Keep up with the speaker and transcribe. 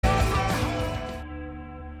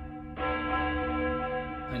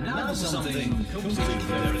And now something completely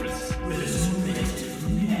different.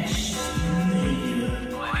 Resurrected Mesh Media.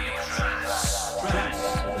 Millennium Trance. Trance.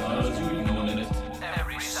 Those who know it.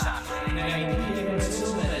 Every Saturday night here at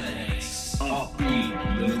Millennium.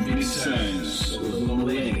 Upbeat, living sounds of the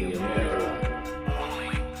Millennium Era. Only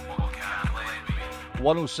on Camglen.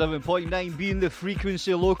 107.9 being the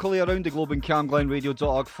frequency locally around the globe in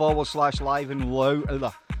camglenradio.org/live and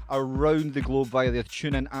around the globe via the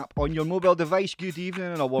TuneIn app on your mobile device. Good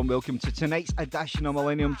evening and a warm welcome to tonight's edition of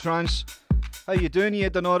Millennium Trance. How you doing? You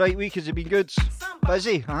had an alright week? Has it been good?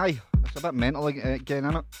 Busy? Aye. It's a bit mental again,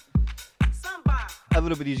 isn't it?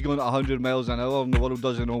 Everybody's going at 100 miles an hour and the world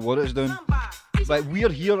doesn't know what it's doing. But we're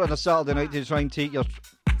here on a Saturday night to try and take your...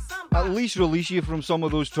 at least release you from some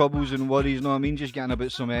of those troubles and worries, you know what I mean? Just getting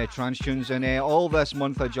about some trance tunes. And all this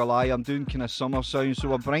month of July, I'm doing kind of summer sounds. So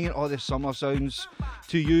we're bringing all the summer sounds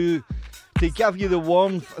to you to give you the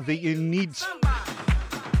warmth that you need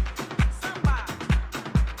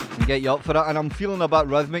and get you up for it. And I'm feeling a bit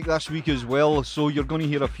rhythmic this week as well. So you're going to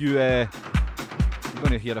hear a few,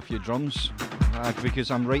 drums because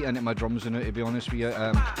I'm right into my drums now, to be honest with you.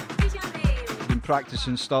 Been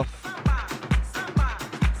practicing stuff.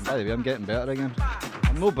 By the way, I'm getting better again.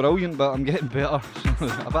 I'm not brilliant, but I'm getting better.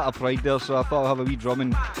 A bit of pride there, so I thought I'd have a wee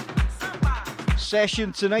drumming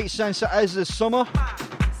session tonight since it is the summer.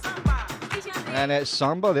 And it's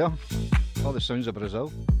samba there. All the sounds of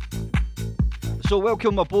Brazil. So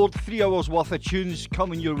welcome aboard. 3 hours worth of tunes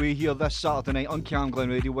coming your way here this Saturday night on Camglen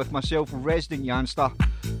Radio with myself, Resident Yanzta.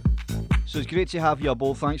 So it's great to have you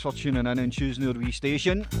aboard. Thanks for tuning in and choosing our wee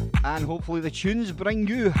station. And hopefully the tunes bring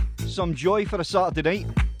you some joy for a Saturday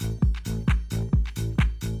night.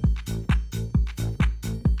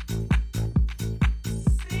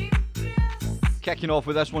 Kicking off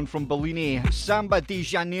with this one from Bellini, Samba de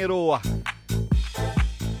Janeiro.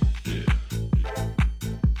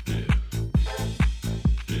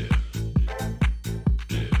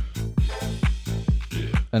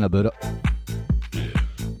 And about it.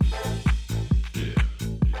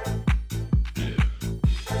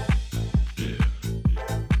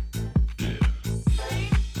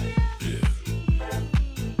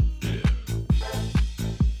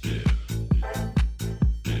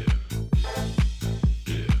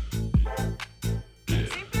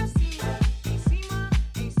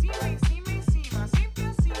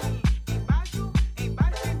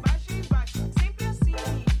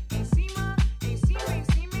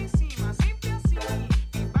 Em cima,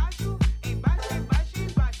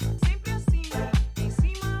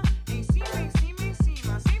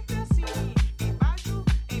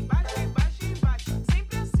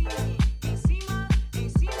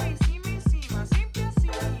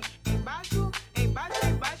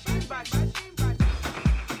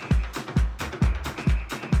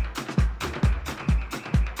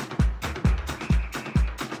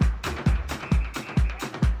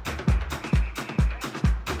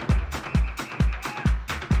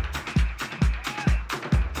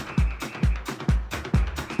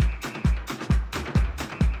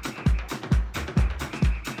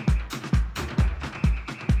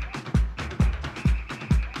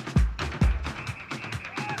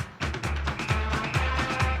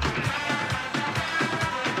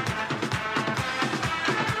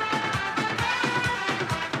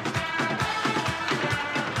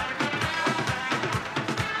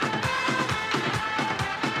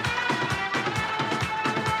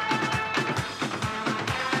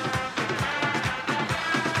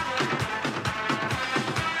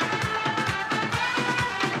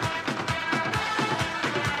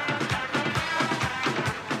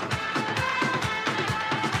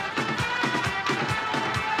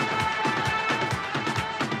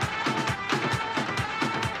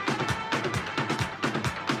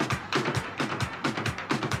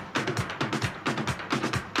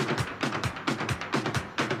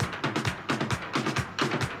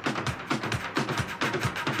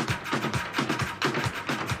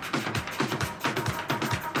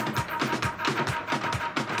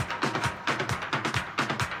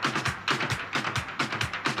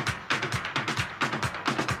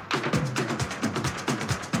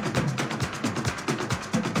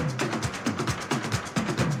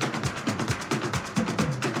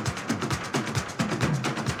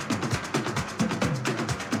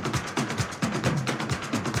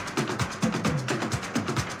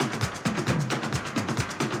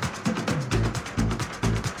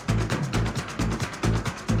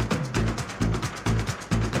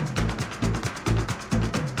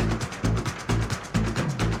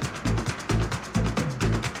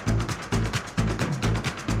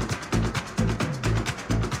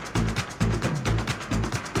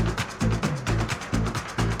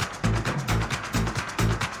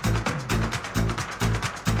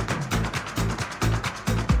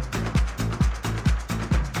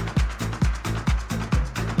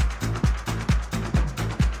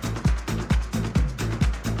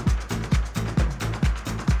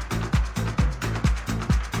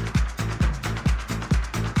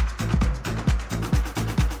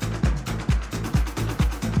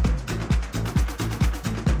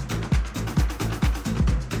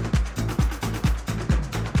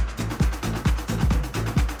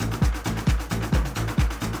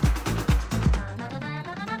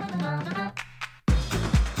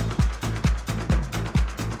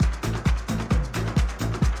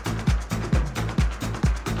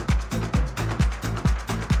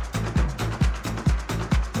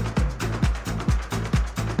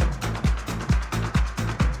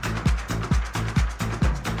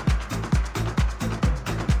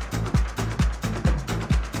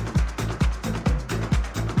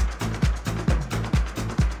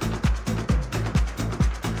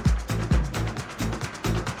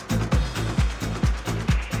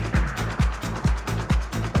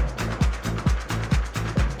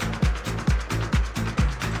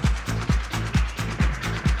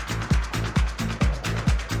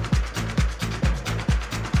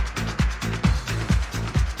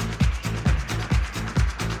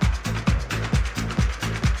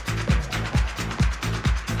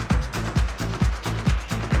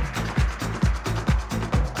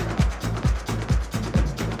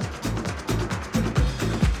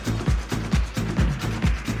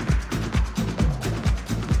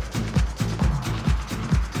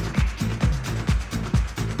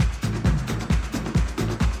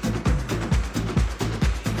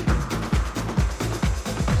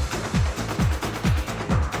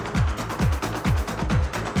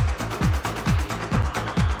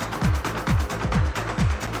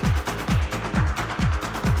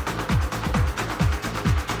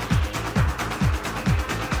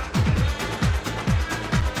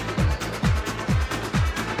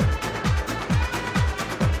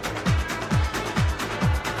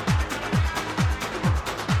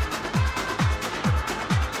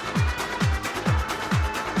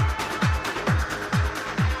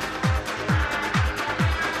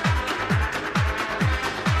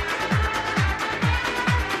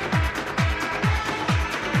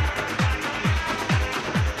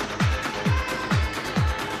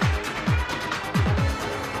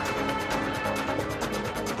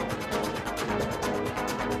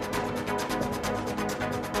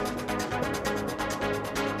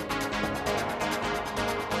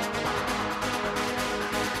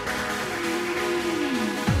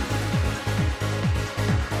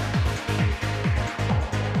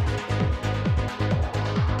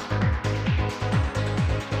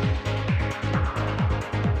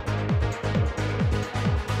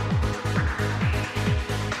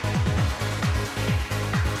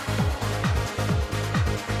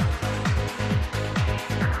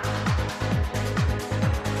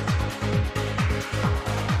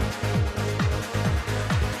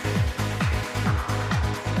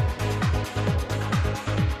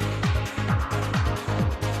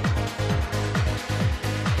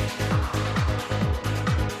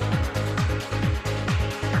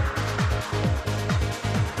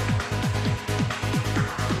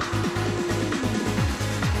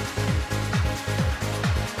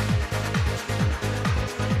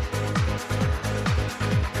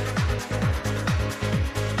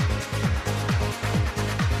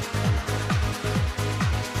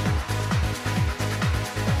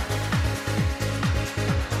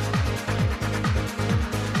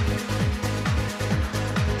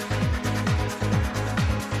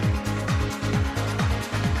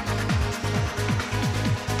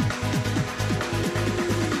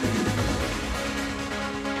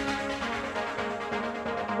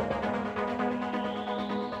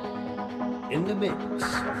 in the mix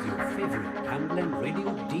with your favorite Camglen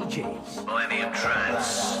Radio DJs. Millennium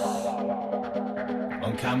Trance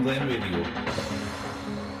on Camglen Radio.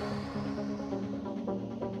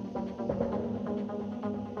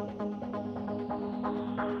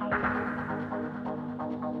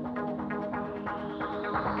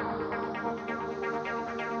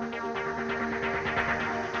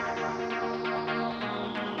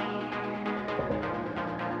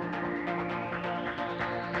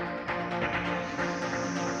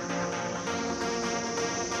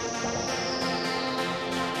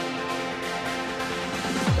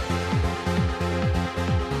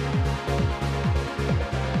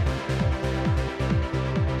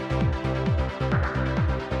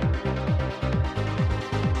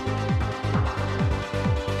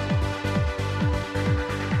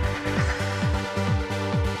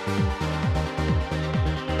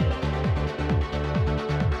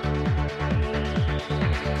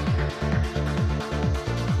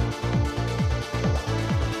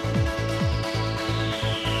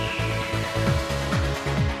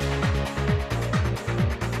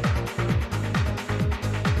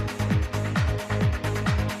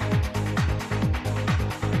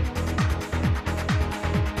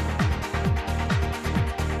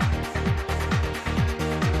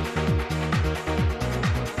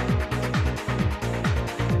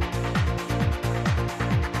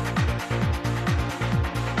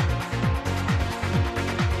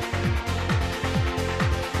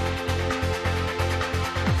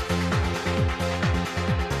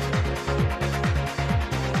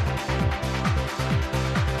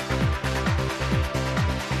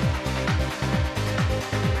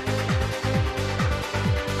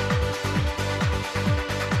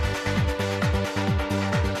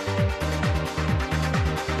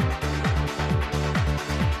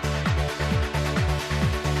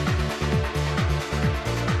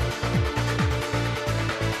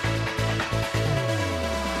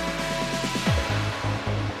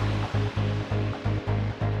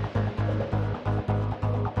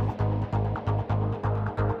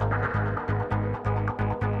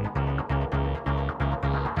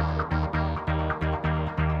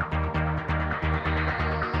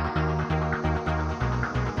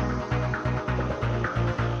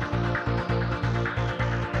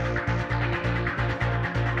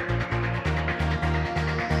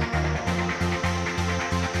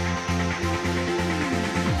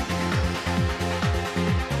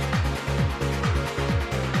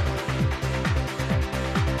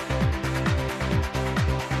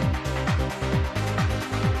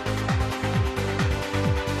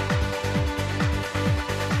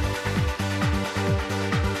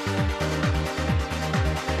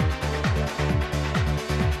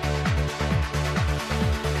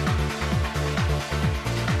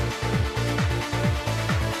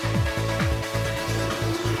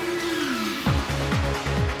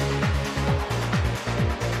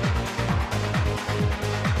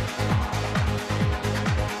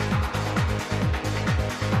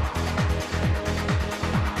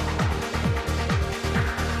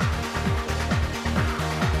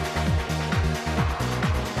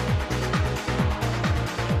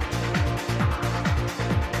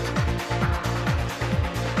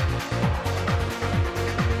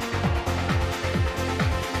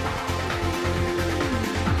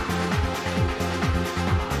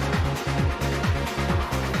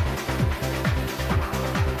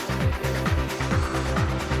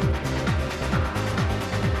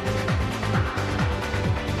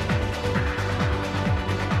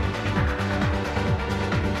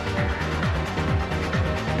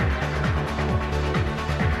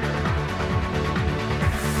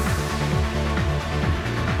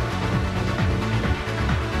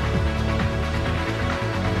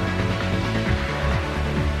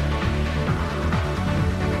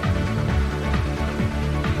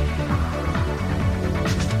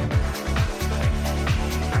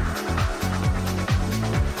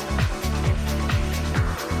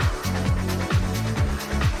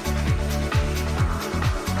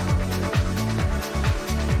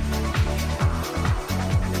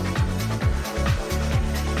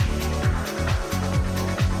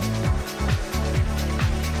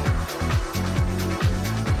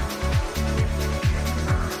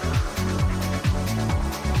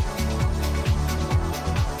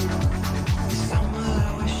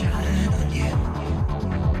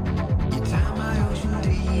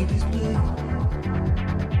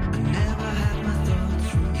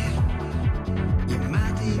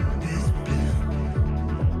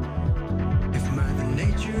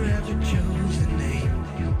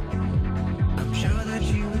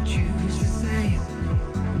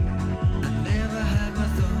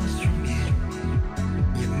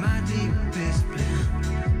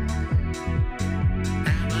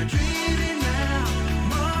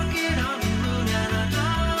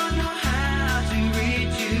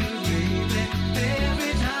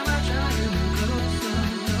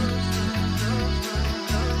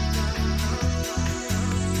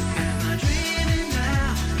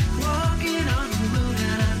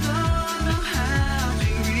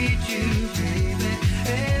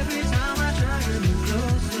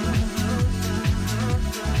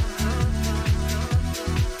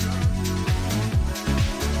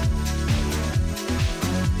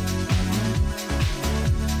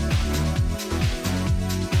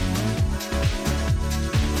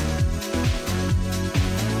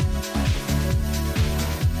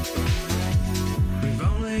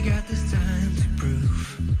 we got this time to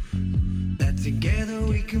prove that together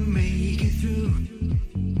we can make it through.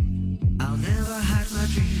 I'll never hide my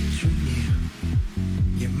dreams from you.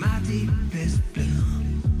 You're my deepest blue.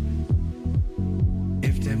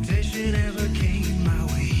 If temptation ever came my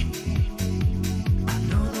way, I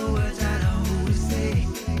know the words I'd always say.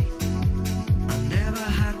 I'll never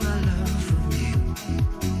hide my love from you.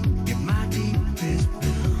 You're my deepest blue.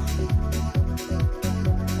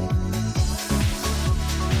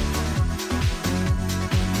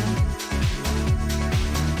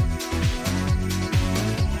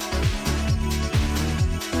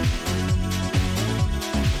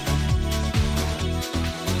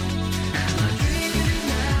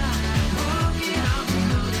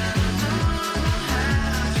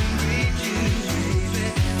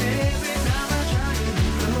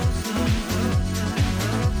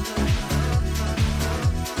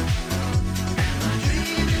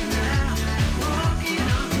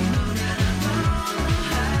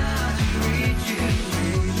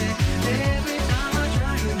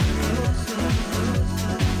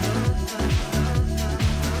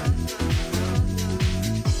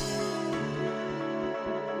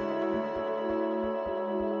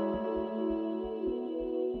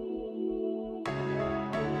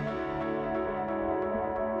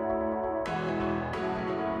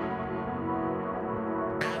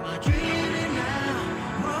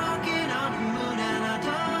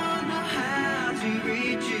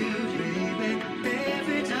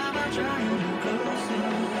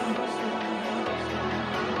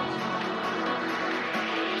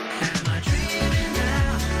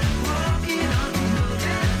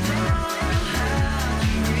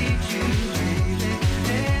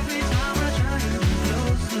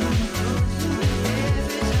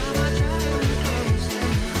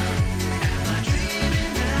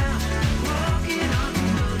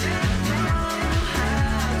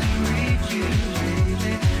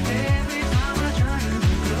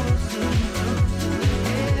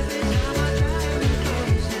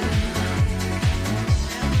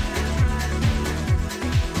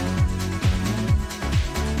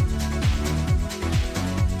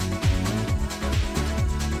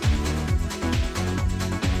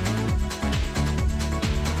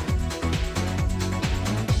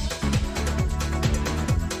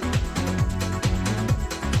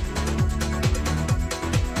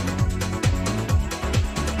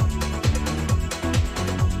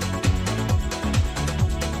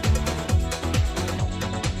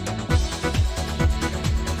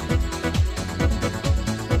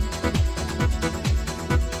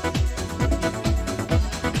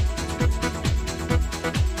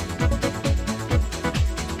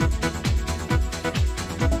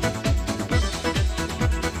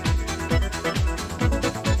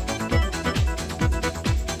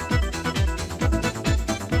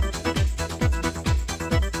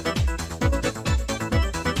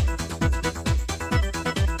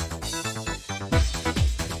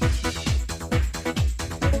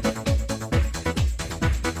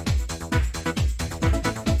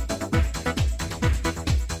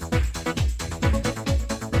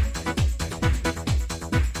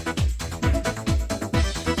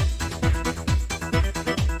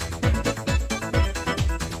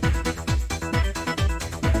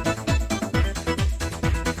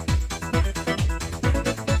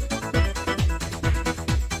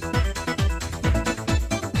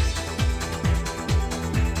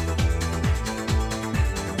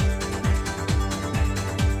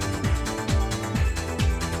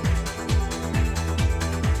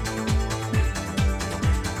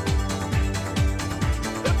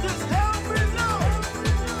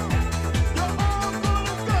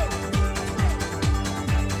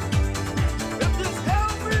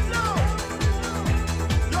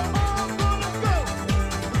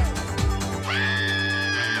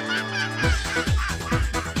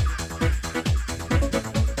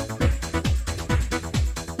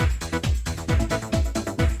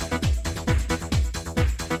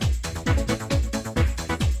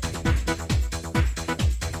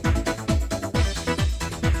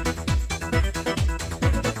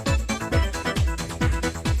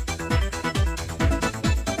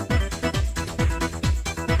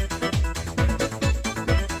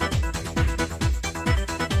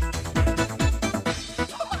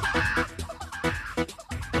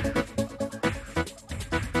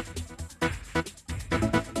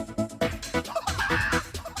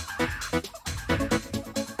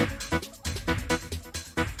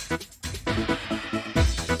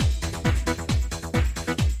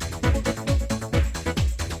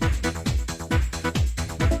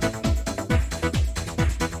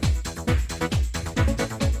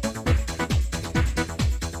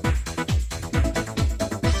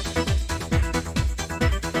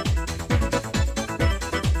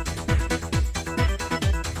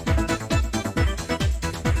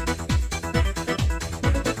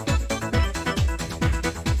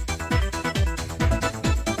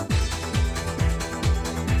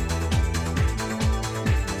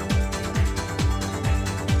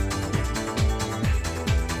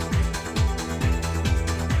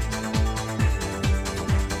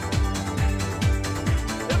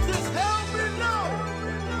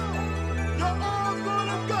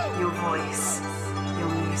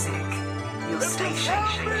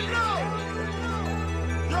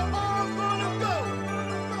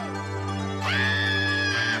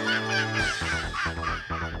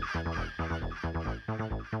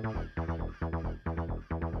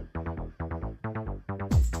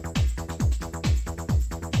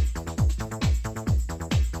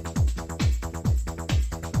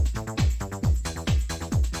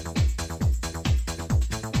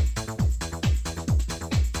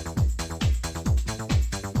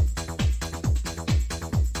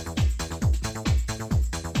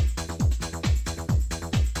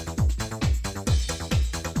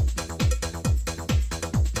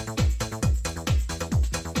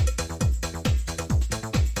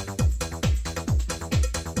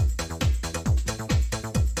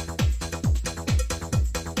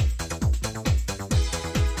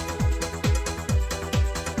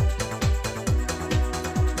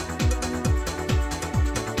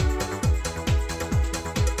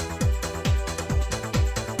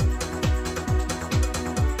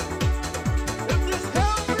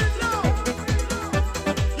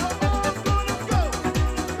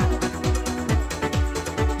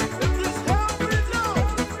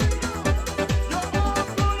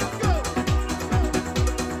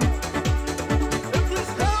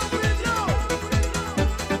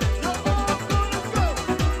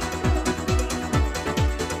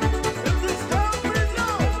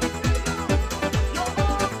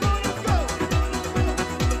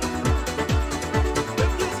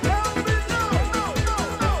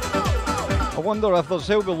 Wonder if there's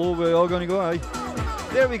hell below we're all going to go, aye.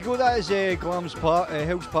 There we go, that is Hell's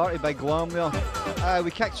Party by Glam there. We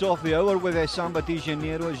kicked off the hour with Samba de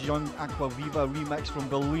Janeiro's Young Aquaviva remix from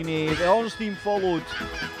Bellini. The Orange theme followed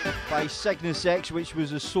by Cygnus X, which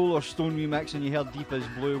was a Solar Stone remix, and you heard Deep as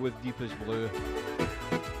Blue with Deep as Blue.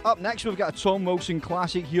 Up next we've got a Tom Wilson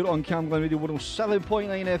classic here on Camglen Radio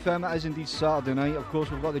 107.9 FM. It is indeed Saturday night. Of course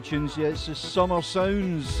we've got the tunes here. It's the summer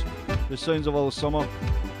sounds. The sounds of all the summer.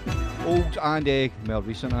 Old and more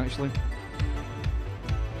recent actually.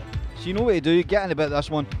 So you know what to do, get in about this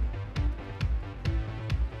one.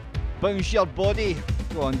 Bounce your body.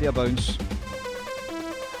 Go on, do a bounce.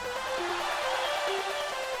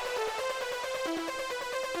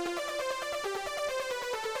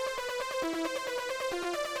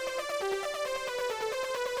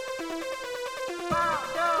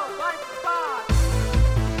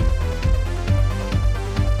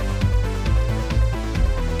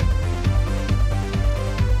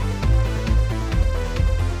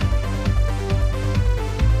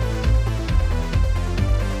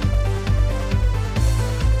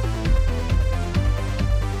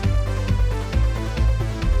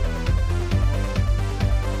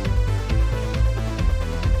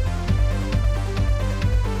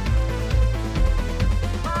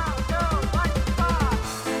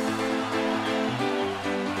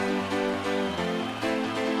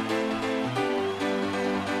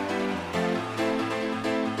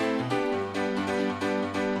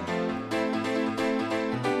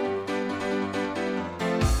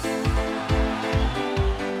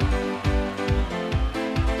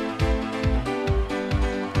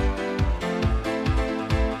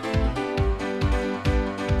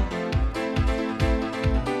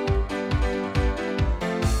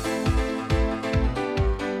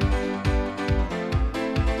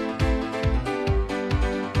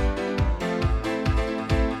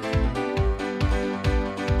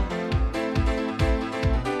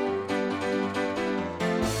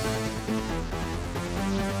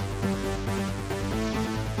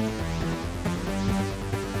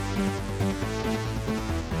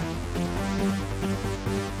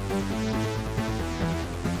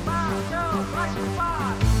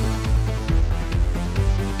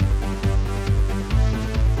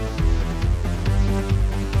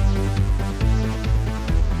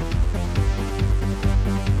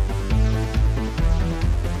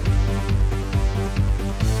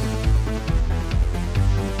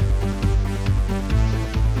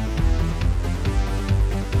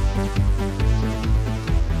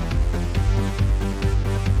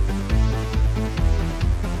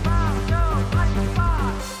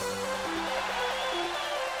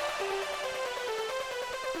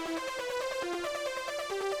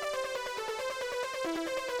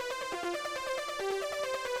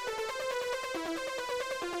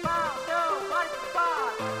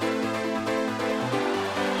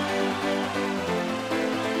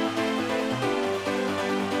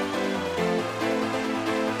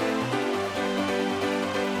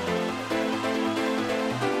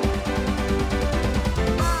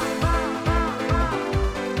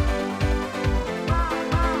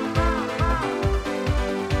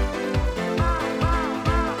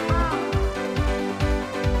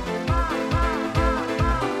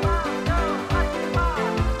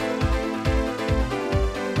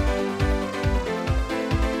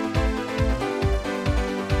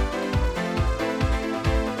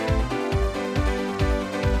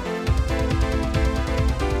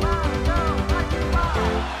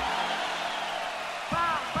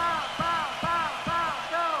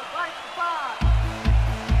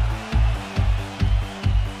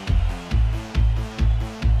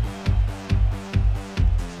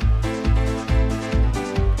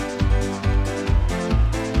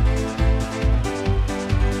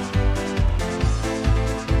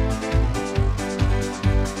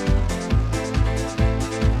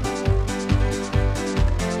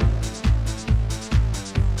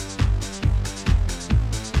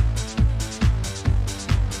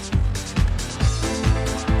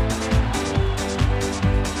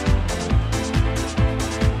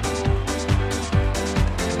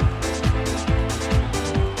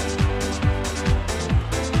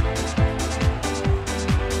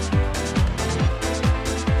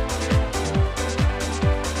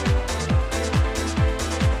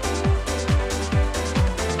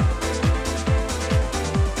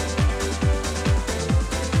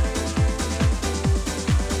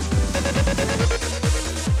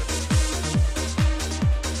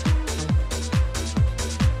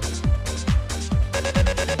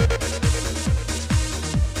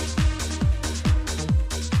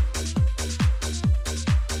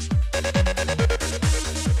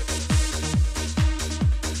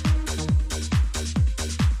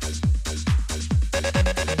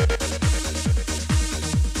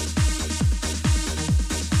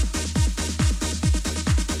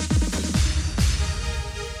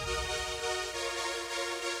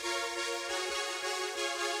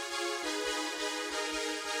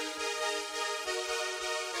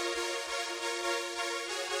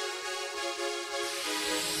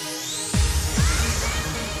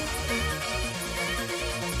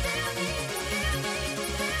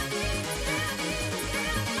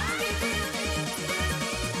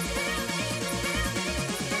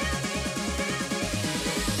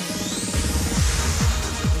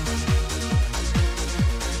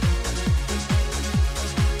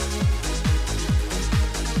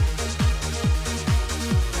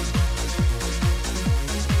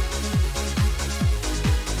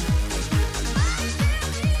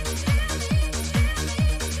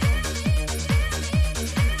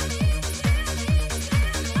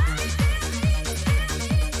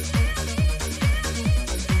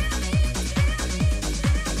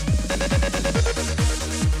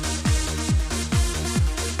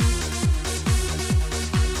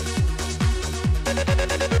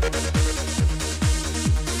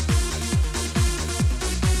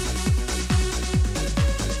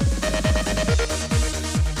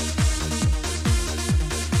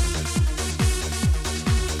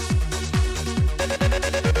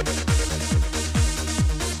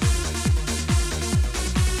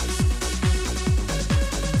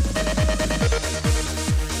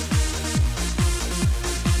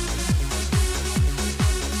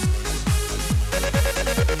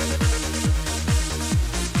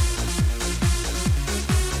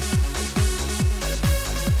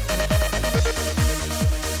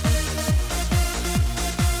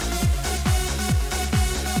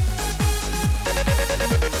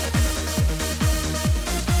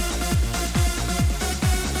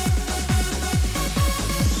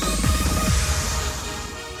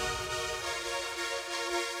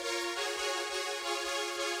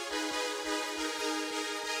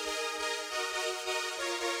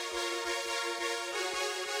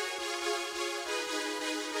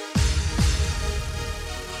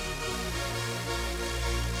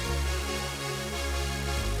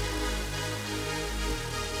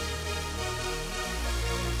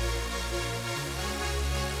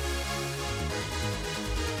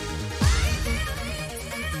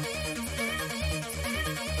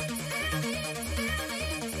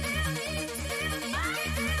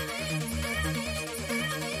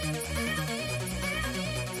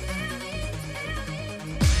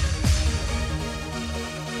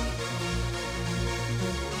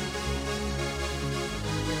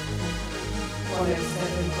 107.9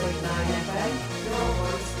 FM, your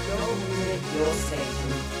voice, your music, your station.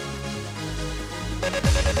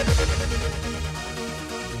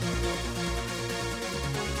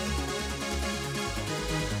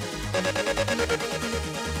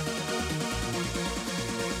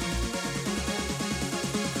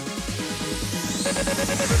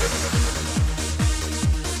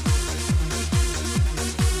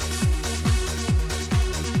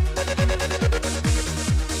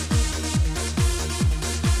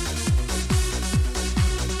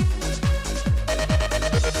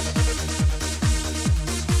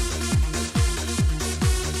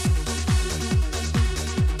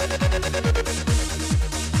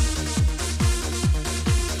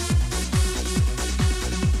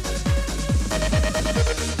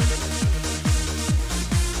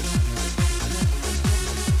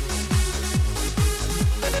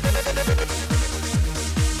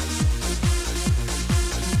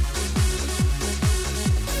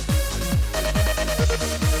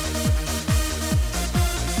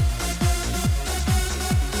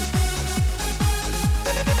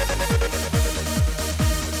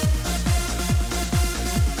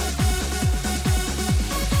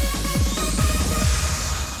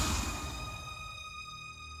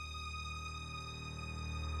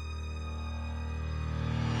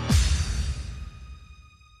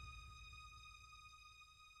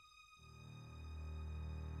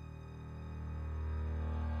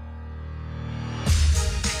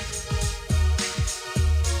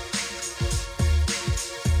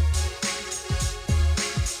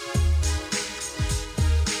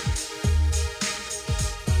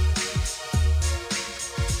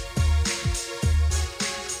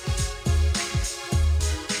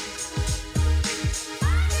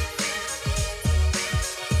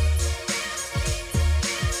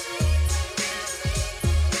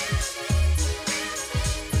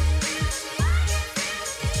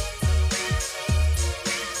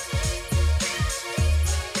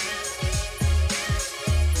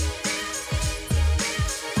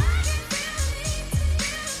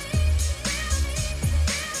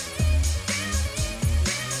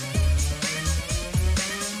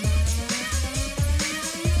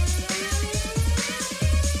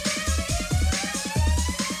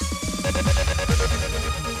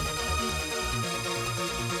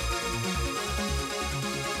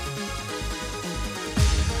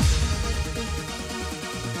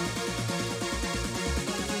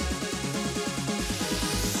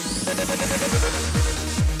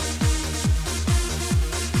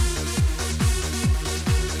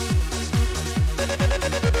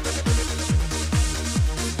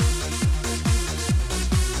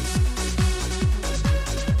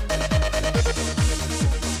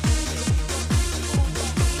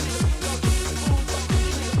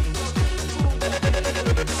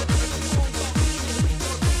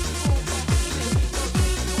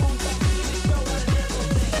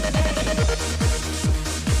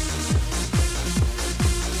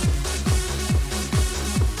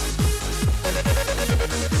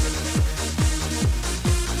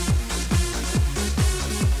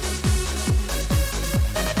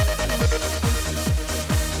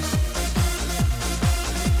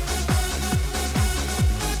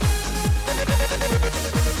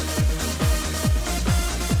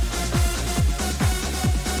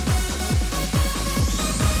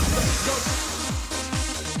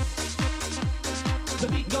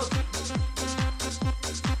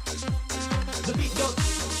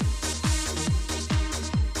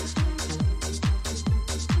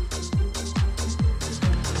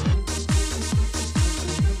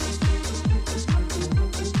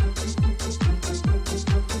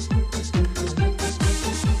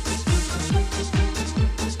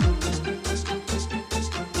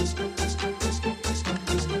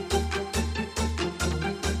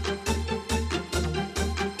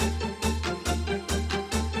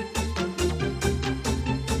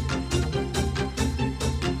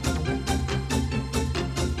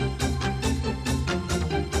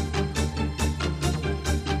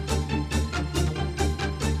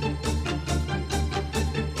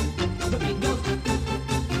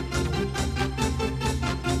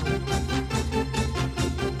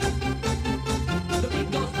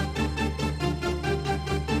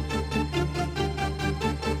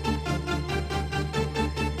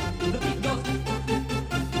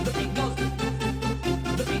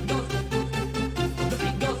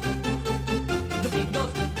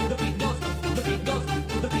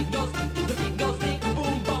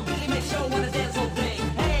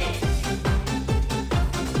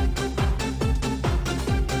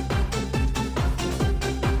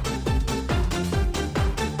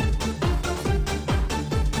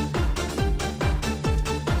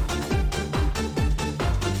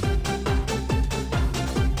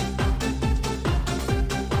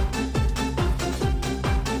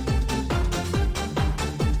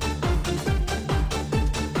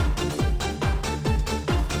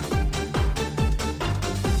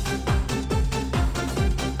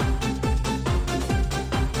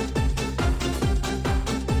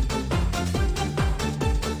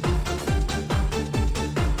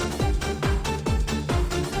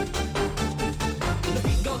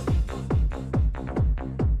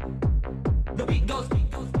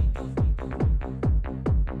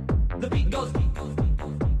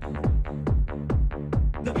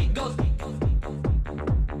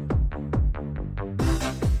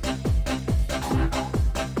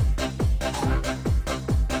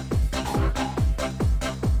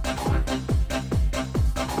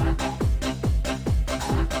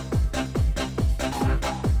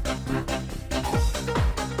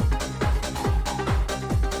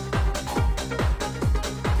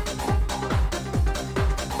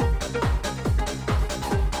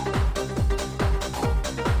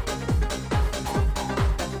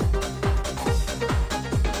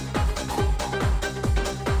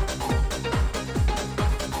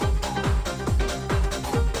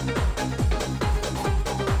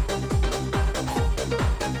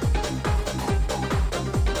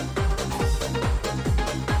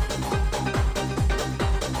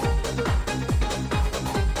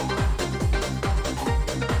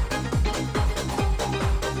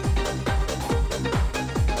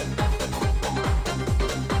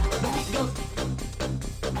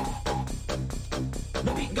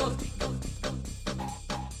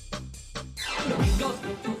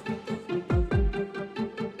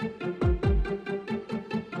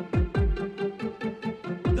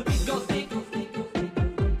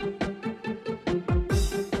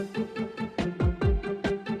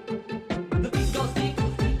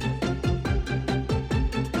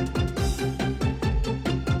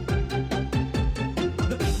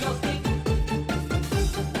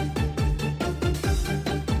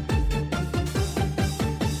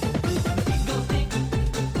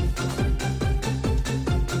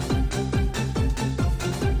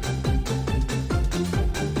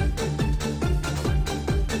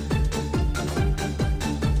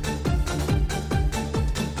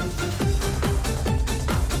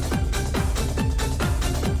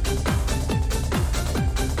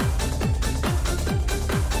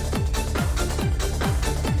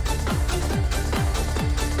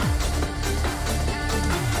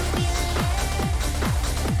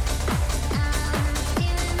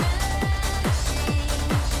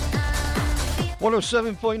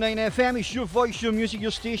 107.9 FM, it's your voice, your music, your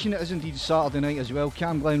station. It is indeed Saturday night as well.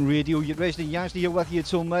 Cam Glen Radio, your resident Yanzta here with you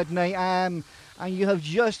till midnight. And you have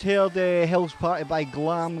just heard Hill's Party by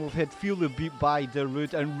Glam. We've had Feel the Beat by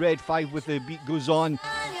Darude and Red 5 with The Beat Goes On.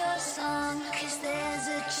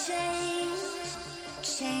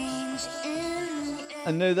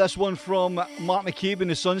 And now this one from Mark McCabe and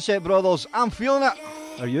the Sunset Brothers. I'm feeling it.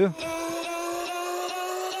 Are you?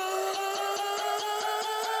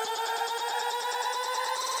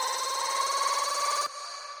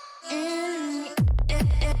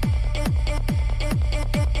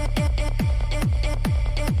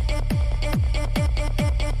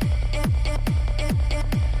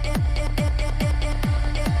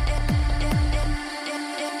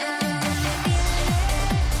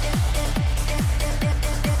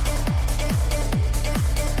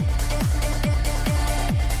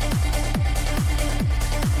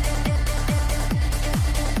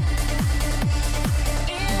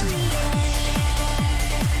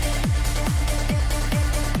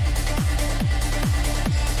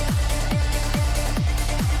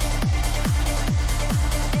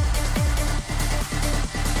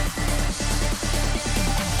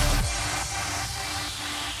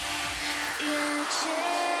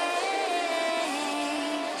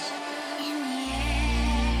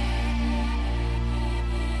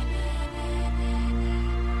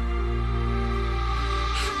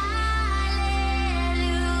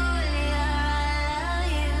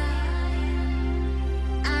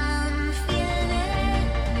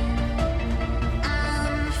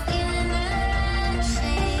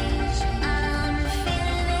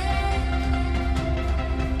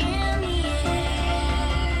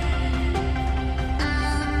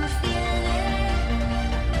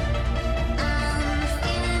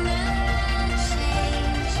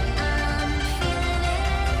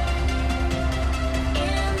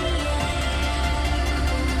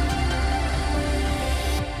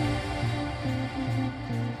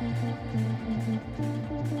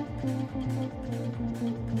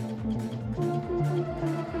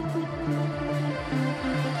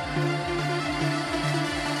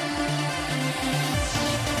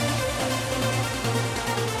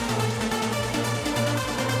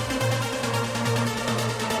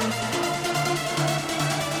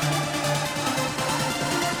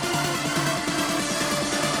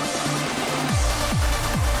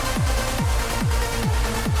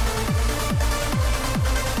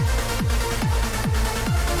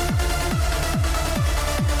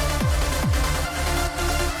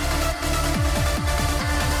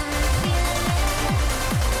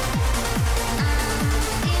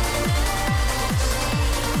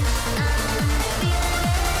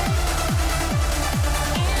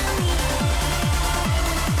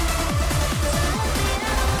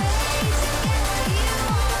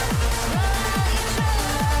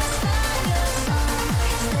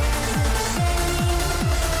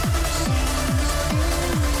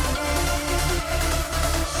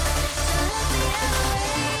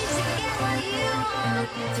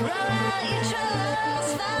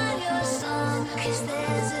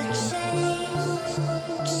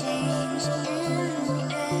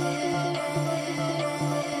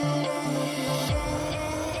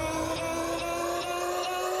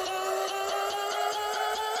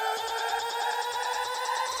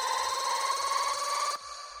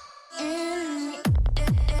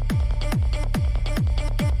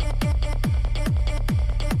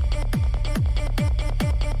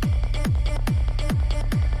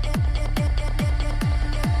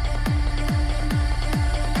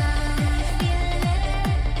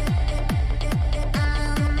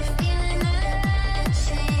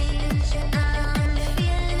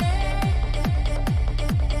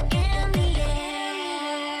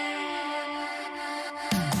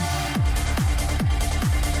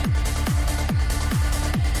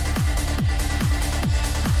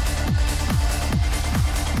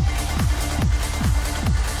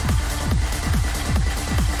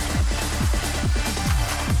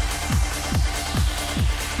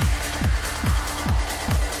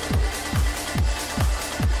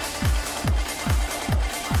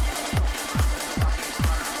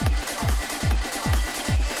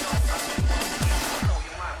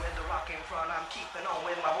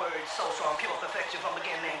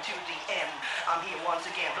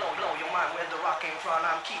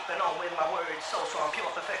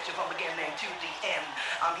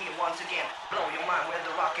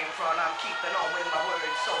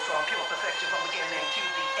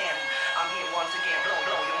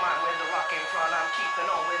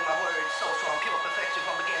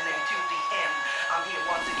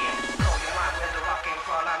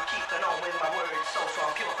 I'm keeping on with my words, so so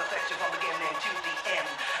strong, pure perfection from beginning to the end.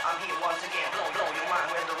 I'm here once again, blow your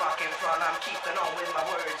mind with the rock in front. I'm keeping on with my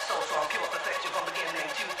words, so strong, pure perfection from beginning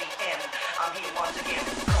to the end. I'm here once again,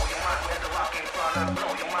 blow your mind with the rock in front. I'm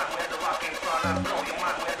blow your mind with the rock in front. I'm blow your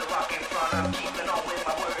mind with the rock in front. I'm keeping on with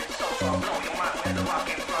my words, so strong, blow your mind with the rock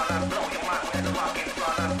in front. I'm blow your mind with the rock in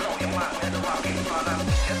front. I'm blow your mind with the rock in front.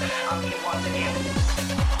 I'm here once again.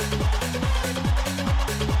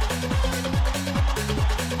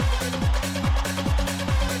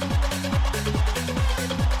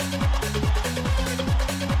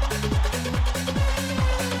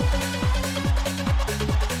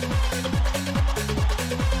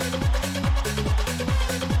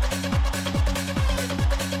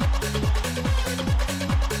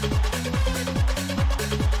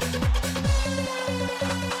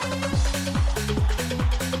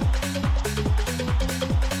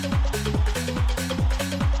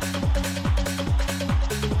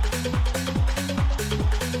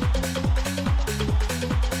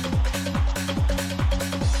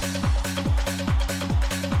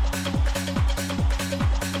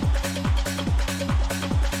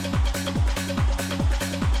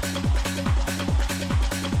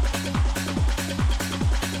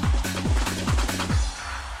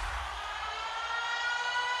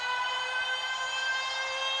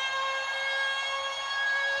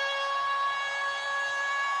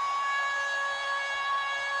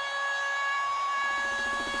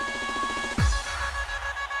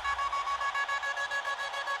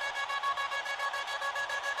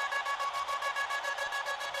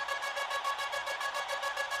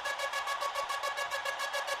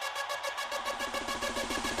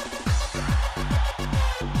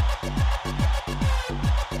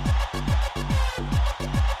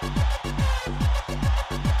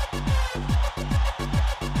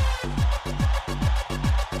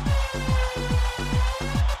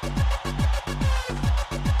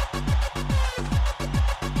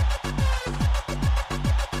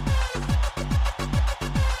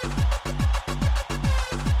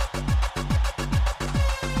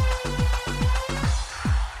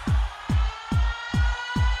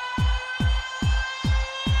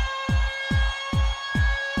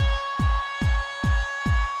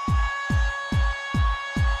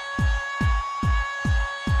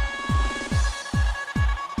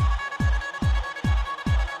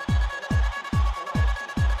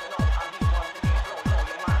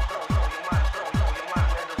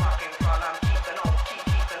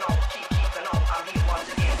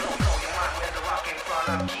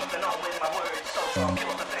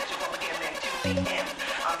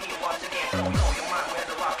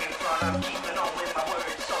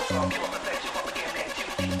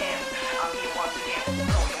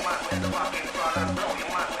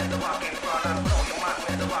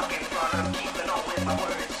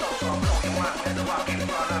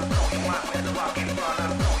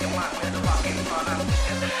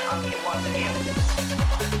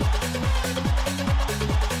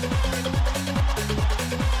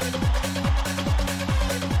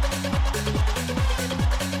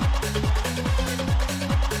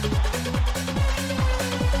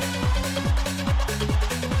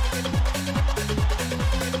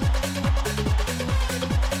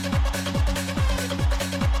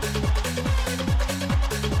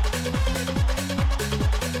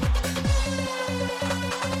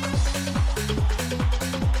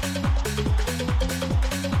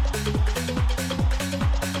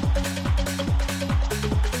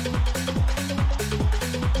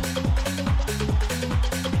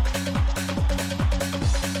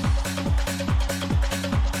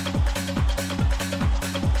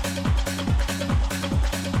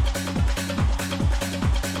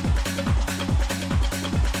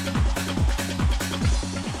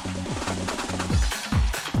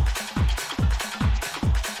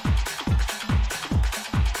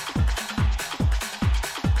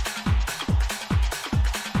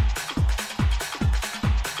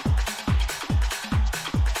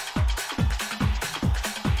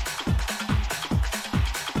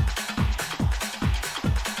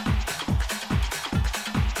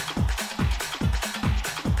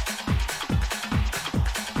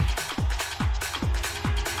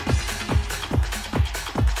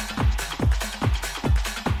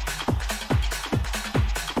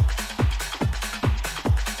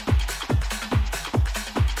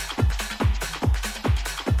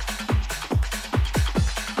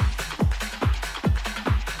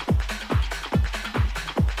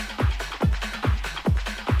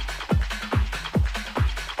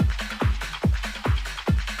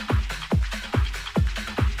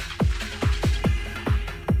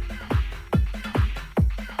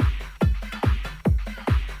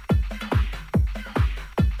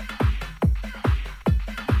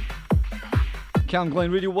 Cam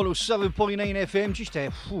Glen Radio 107.9 FM,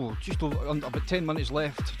 just over, about 10 minutes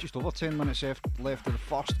left, just over 10 minutes left of the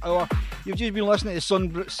first hour. You've just been listening to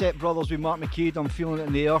Sunset Brothers with Mark McCaid, I'm Feeling It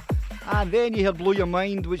in the Air. And then you heard Blow Your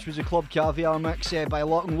Mind, which was a Club Caviar mix by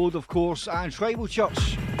Lock and Load, of course, and Tribal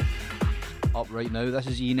Church. Up right now, this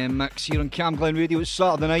is E&M Mix here on Cam Glen Radio. It's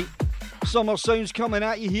Saturday night. Summer sounds coming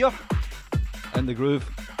at you here in the groove.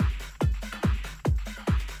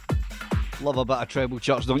 Love a bit of Tribal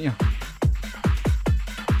Church, don't you?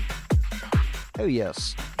 Oh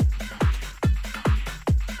yes.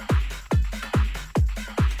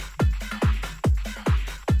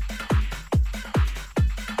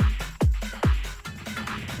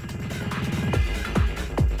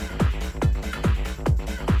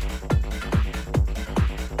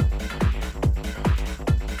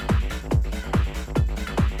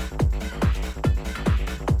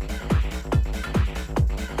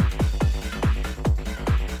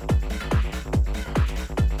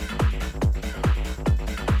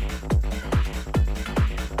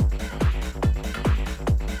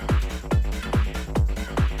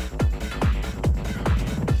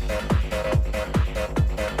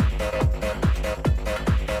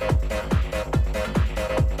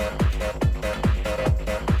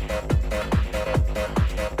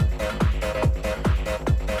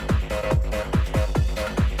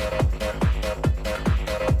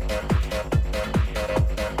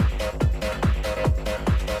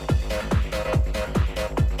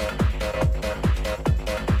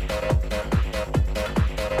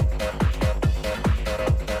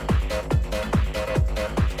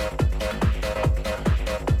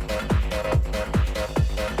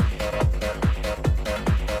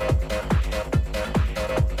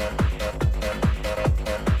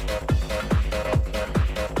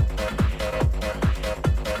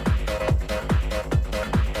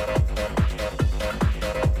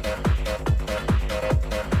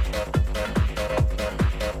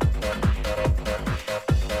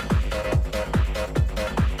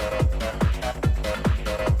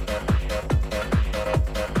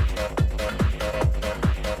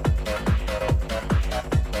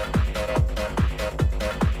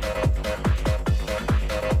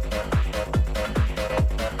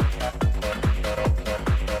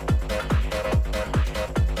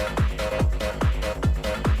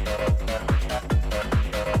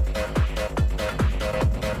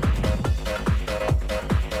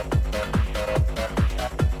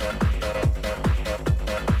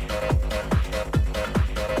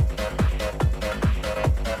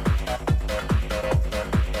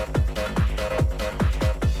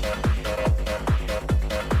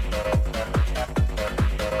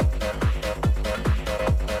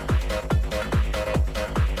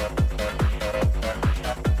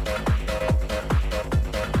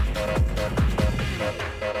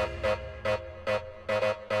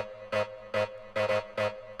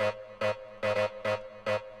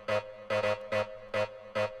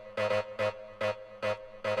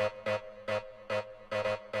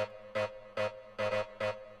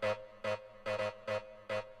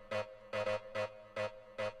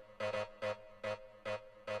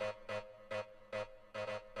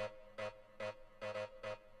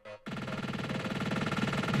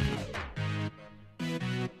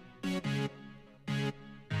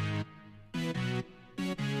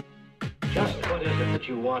 Just what is it that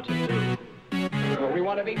you want to do? Well, we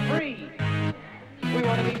want to be free. We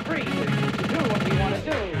want to be free to do what we want to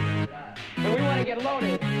do. And we want to get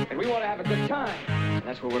loaded. And we want to have a good time. And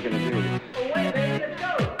that's what we're going to do. Well, wait, baby, let's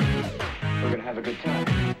go. We're going to have a good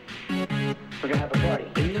time. We're going to have a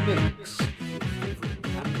party. In the mix.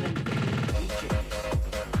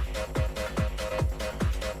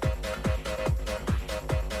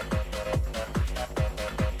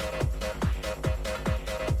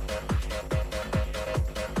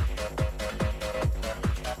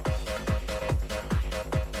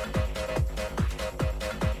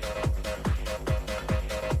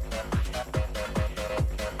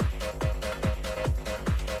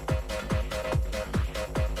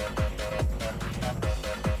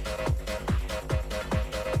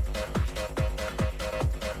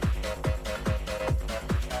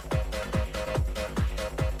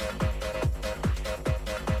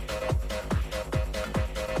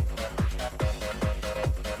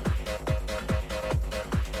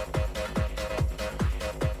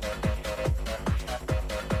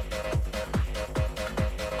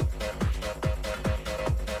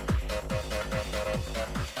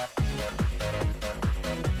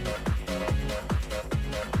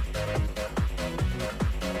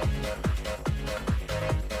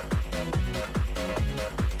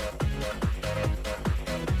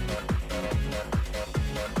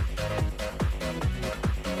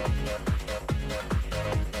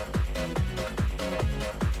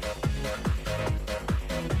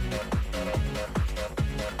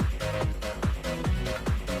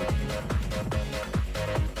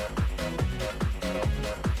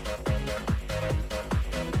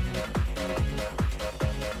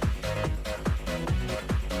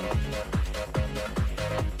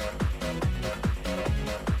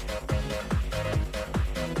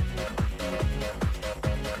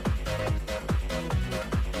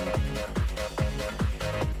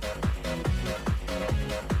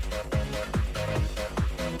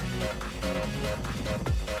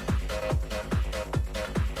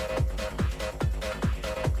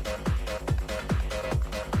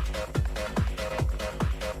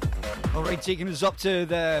 Right, taking us up to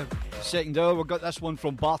the second hour, we've got this one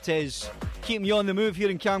from Bartez. Keeping you on the move here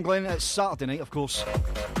in Camglen. It's Saturday night, of course.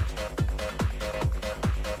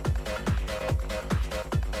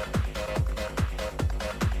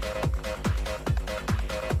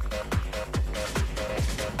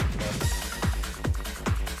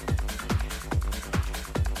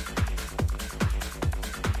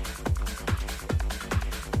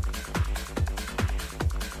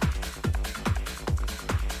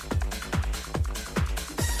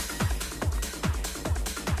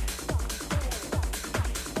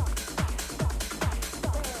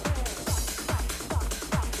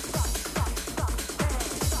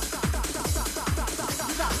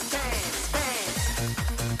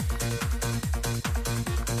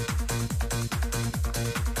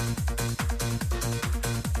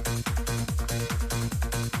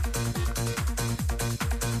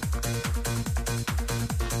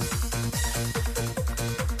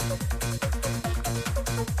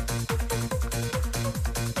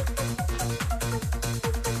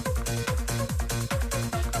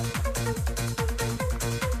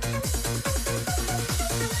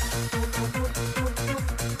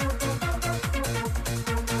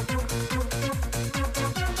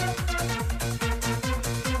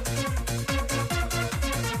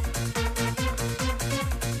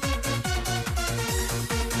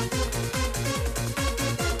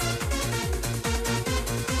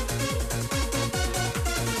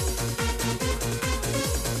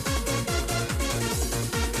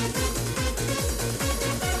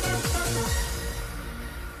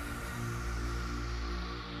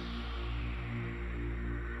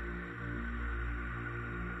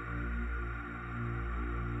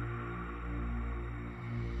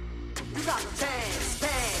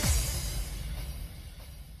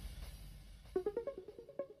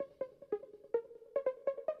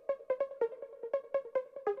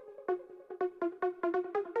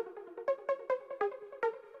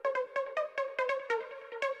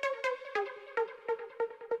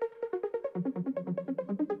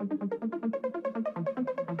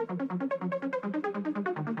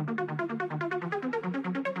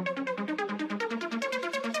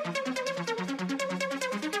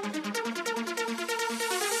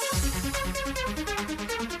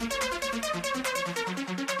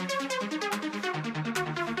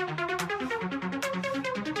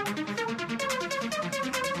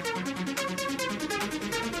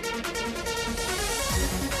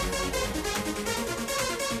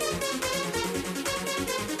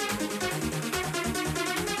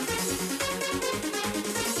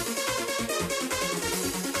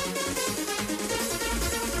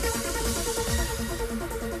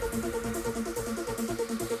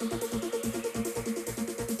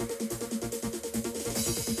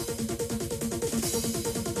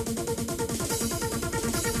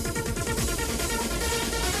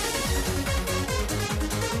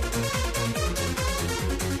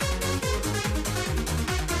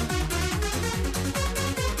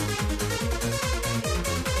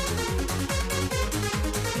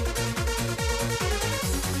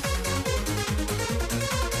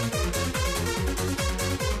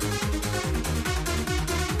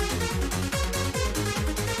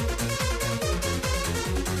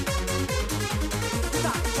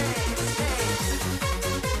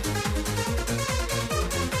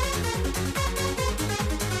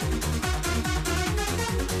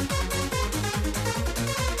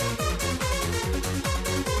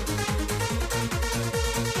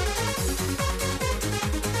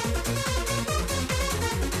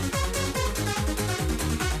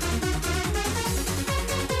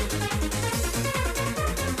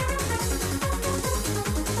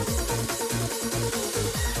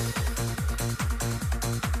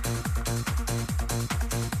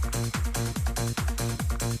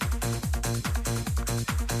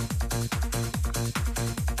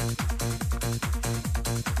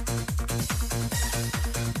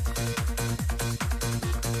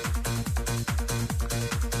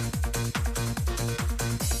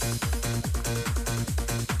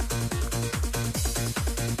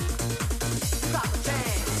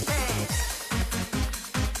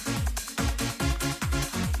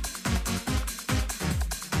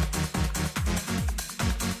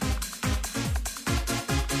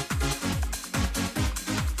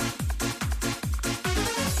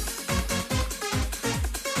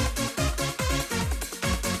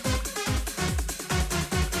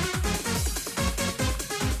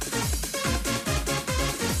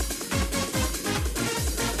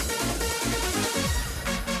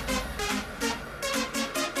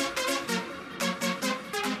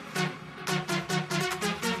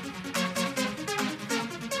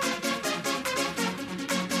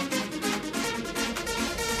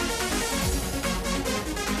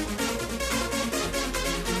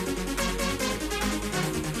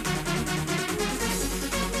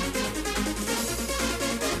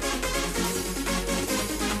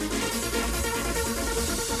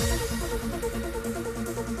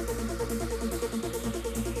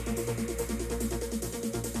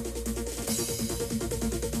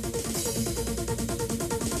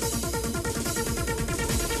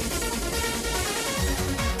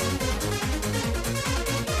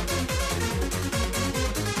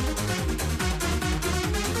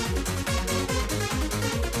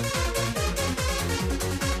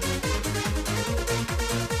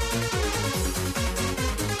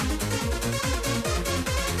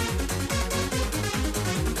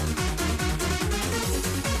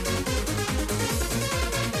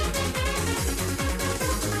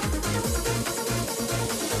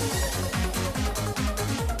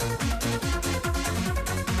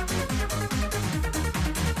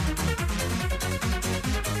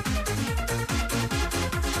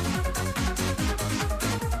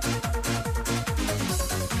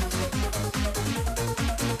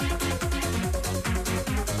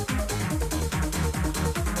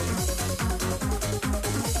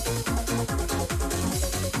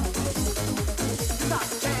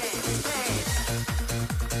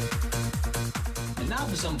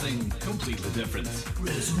 something completely different.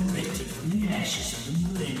 Resurrected from the ashes of the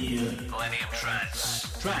millennium. Millennium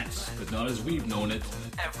Trance. Trance, but not as we've known it.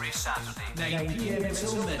 Every Saturday, 9 p.m.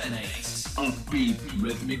 till midnight. Upbeat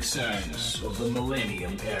rhythmic sounds of the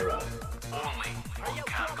millennium era. Only on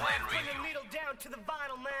Camp Glen Radio.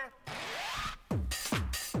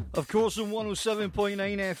 Of course, on 107.9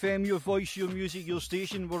 FM, your voice, your music, your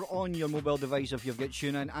station. We're on your mobile device if you've got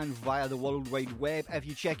tune in, and via the World Wide Web if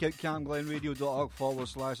you check out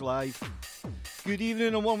camglenradio.org/live. Good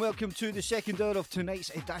evening and warm welcome to the second hour of tonight's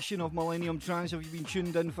edition of Millennium Trance. Have you been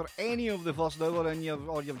tuned in for any of the first hour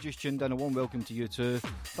or you've just tuned in, a warm welcome to you too.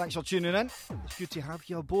 Thanks for tuning in. It's good to have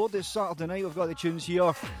you aboard this Saturday night. We've got the tunes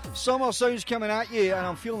here. Summer sounds coming at you, and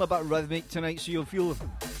I'm feeling a bit rhythmic tonight, so you'll feel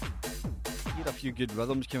a few good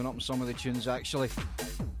rhythms coming up in some of the tunes actually.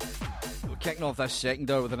 We're kicking off this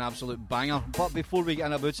second hour with an absolute banger, but before we get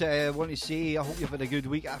in about it, I want to say I hope you've had a good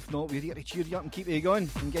week. If not, we're here to cheer you up and keep you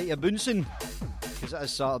going and get you bouncing, because it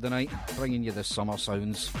is Saturday night, bringing you the summer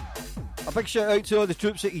sounds. A big shout out to all the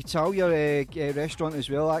troops at Italia restaurant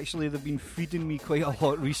as well. Actually, they've been feeding me quite a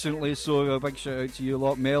lot recently, so a big shout out to you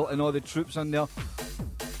lot, Mel and all the troops in there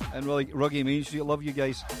and Ruggy Main Street. Love you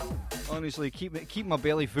guys, honestly. Keep my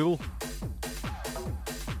belly full.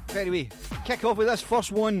 Anyway, kick off with this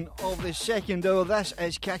first one of the second hour. This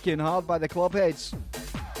is Kicking Hard by the Clubheads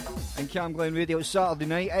and Cam Glen Radio. Saturday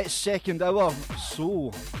night, it's second hour,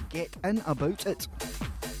 so get in about it.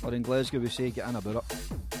 Or in Glasgow we say get in about it.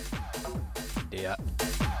 Yeah.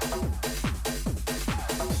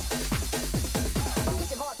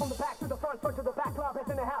 Kicking hard from the back to the front, front to the back, club is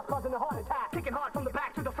in the house, causing a heart attack. Kicking hard from the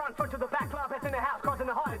back to the front, front to the back, club is in the house, causing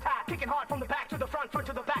a heart attack. Kicking hard from the back to the front, front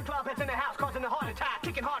to the back, club is in the house, causing a heart attack.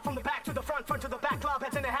 Kicking hard from the back to the front, front to the back, club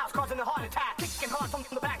is in the house, causing a heart attack. Kicking hard from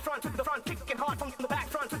the back, front to the front, kicking hard from the back,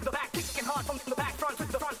 front to the back, kicking hard from the back, front to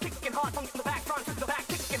the front, kicking hard from the back, front to the back,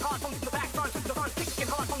 kicking hard from the back, front to the front, kicking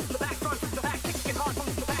hard from the back, front to the back, kicking hard from the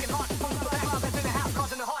back, hard from the back, club is in the house,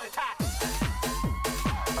 causing a heart attack.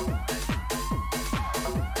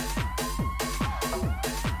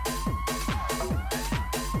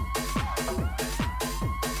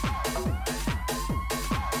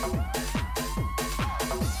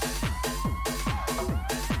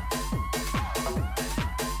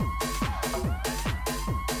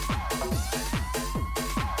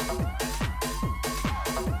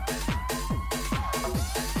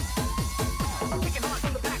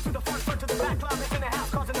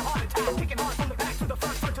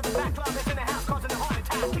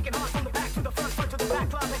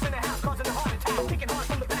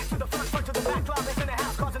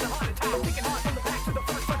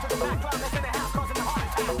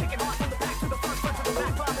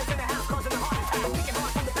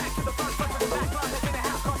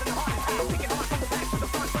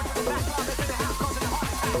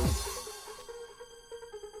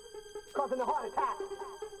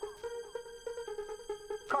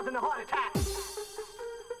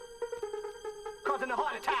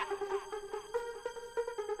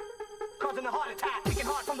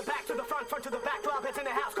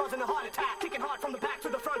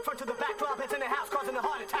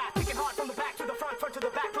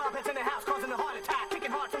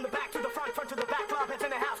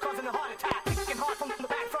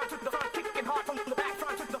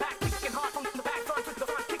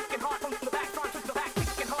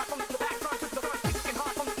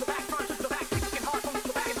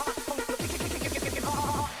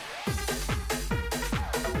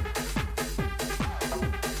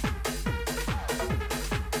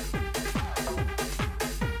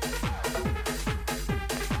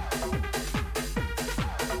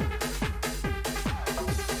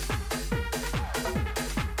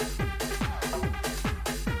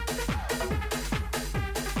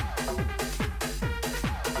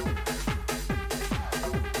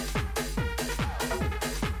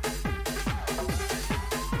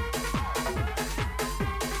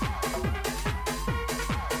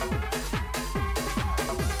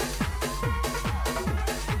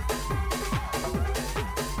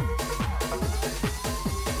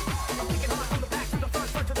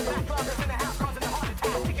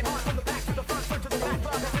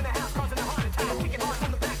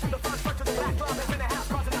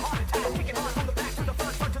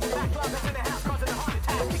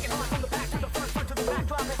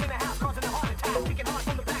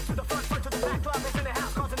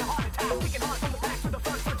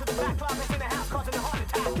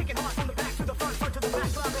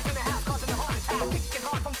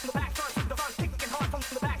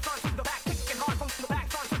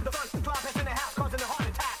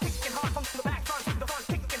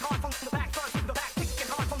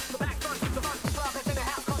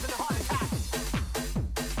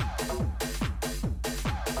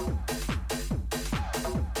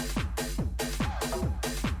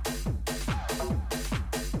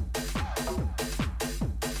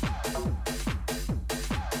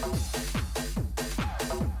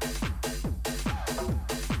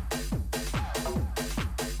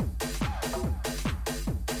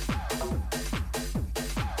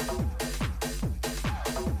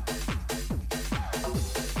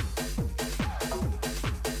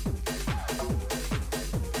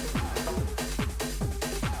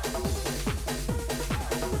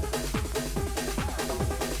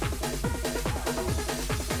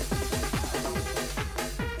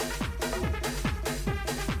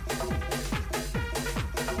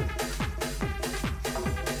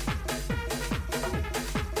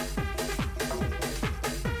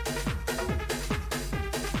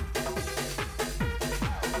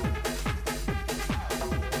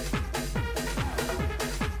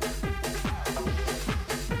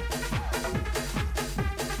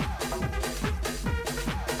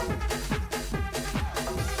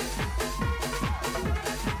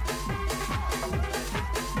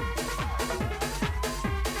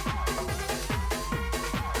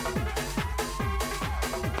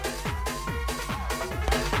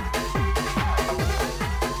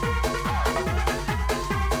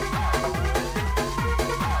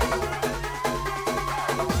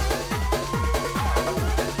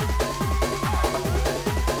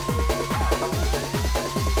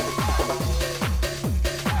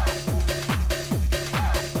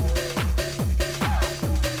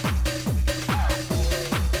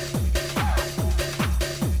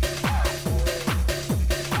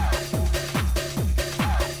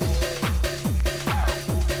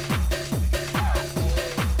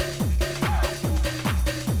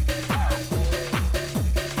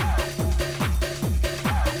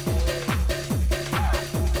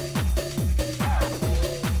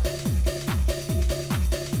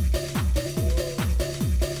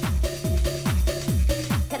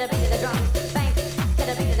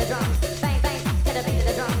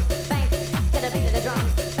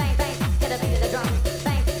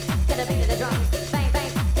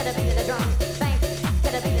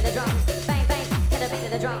 beat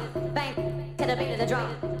of the drum, bang, to the beat of the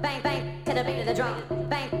drum, bang, bang, to the beat of the drum,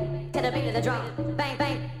 bang, to the beat of the drum, bang,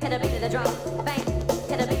 bang, to the beat of the drum, bang,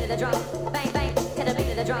 to the beat of the drum, bang, bang, to the beat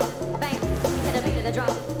of the drum, bang, to the beat of the drum,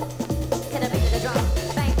 to the beat of the drum,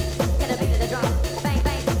 bang, to the beat of the drum, bang,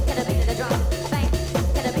 bang, to the beat of the drum, bang,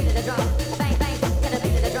 to the beat of the drum, bang, bang, to the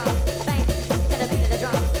beat of the drum, bang, to the beat of the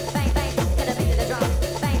drum, bang, bang, to the beat of the drum,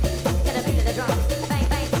 bang, to the beat of the drum, bang,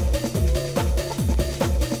 bang.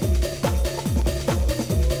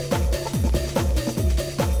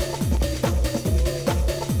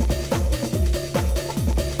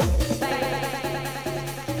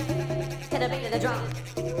 To the beat of the drum.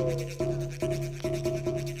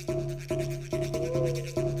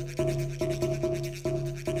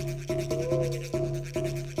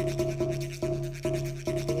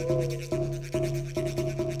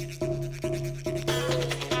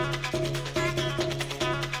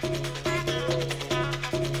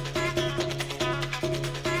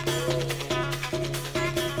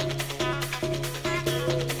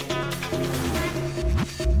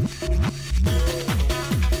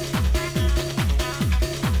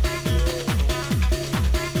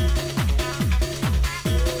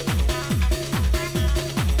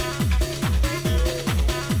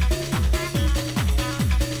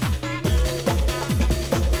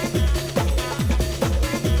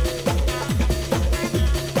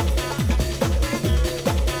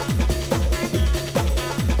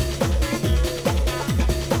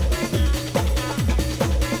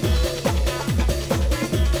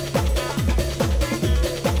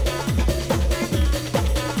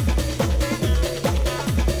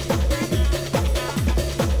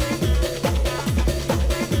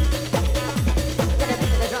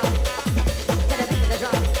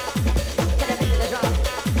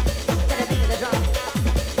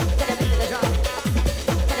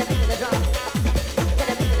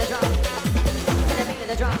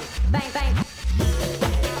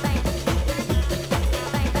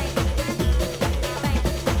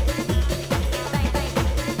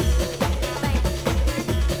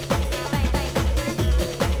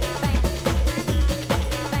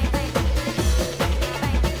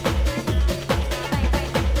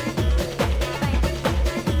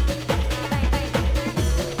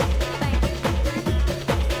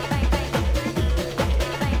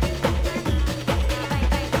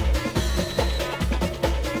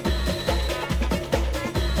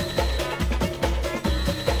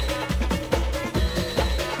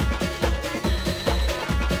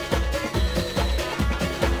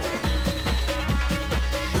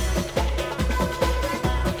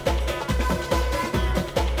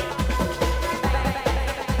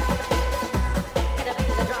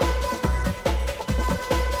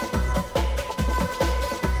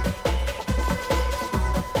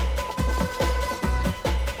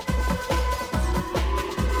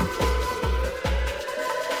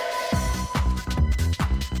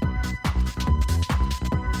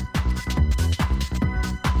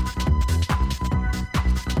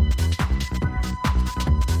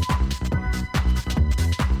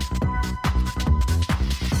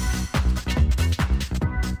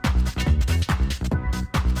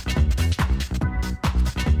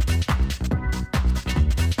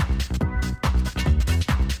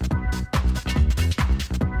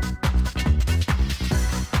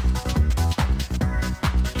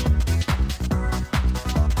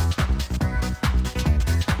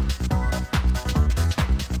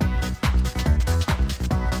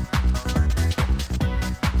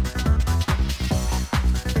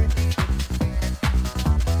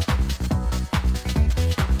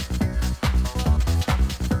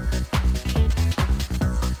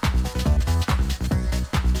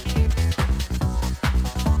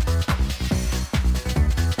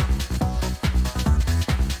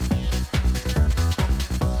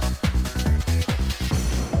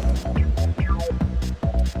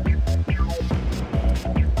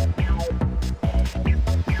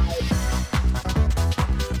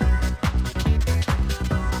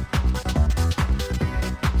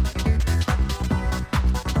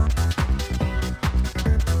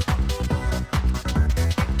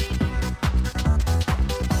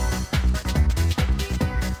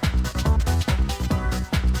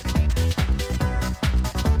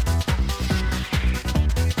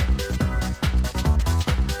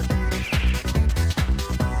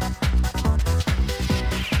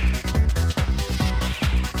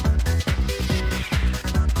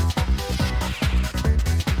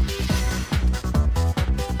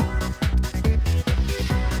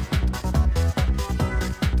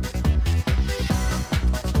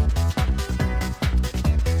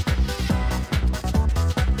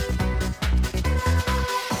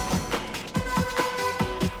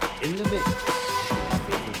 the mix.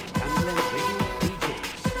 Camden Radio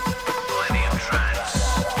DJs. Millennium Trance.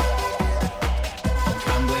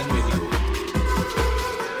 Camden Radio.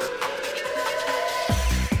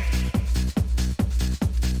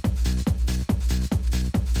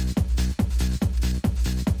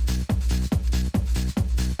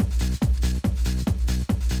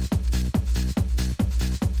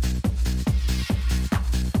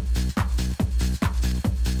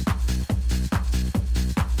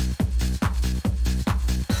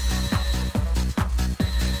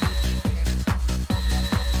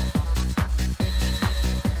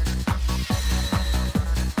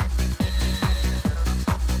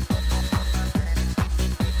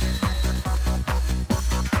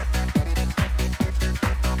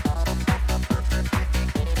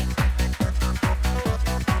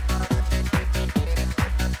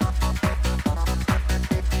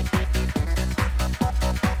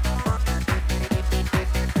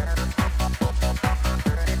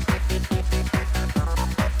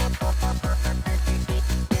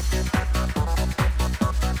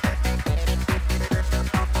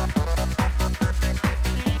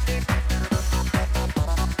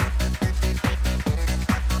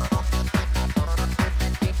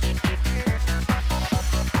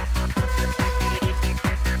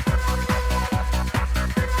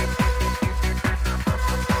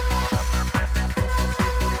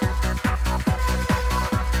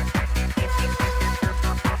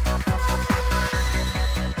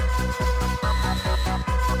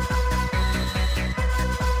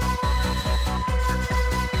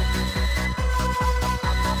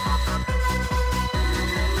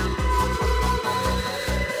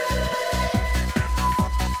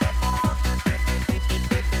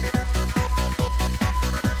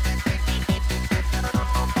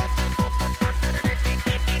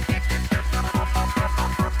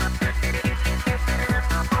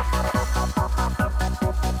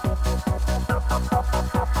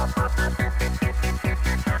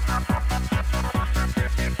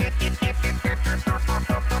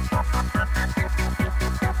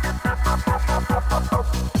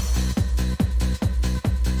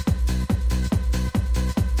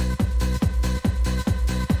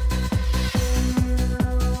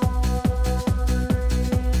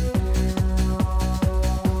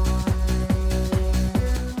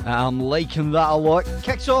 I'm liking that a lot.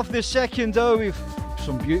 Kicks off the second hour with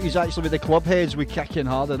some beauties actually with the club heads with Kicking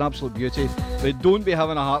Hard, an absolute beauty. But don't be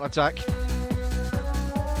having a heart attack.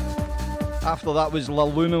 After that was La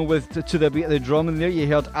Luna with To the Beat of the Drum, and there you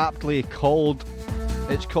heard aptly called,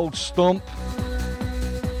 it's called Stomp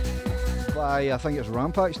by, I think it's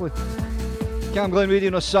Ramp actually. Cam Glen Radio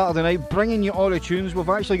on a Saturday night, bringing you all the tunes. We've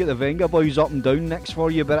actually got the Venga Boys Up and Down next for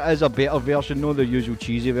you, but it is a better version, not the usual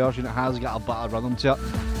cheesy version. It has got a bit of rhythm to it.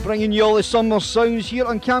 Bringing you all the summer sounds here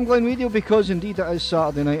on Cam Glen Radio, because indeed it is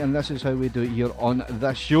Saturday night and this is how we do it here on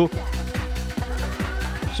this show.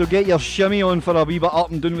 So get your shimmy on for a wee bit up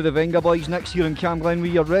and down with the Venga Boys next here on Cam Glen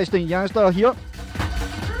with your resident Yanzta here.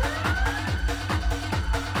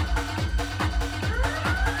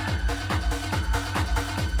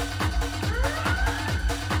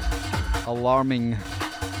 Alarming.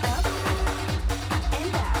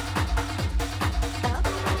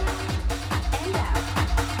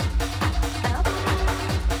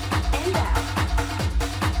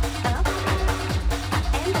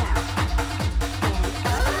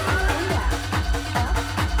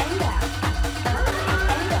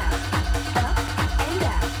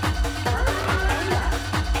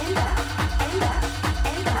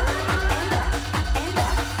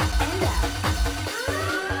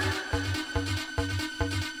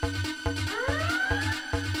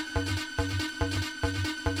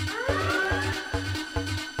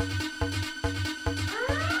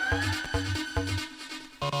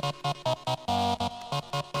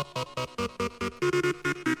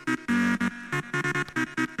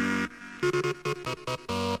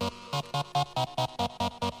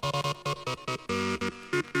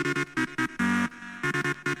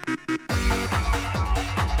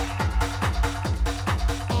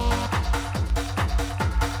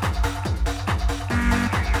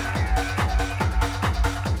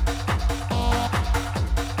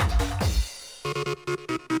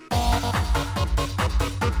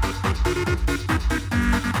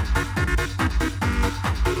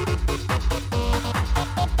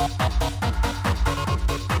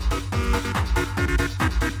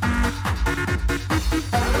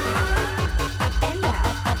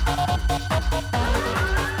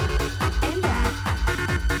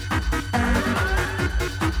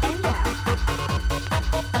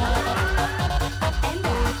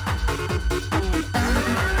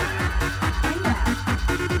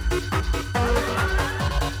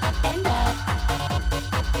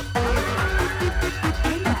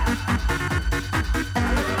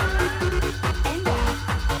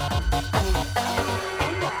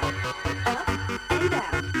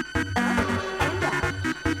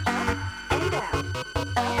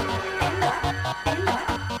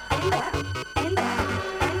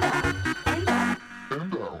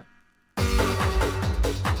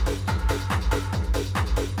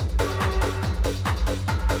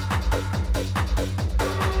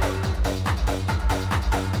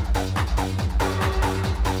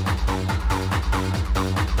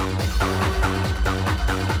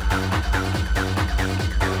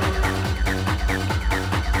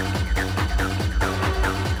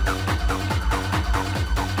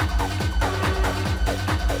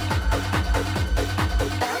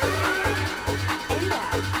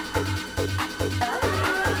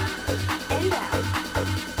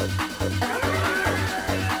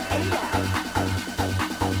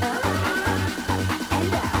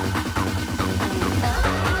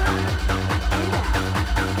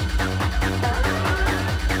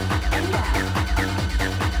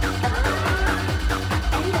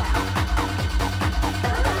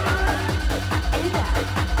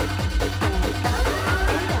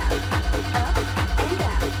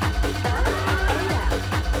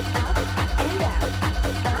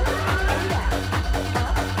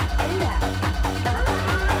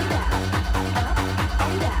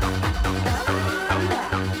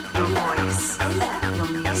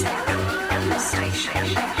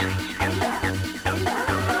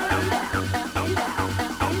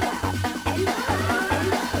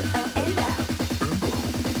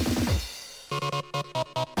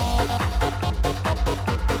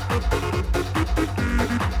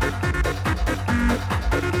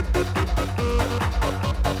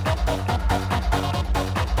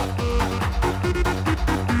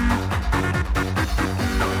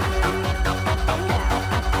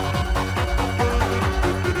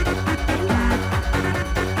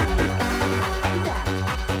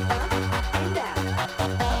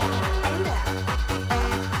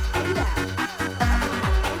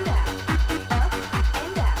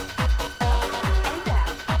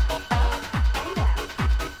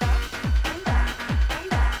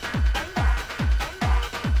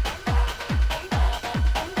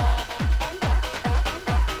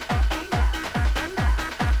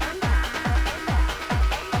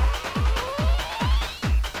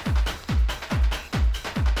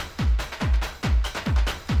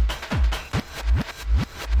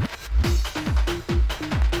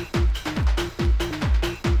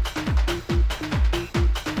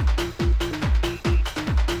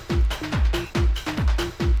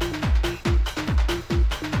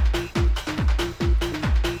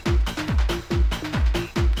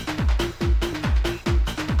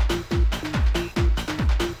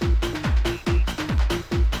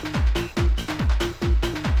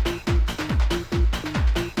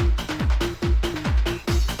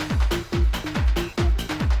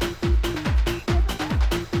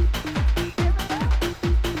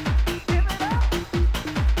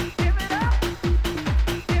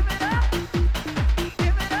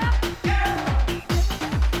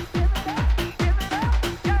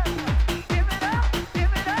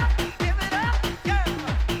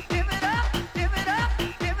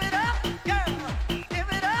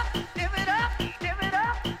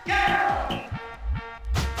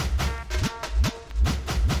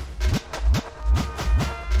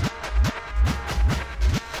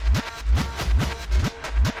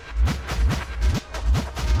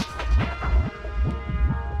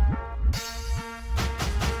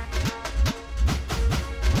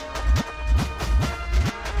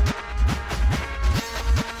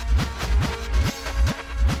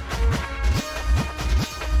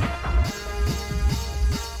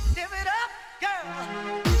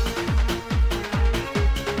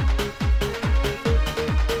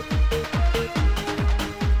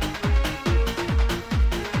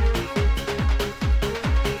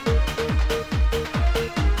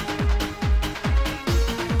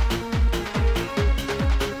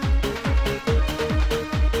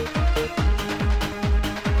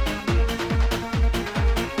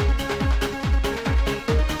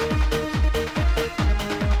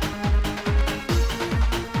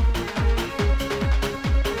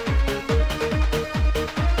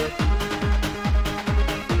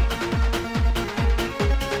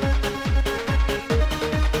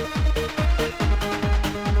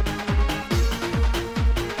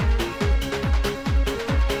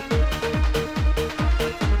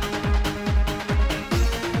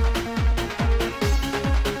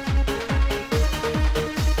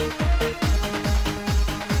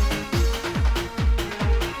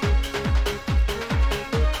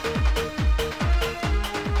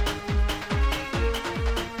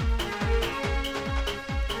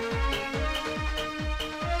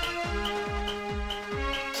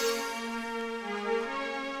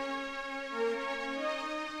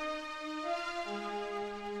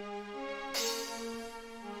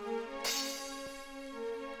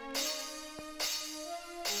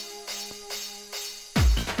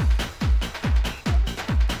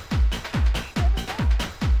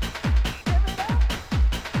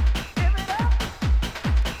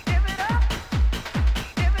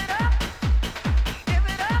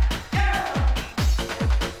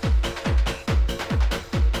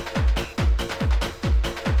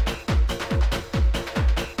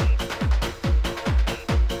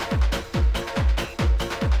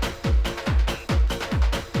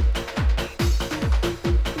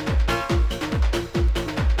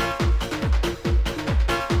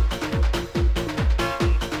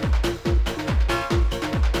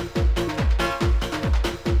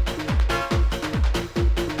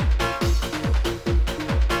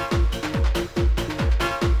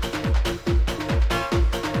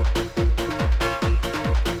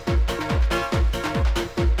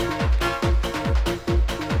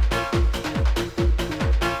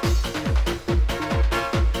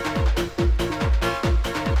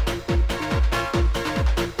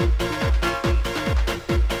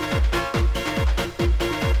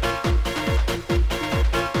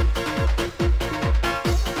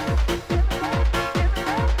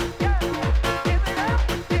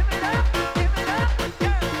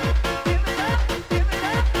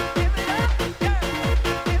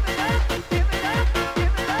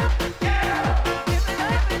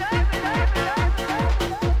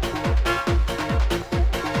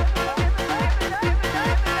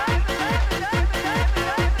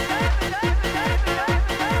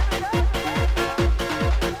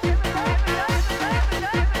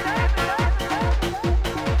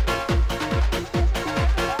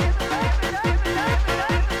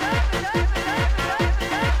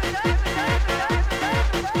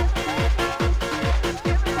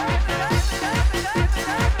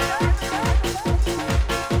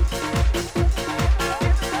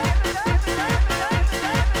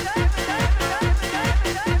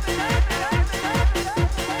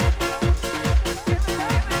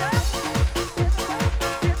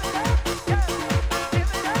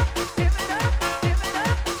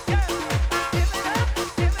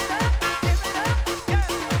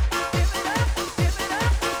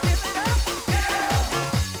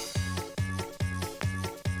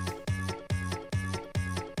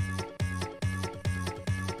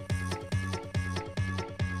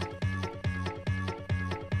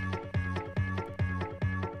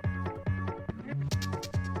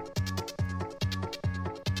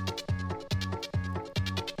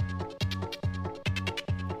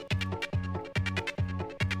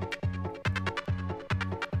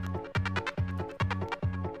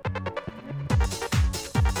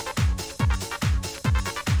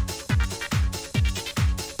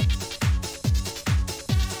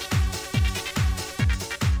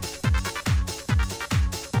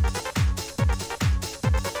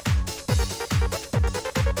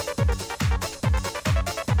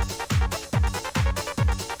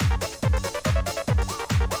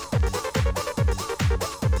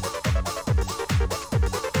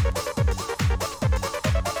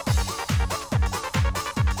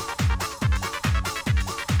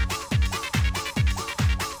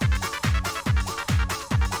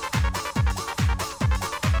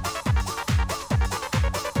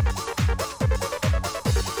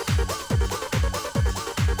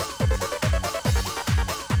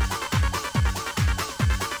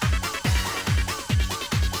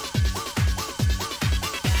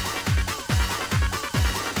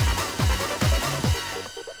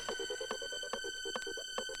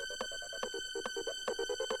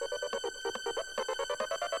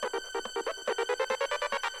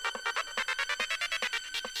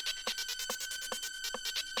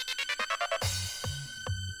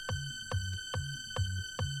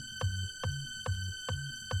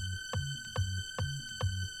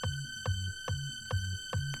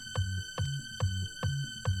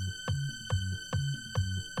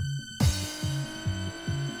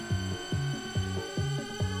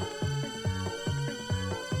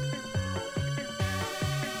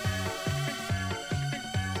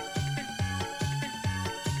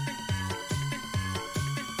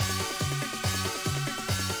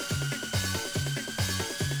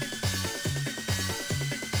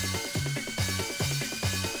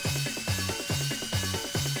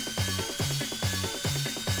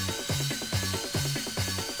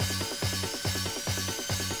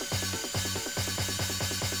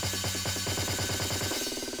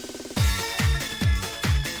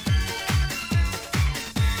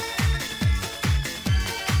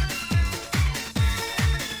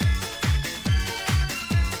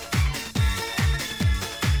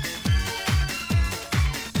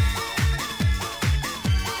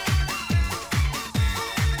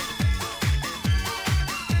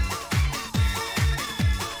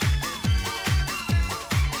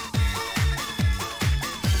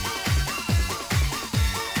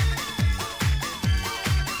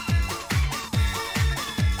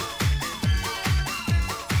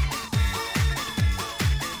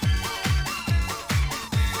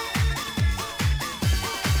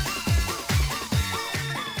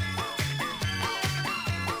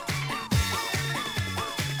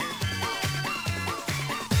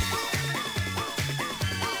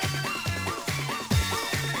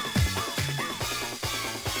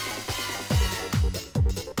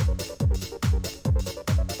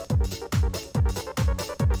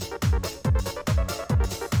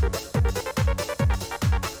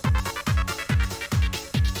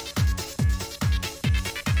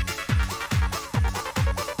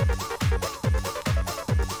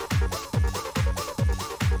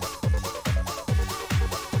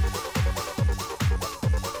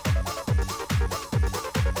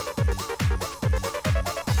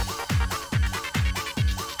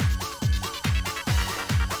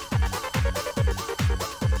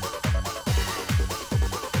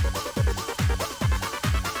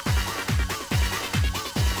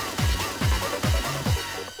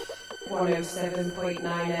 107.9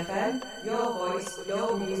 FM, your voice,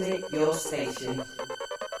 your music, your station.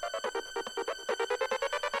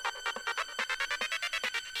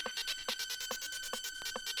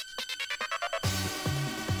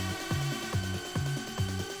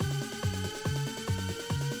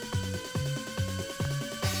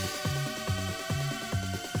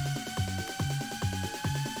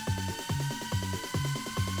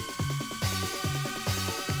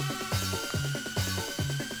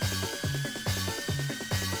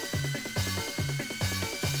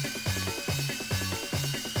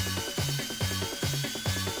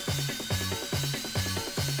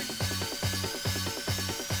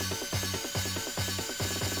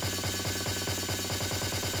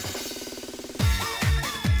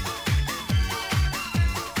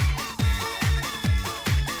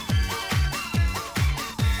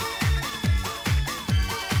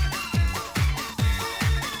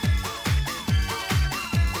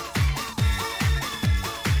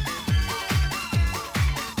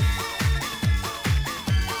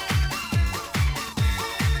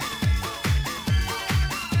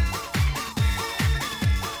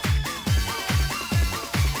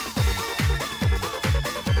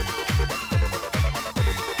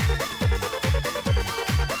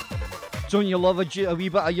 Don't you love a wee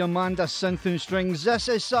bit of Yanzta synth and strings? This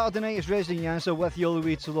is Saturday night. It's Resident Yanzta with you all the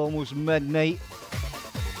way till almost midnight.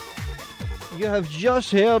 You have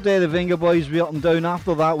just heard the Venga Boys Be Up and Down.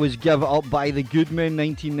 After that was Give It Up by the Goodmen,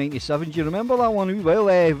 1997. Do you remember that one? Well,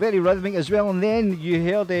 very rhythmic as well. And then you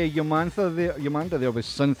heard Yanzta there with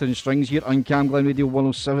synth and strings here on Cam Glen Radio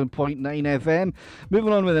 107.9 FM.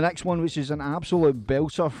 Moving on with the next one, which is an absolute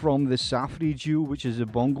belter from the Safri duo, which is a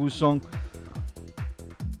bongo song.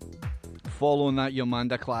 Following that,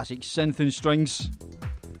 Yanzta classic, synth and strings.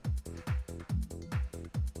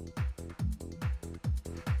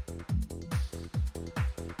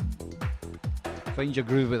 Find your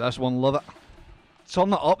groove with this one, love it.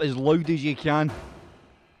 Turn it up as loud as you can.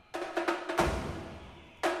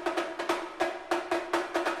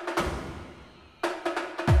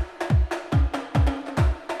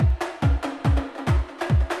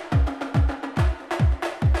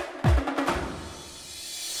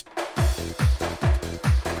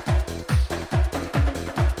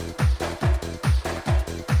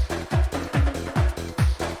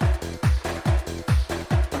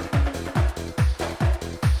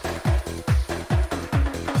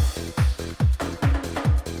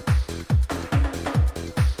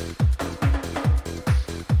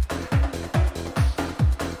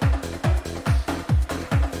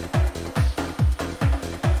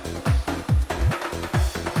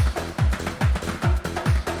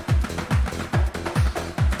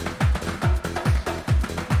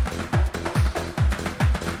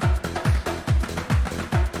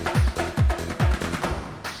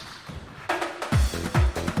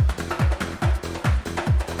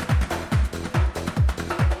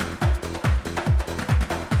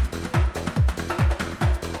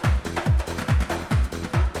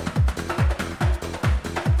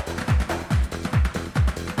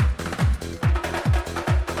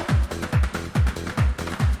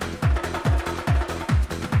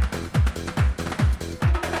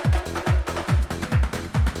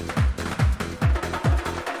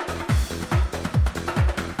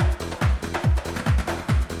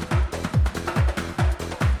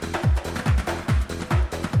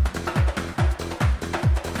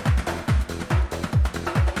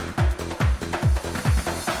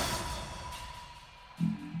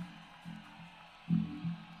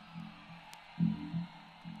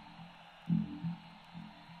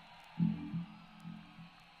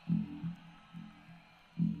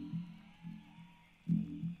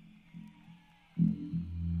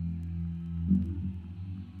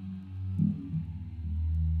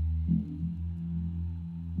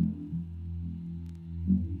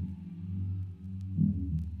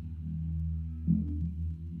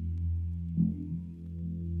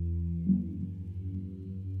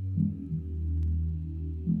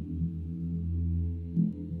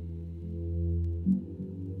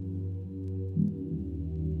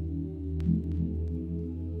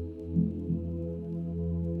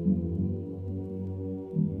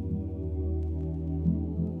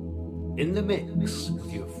 In the mix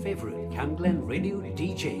with your favorite Cam Glen Radio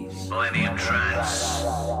DJs. Millennium Trance.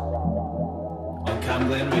 On Cam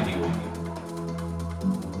Glen Radio.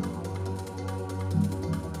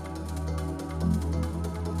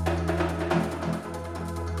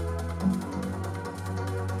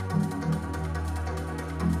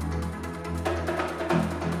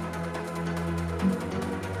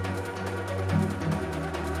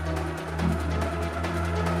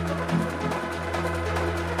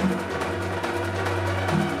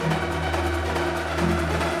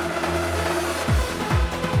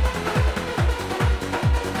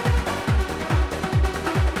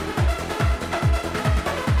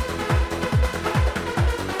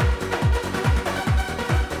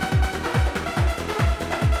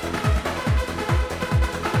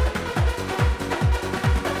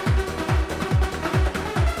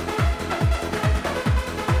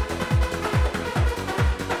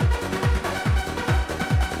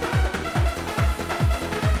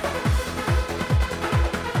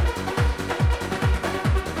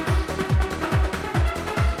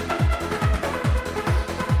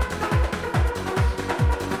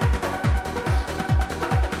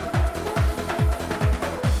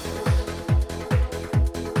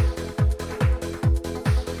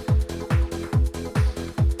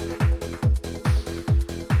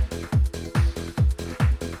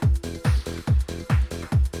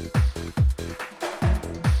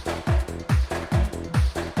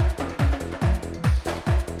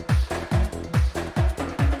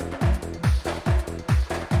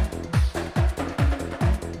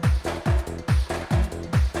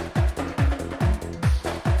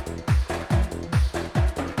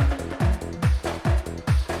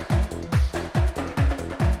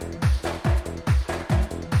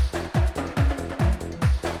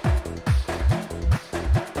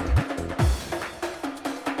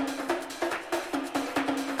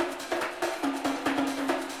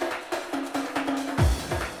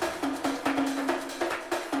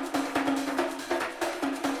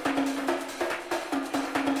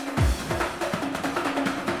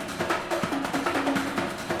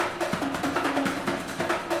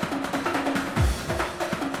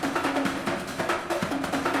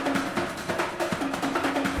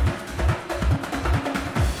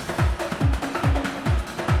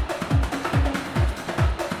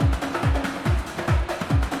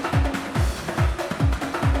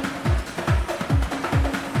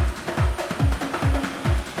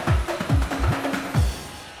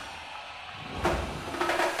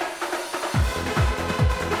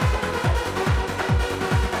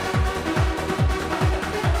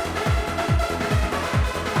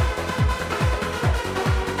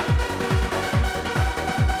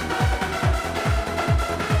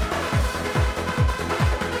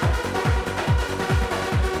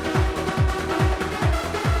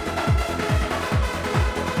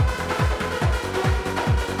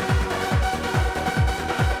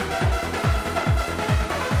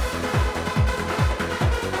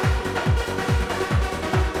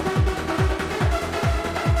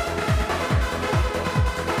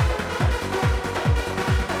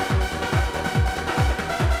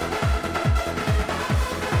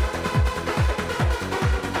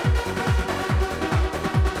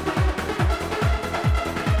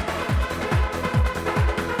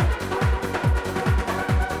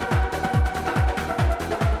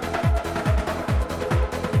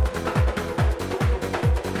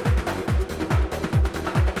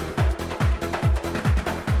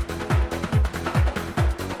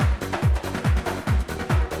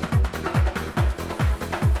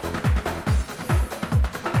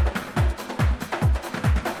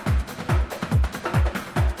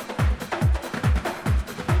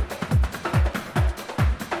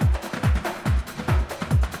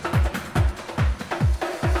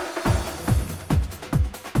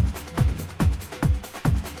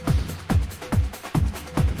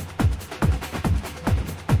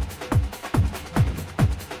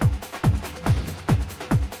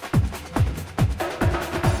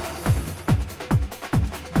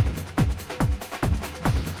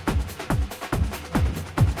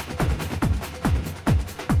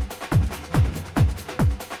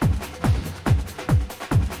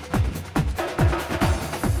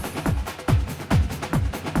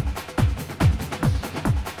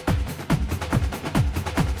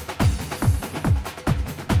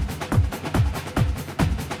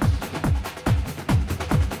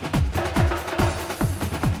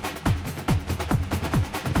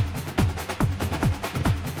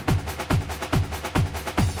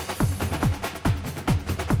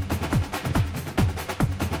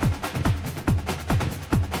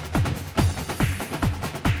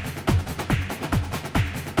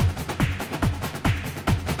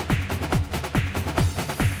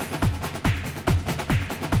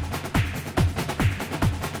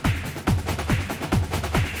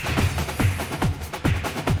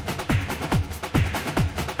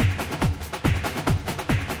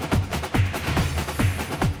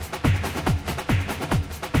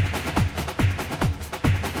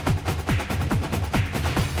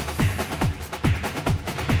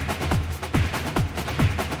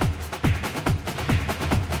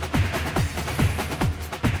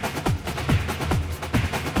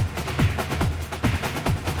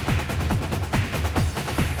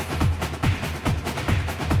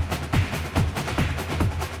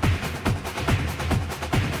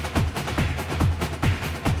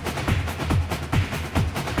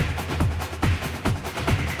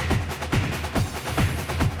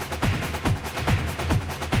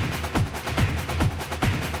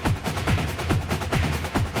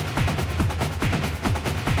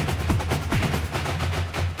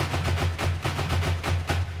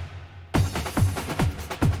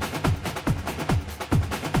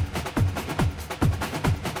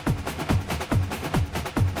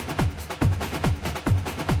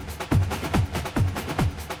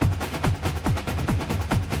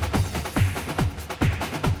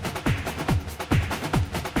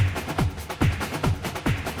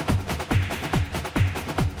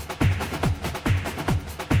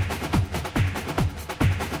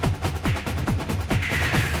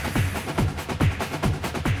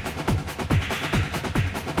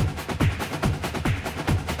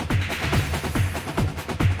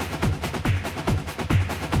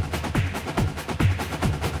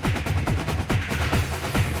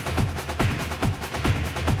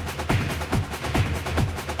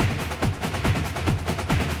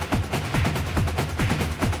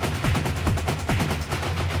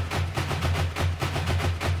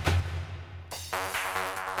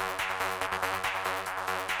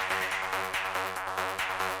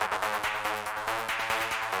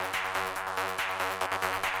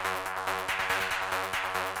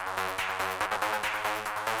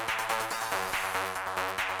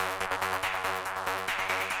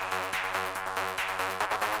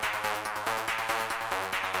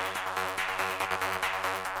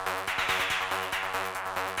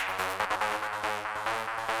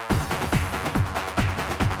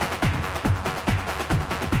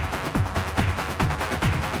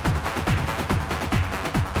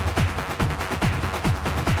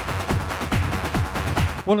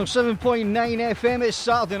 107.9 FM, it's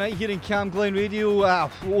Saturday night here in Camglen Radio.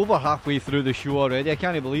 Over halfway through the show already. I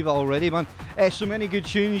can't believe it already, man. So many good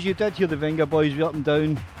tunes. You did hear the Venga Boys be up and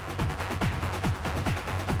down.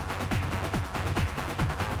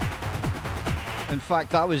 In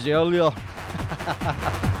fact, that was earlier.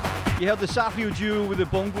 You heard the Safio duo with the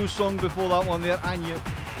bongo song before that one there, and you,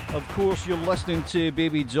 of course, you're listening to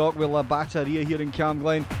Baby Jock with La Batteria here in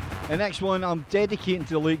Camglen. The next one I'm dedicating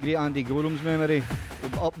to the late great Andy Gorham's memory.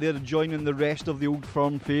 Up there joining the rest of the old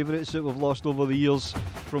firm favourites that we've lost over the years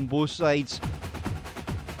from both sides.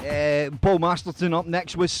 Paul Masterton up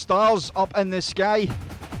next with Stars Up in the Sky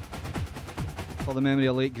for the memory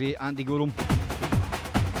of late great Andy Gorham.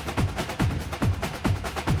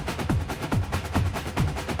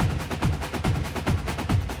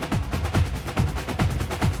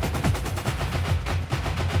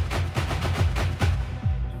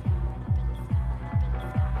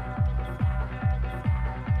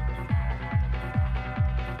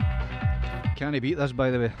 Can't beat this,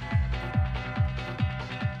 by the way.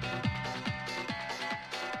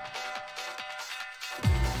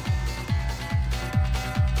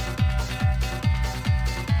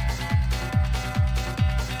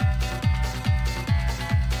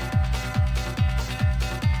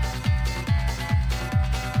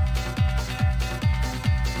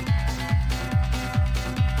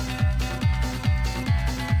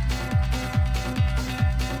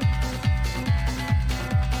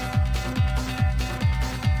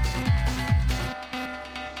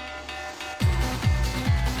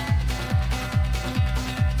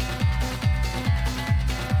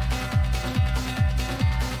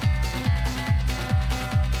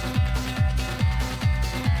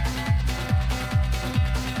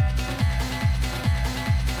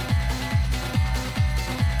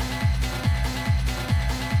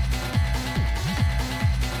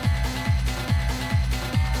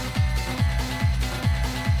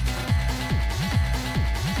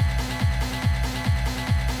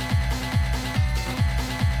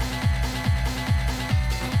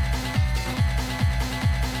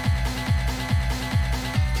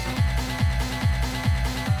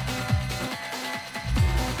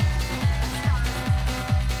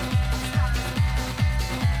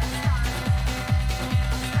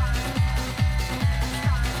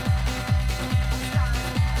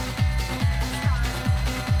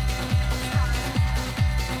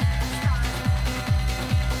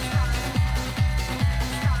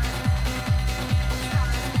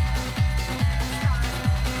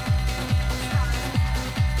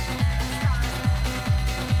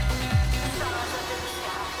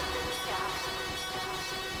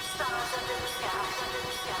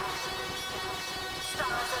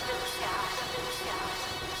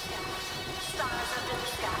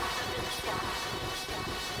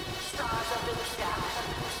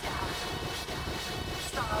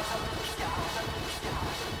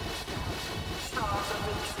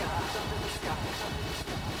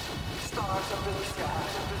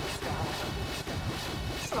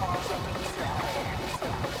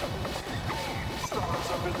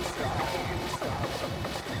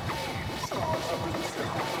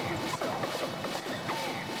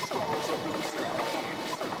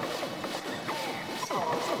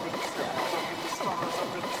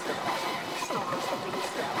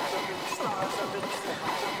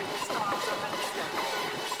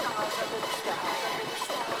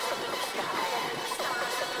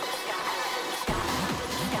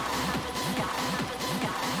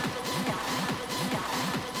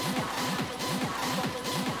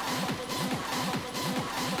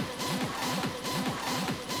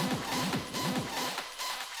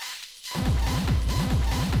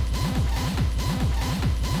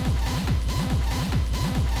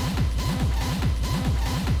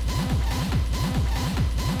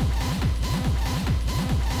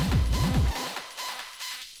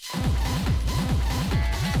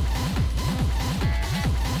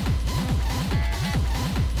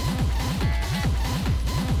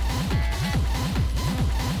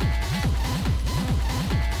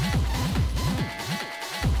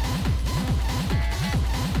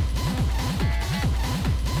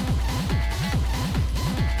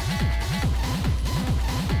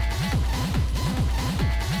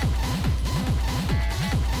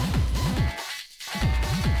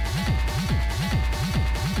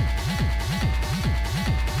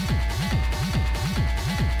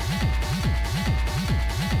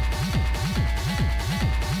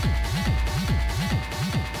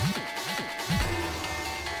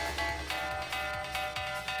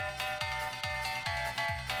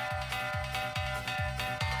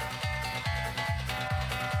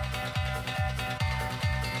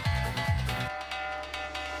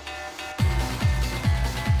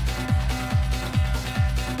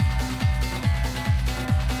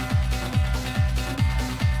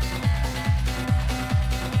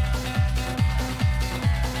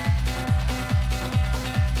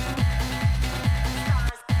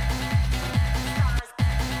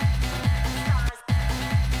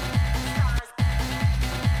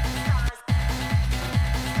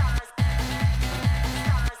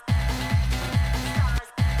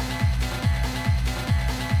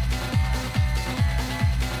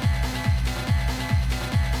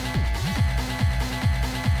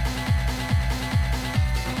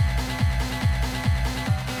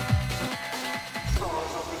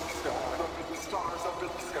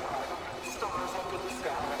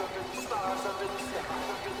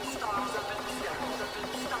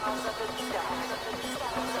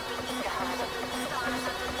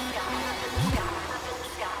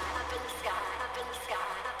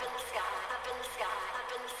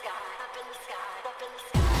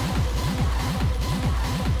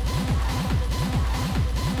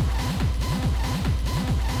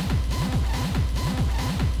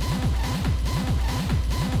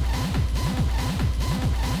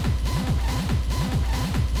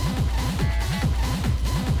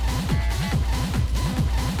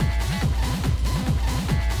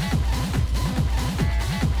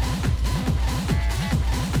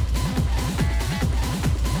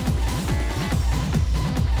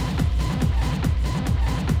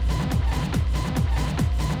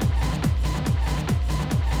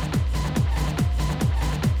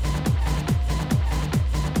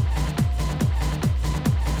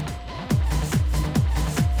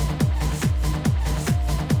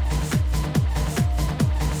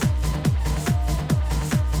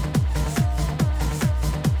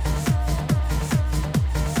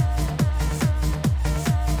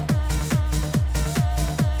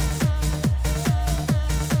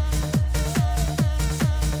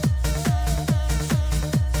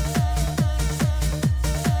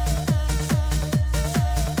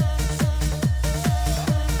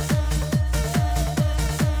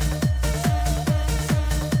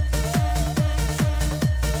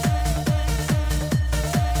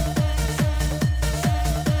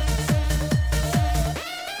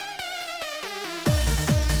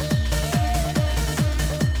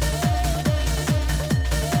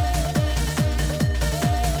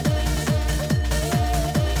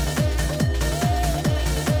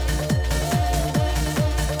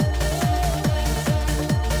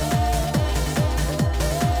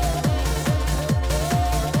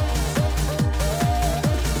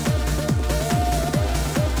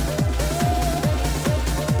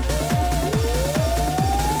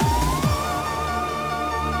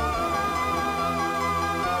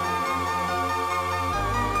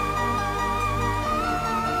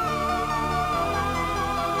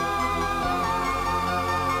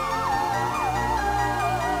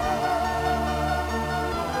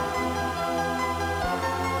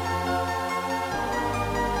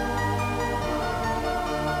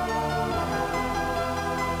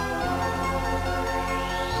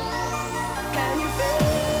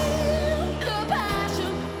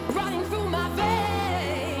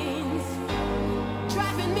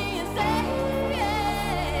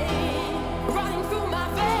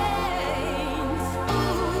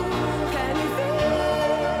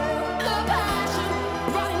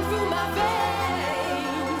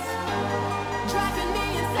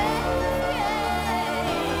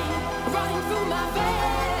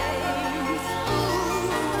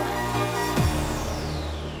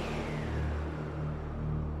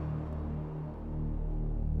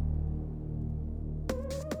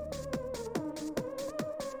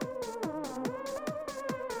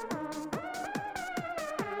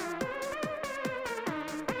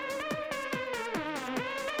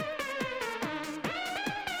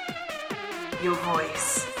 your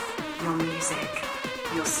voice, your music,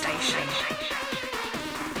 your station.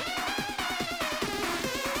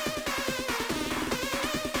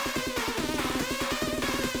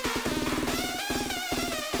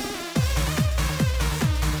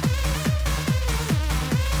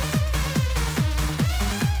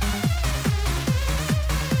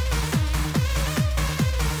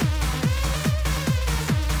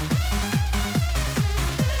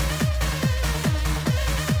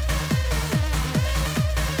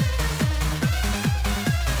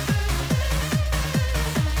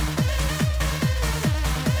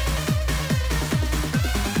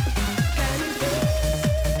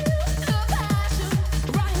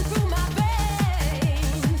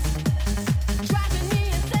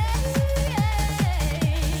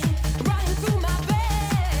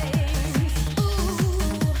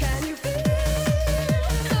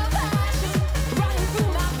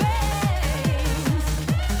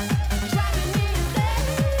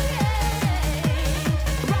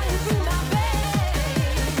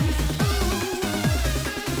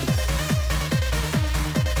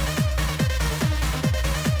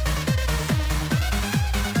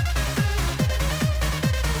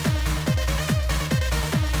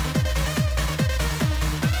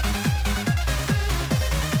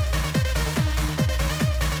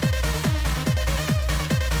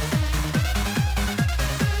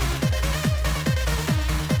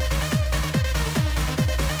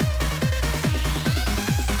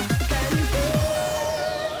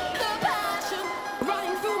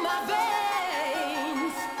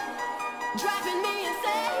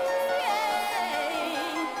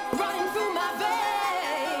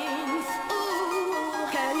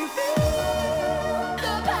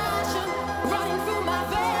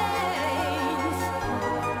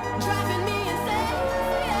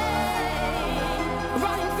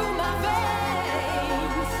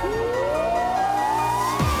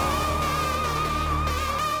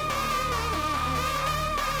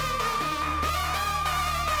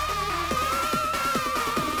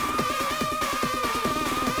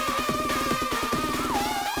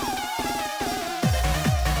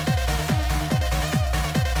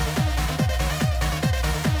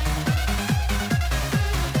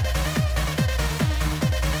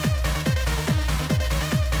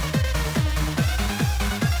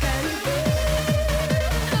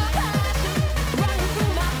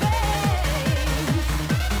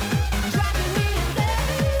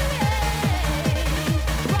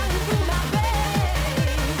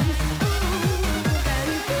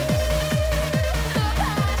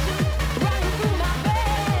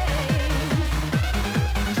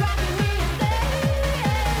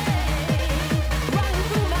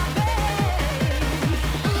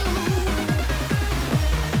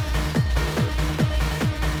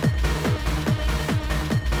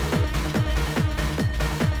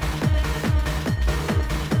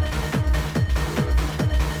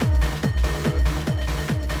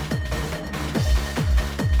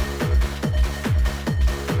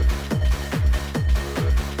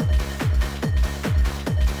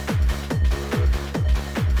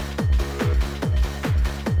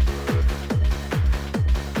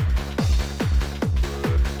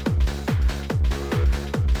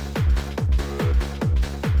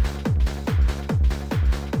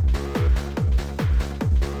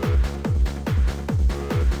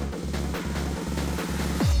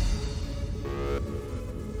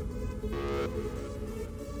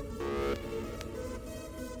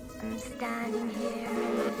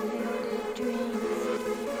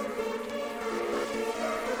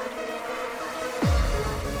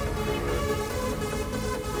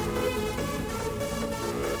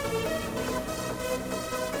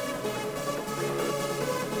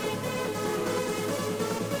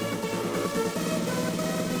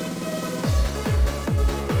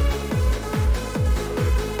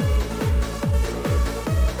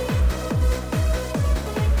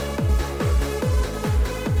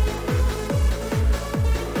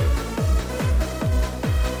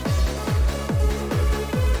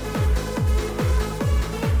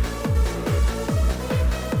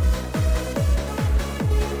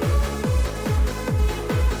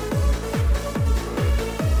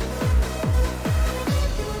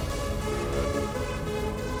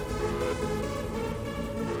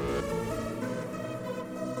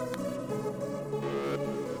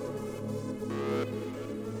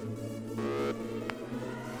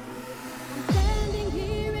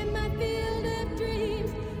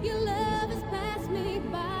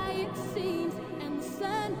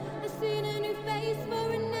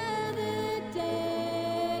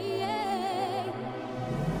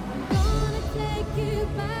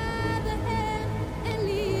 By the hand and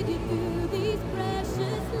lead you through these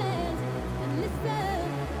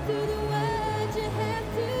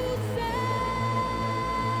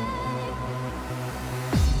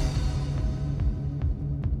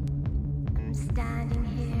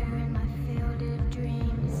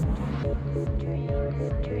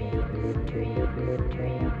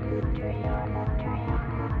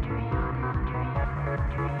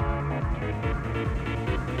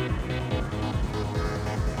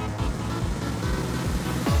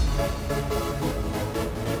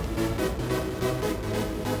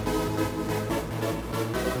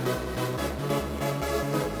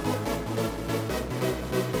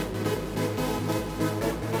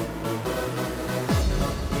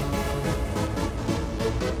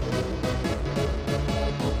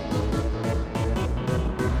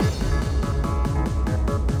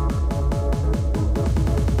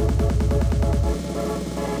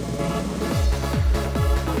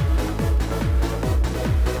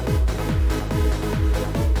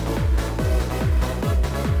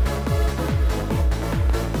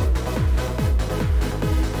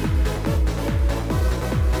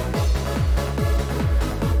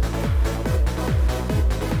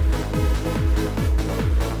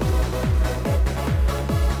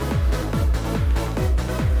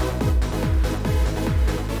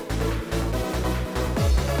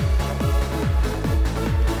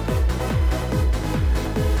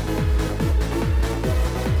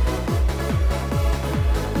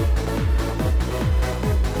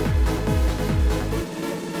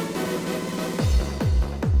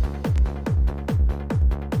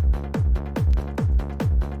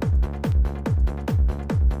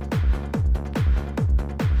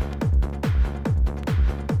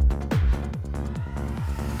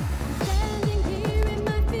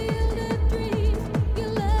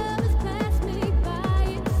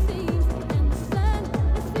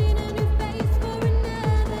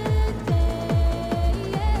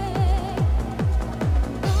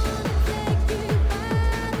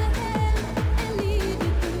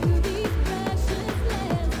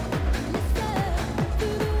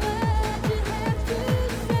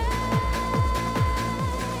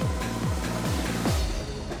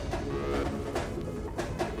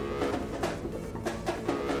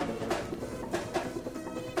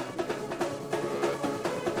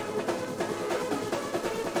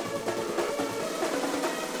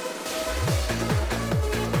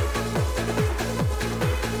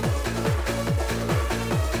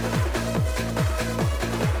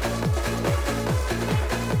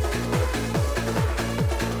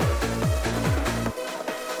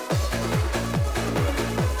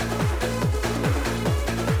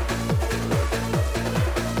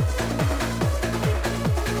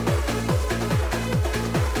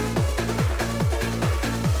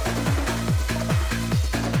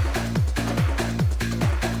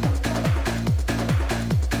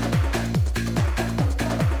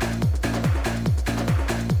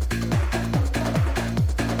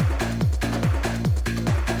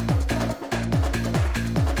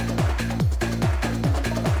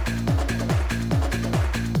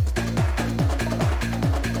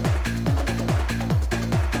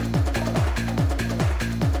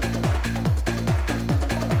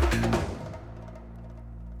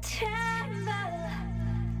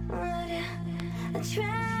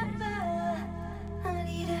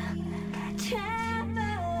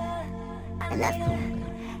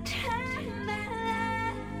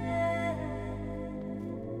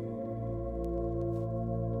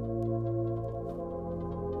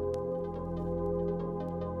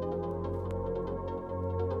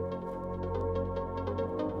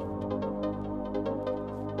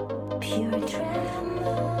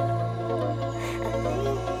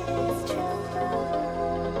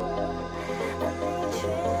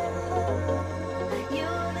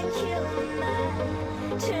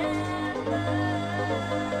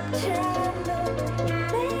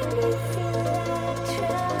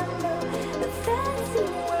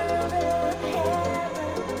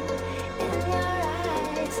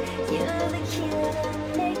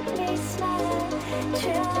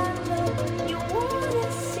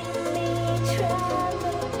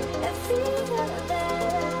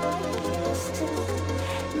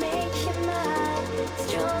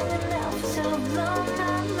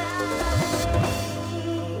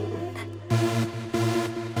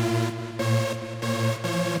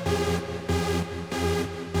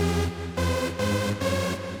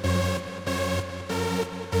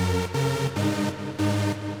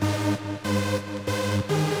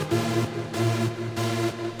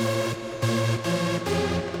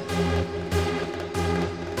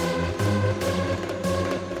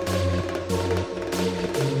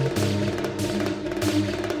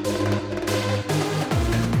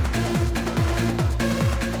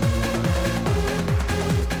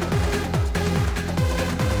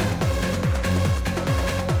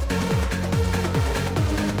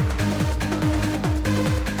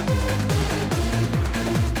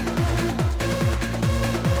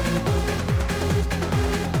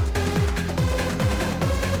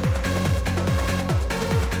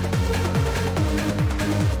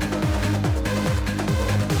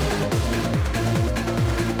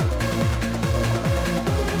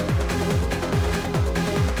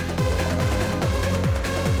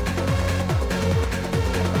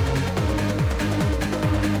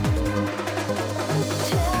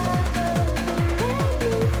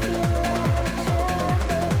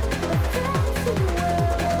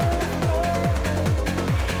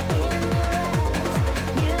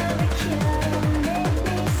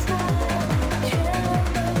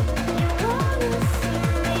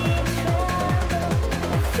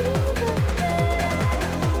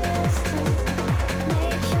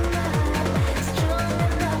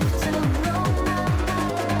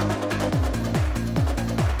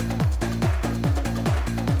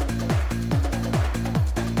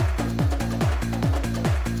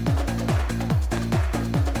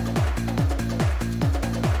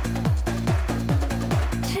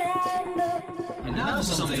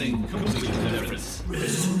something completely different.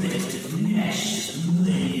 Resurrected Nash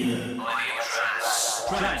Millennium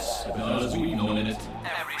Trance, because we've known it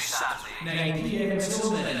every Saturday, 9 p.m.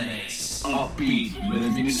 till midnight. Upbeat,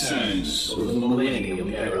 living sounds of the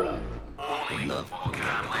Millennium Era. Only on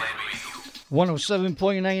Camglen Radio.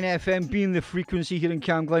 107.9 FM being the frequency here in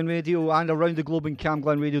Camglen Radio and around the globe in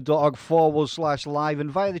camglenradio.org/live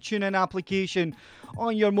and via the TuneIn application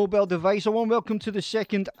on your mobile device. A warm welcome to the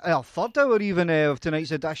third hour even of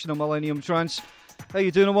tonight's edition of Millennium Trance. How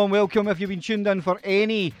you doing? A warm welcome if you've been tuned in for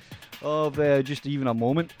any of just even a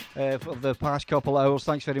moment for the past couple of hours.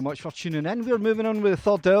 Thanks very much for tuning in. We're moving on with the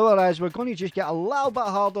third hour as we're going to just get a little bit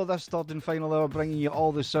harder this third and final hour, bringing you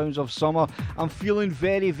all the sounds of summer. I'm feeling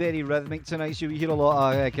very, very rhythmic tonight, so we hear a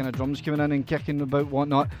lot of kind of drums coming in and kicking about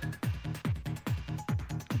whatnot,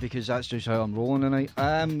 because that's just how I'm rolling tonight.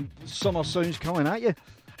 Summer sounds coming at you.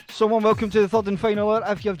 Someone welcome to the third and final hour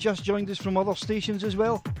if you've just joined us from other stations as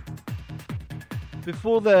well.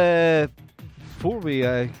 Before we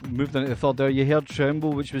moved into the third hour, you heard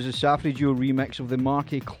Tremble, which was a Safri Duo remix of the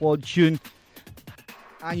Marky Claude tune.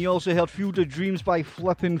 And you also heard Field of Dreams by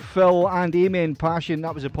Flippin' Phil and Amen Passion.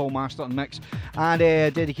 That was a Paul Masterton mix. And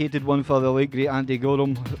a dedicated one for the late great Andy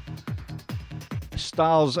Gorham.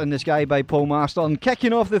 Stars in the Sky by Paul Masterton.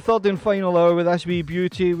 Kicking off the third and final hour with this wee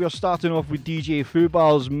beauty, we're starting off with DJ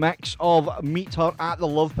Fubar's mix of Meet Her at the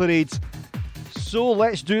Love Parade. So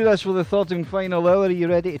let's do this for the third and final hour. Are you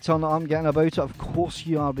ready to turn it up and getting about it? Of course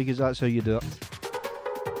you are, because that's how you do it.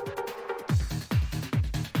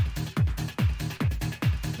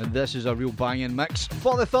 And this is a real banging mix.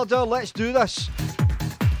 For the third hour, let's do this.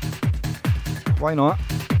 Why not?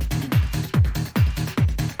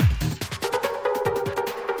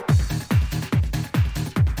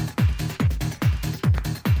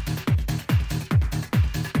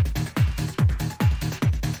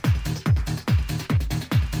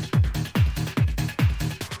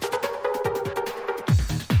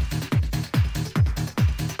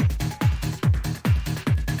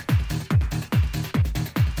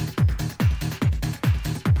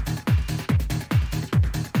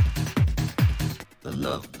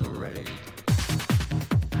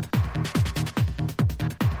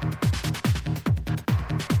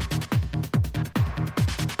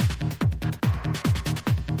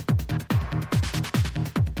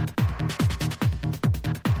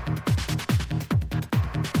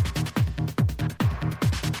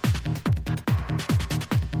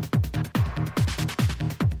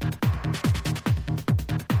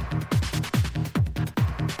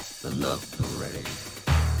 Love Parade.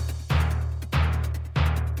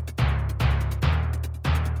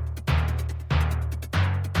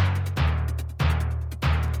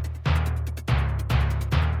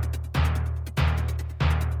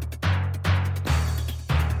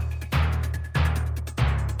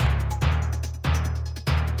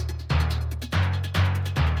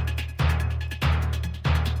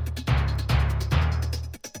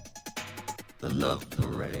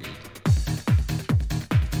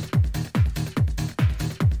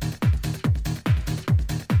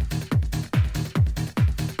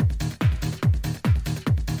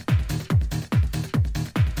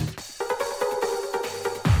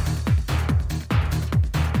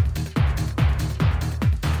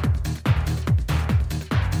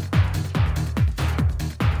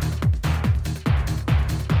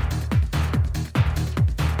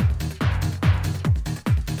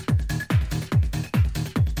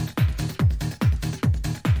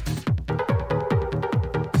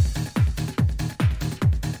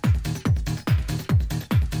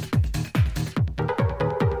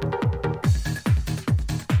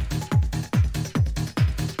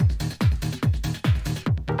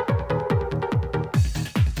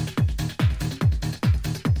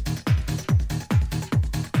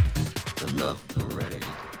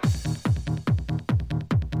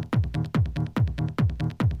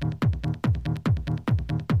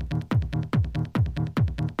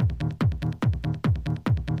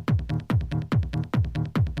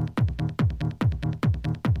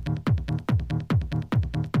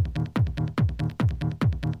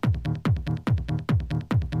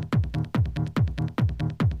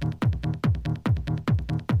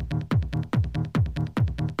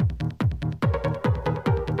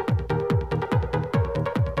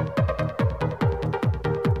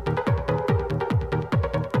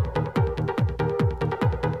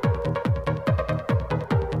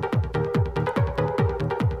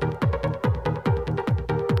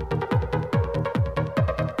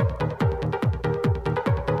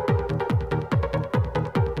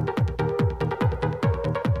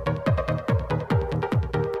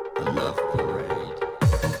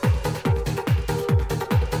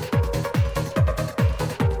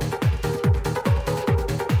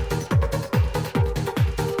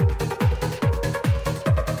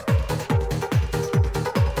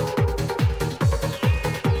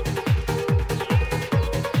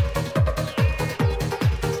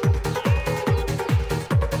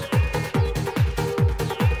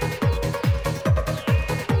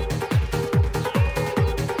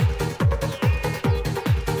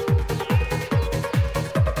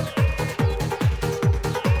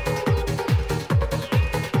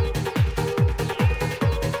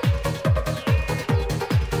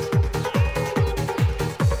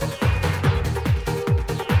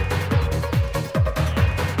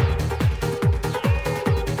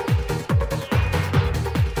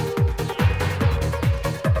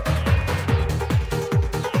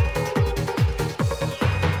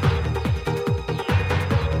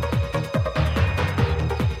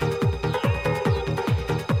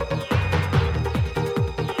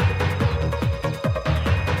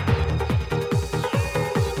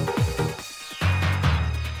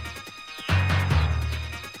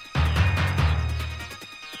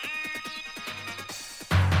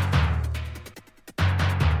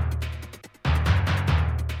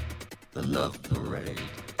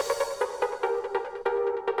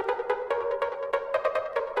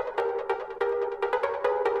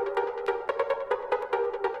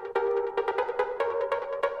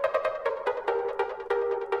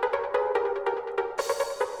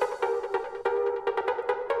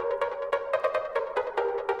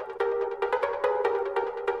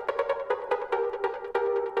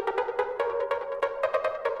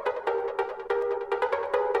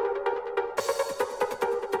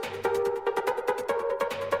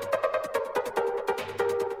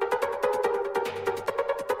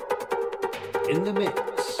 In the mix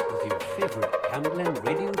with your favorite Camglen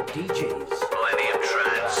radio DJs. Millennium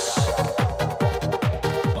Trance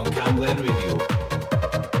on Camglen Radio.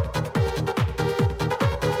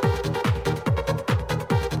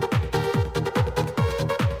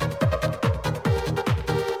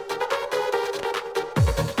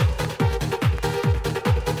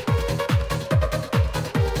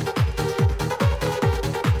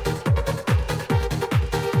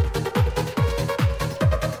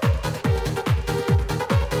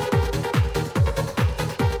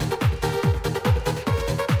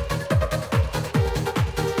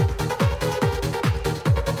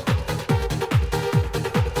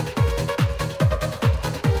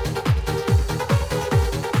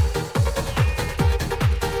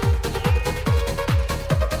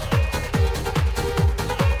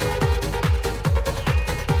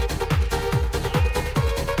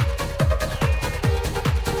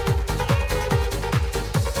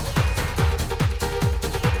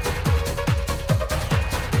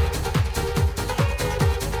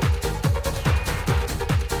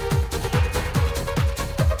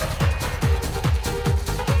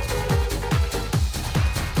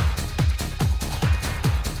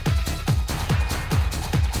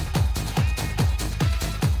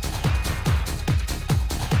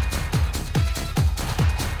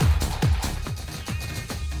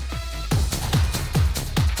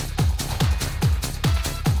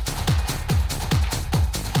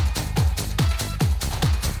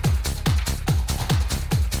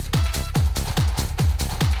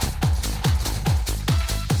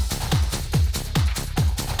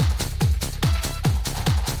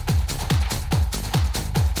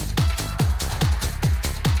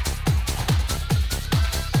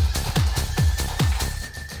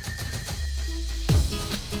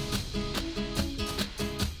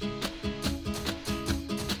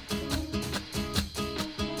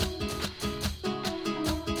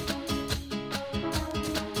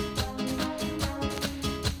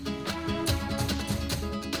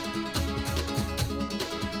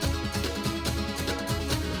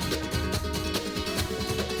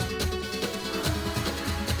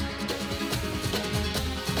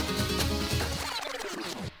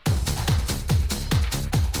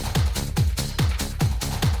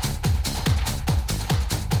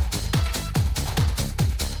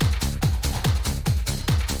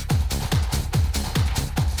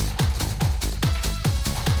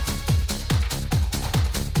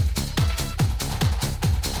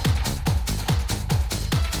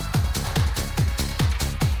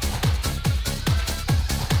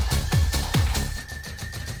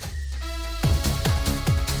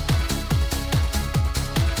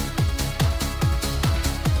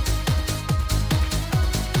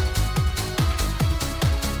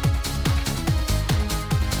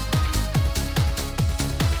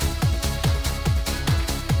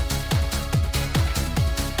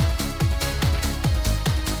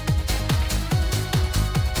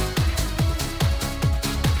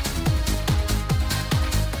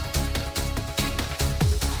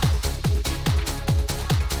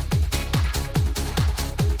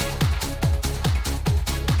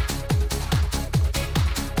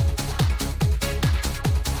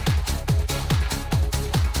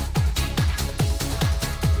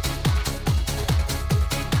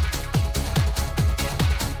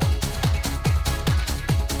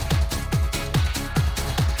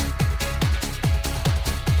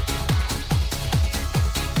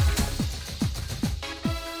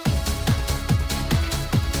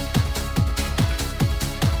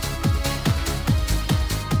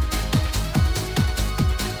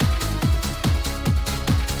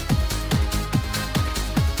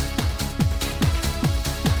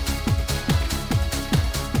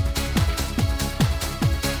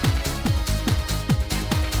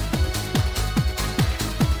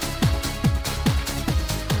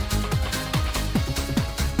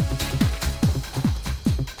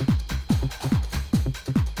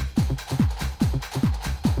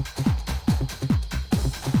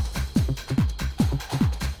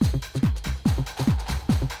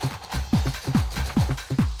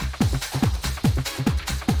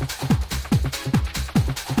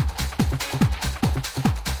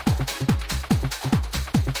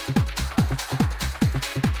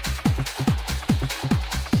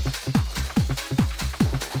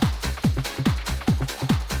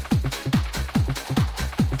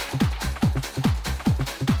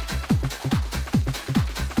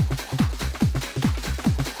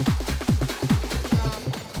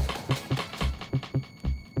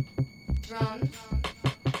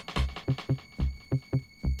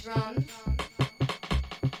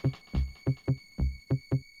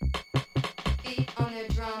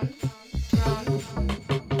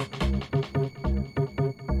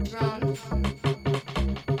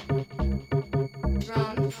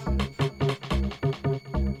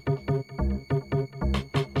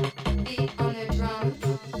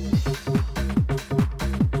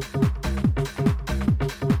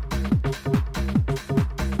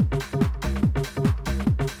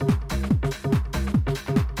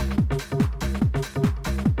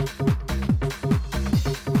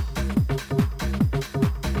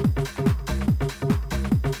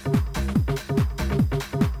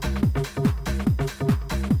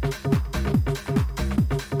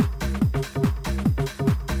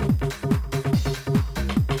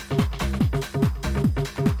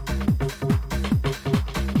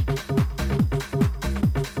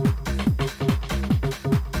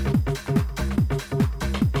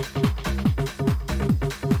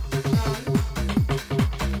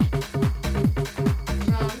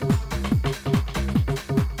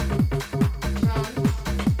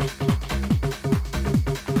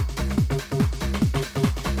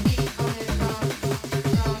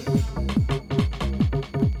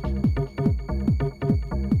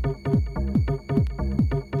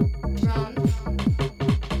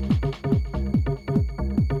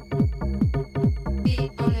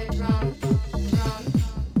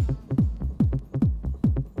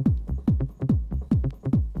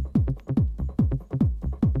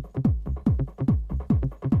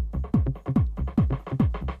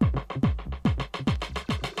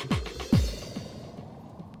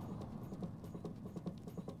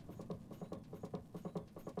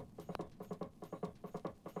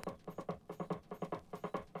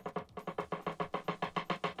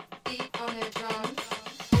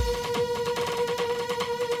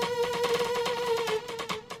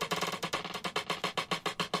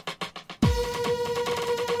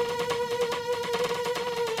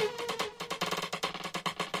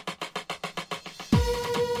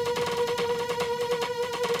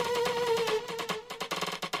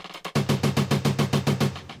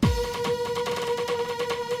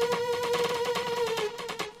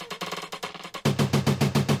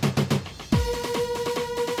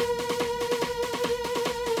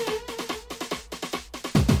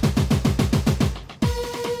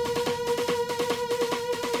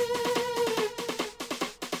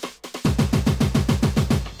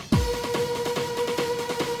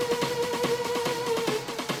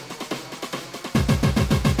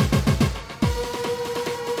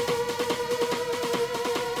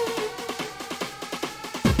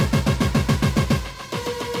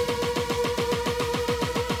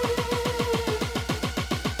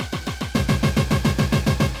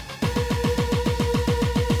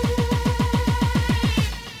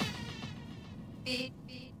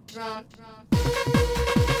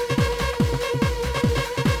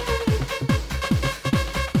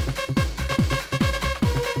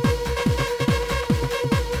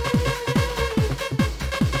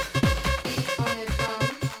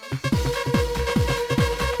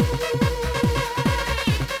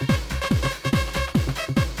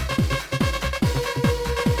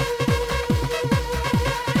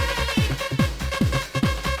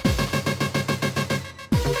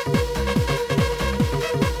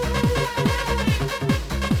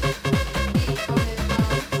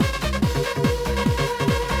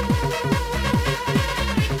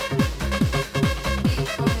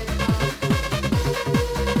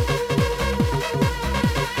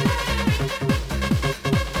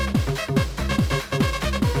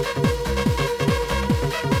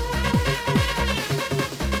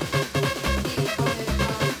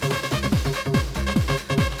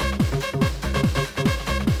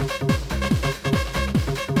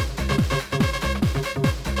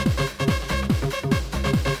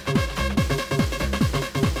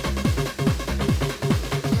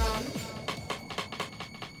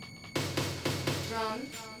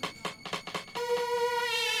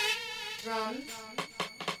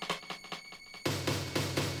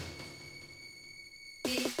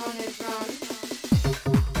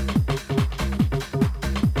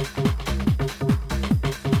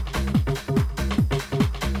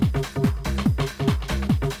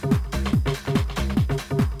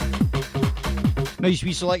 Nice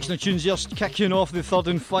wee selection of tunes just kicking off the third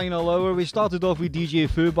and final hour. We started off with DJ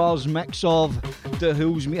Fubar's mix of The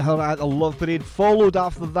Who's Meet Her at the Love Parade, followed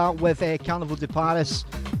after that with Carnival de Paris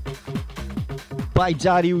by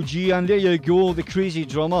Dario G, and there you go, the crazy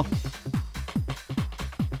drummer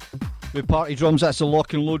with party drums. That's a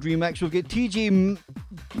Lock and Load remix. We've got DJ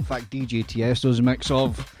Tiesto's mix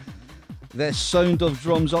of The sound of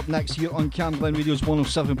drums up next here on Camglen Radio's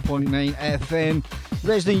 107.9 FM.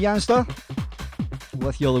 Resident Yanzta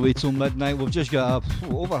with you all the way till midnight. We've just got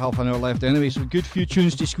over half an hour left anyway, so good few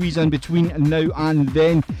tunes to squeeze in between now and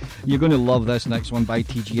then. You're going to love this next one by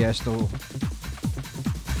DJ Yanzta.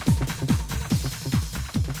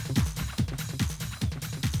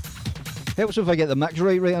 Helps if I get the mix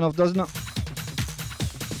right enough, doesn't it?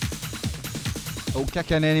 It'll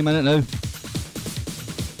kick in any minute now.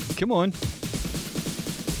 Come on.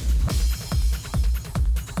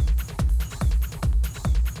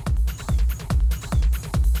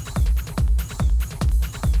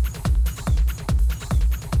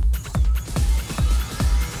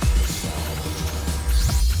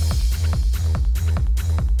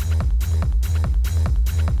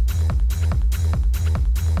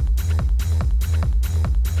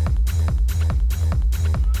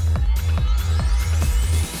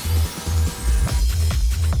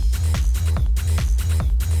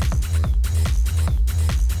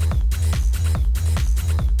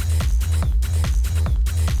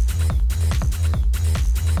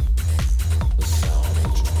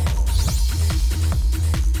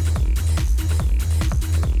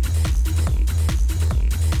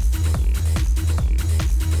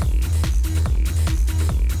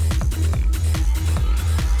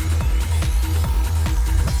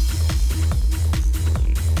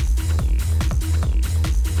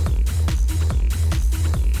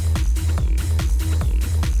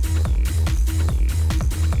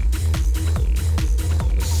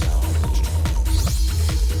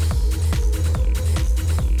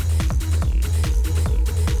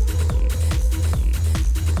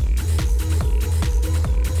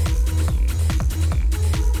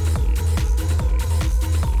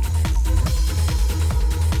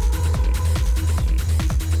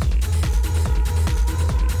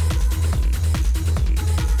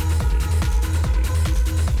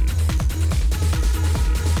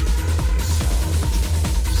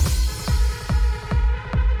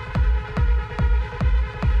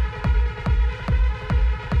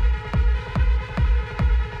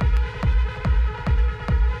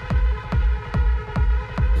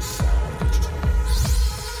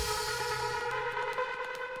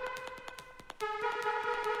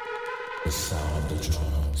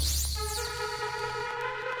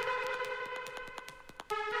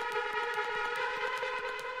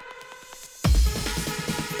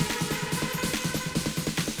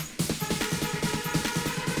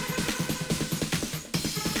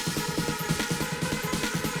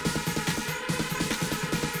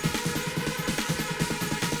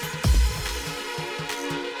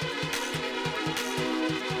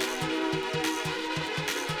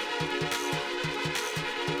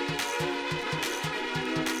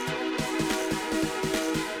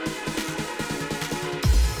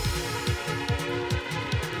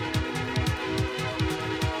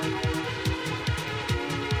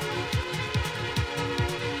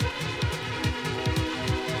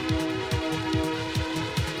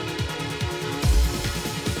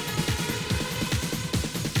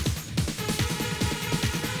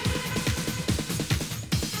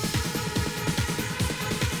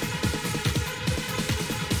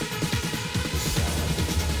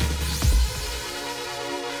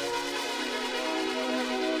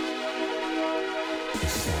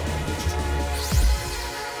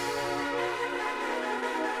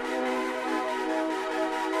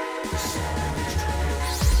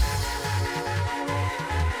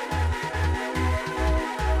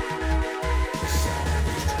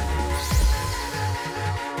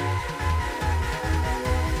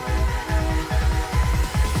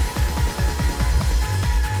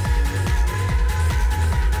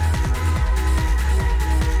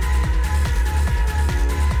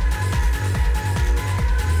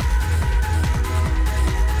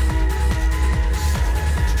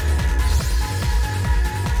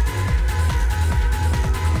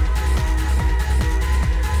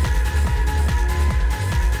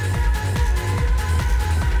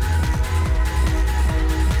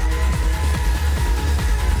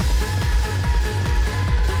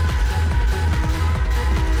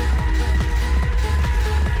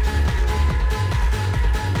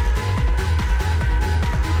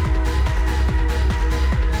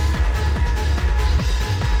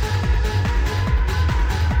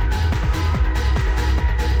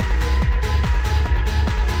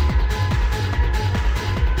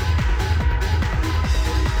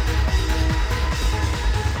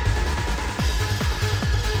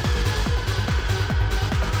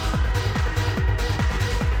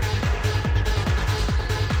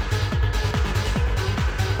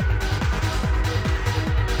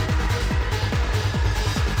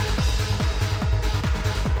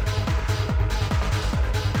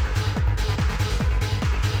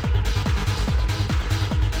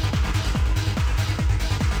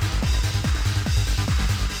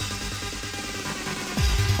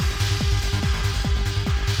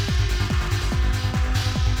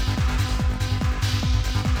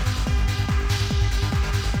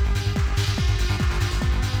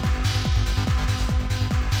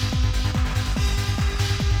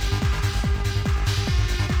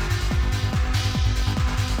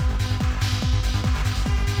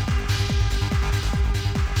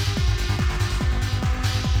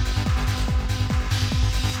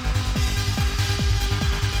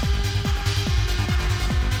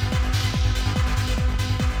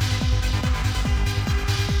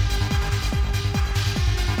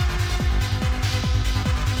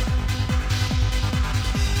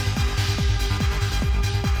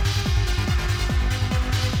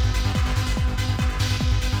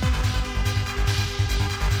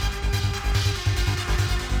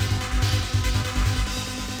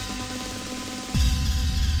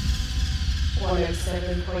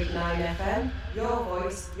 97.9 FM, your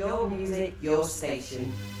voice, your music, your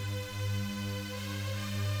station.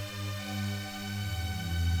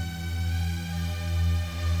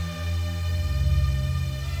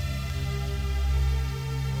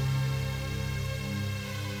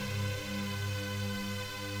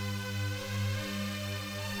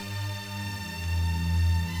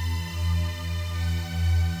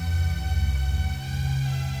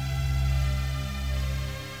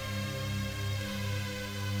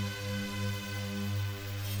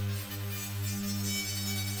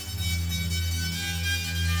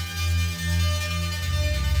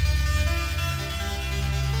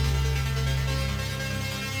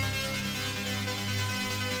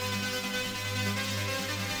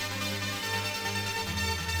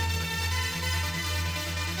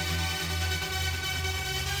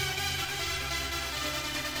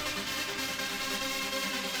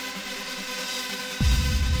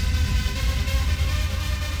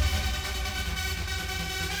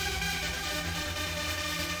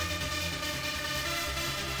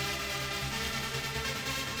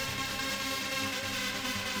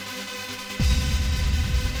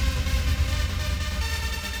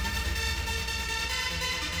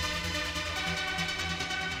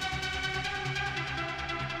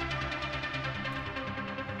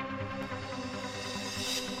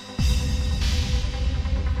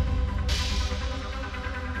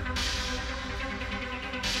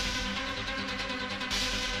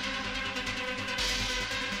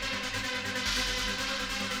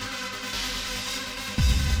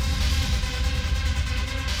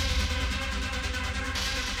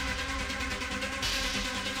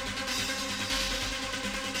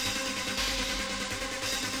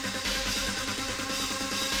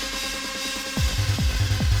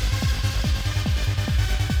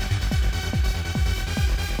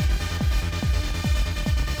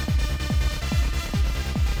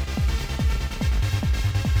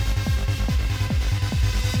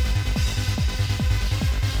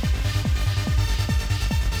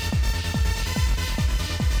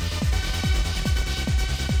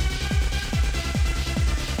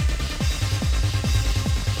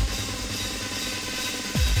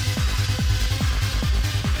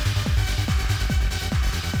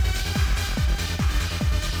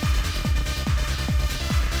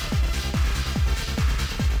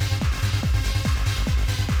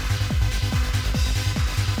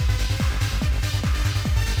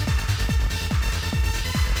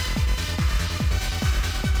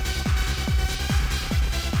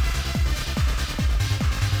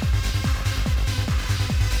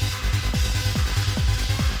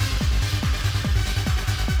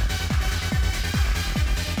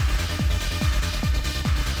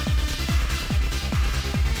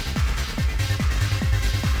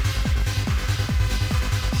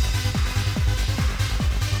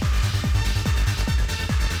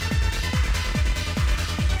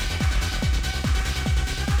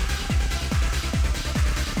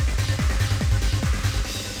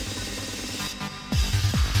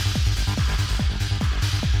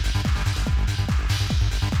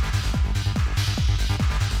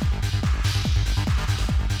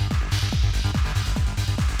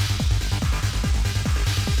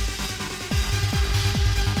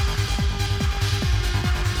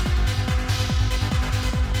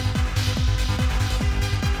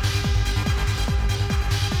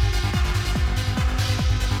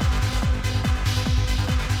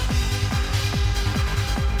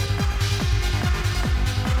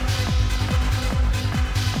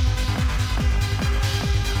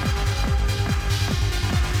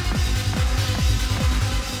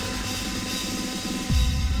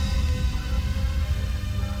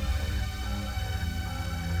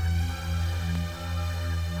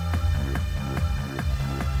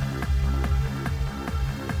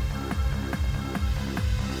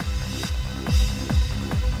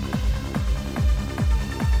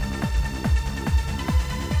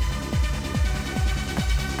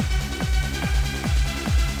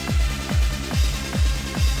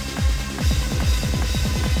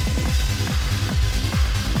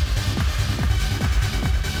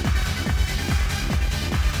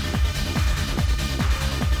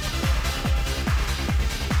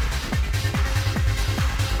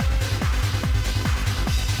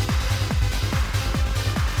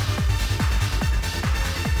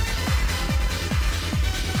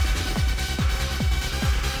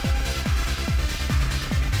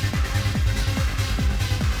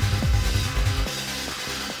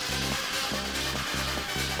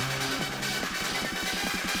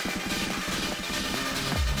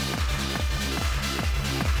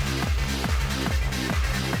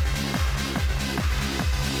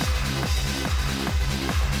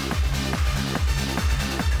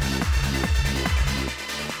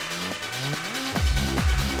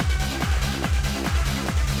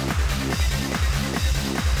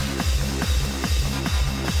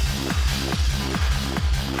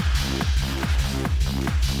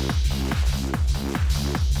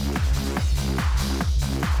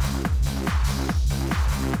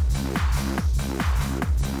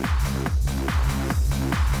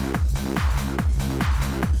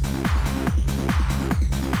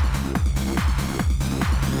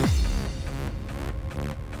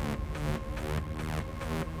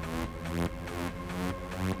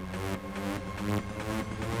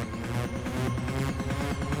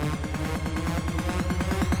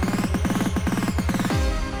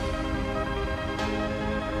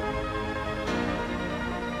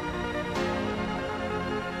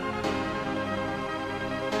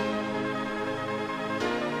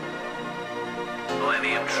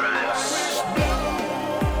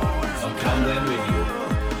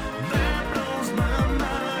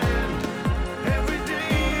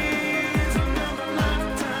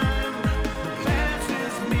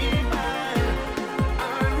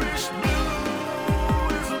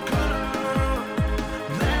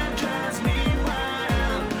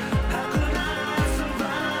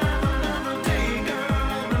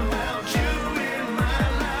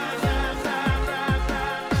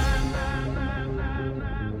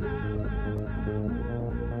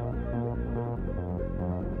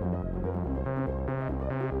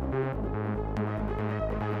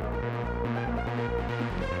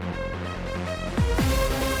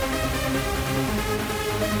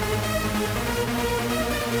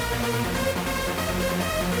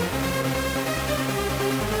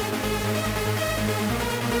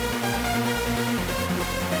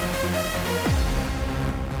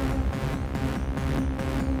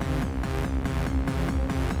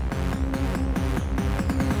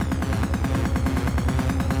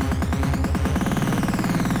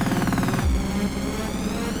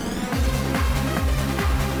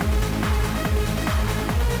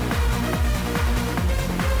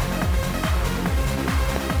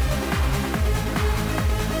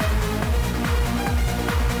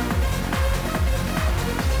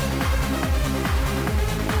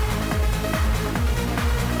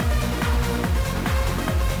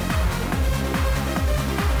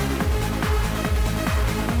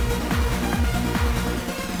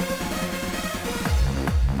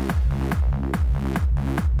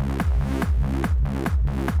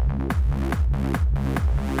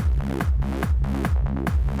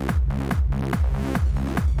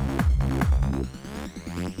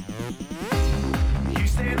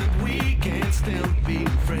 be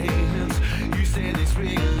friends. You said this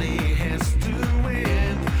really has to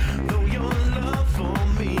end. Though your love for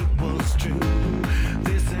me was true,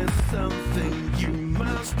 this is something you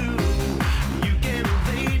must do. You can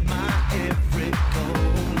evade my every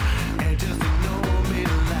call and just ignore me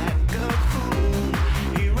like a fool.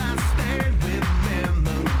 Here I stand with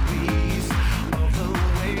memories of the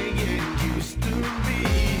way it used to be.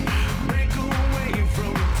 Break away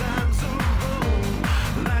from times of old,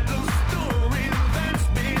 like a story that's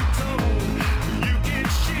been told. You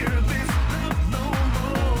can't share this love no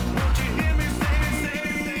more. Won't you hear me say,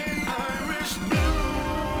 Irish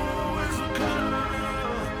blue is a color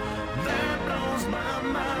that blows my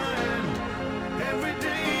mind. Every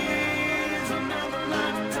day is another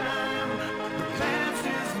lifetime that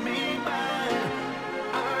passes me by.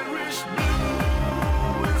 Irish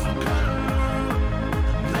blue is a color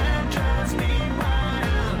that drives me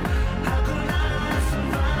wild. How could I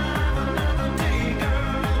survive another day,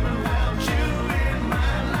 girl, without you in my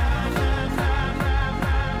life?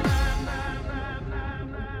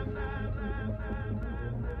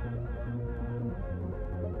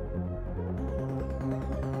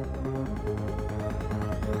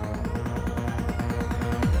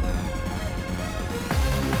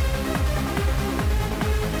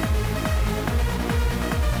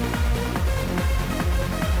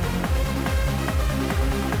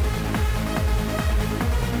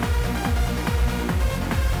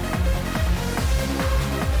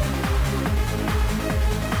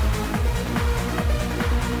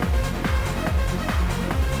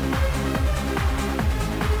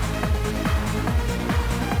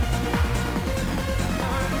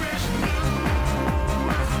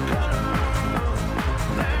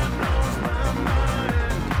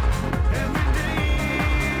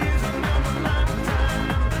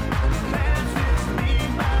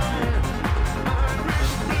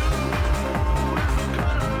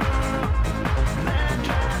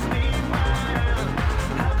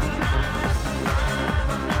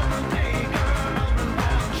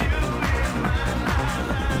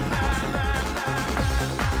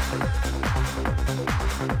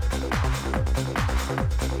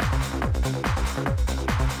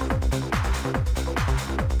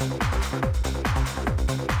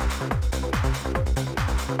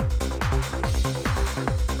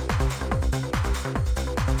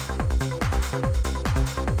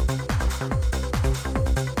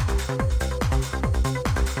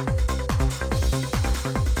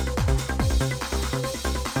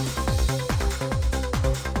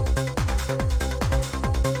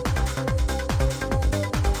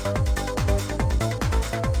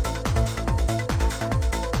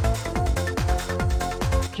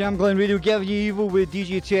 Cam Glen Radio giving you Evil with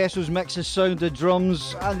DJ Tesso's mixes, sound of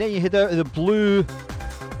drums, and then you head out of the Blue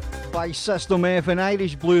by System F, and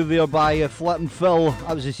Irish Blue there by Flip and Phil.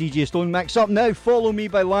 That was the CJ Stone mix. Up now, Follow Me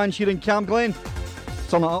by Lance here in Cam Glen.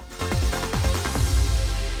 Turn it up.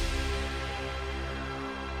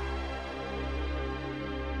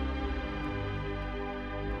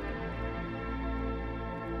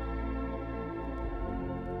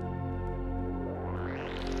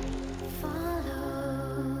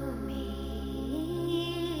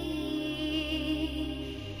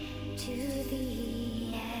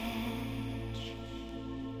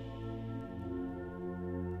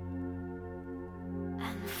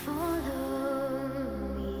 Follow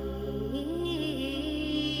me.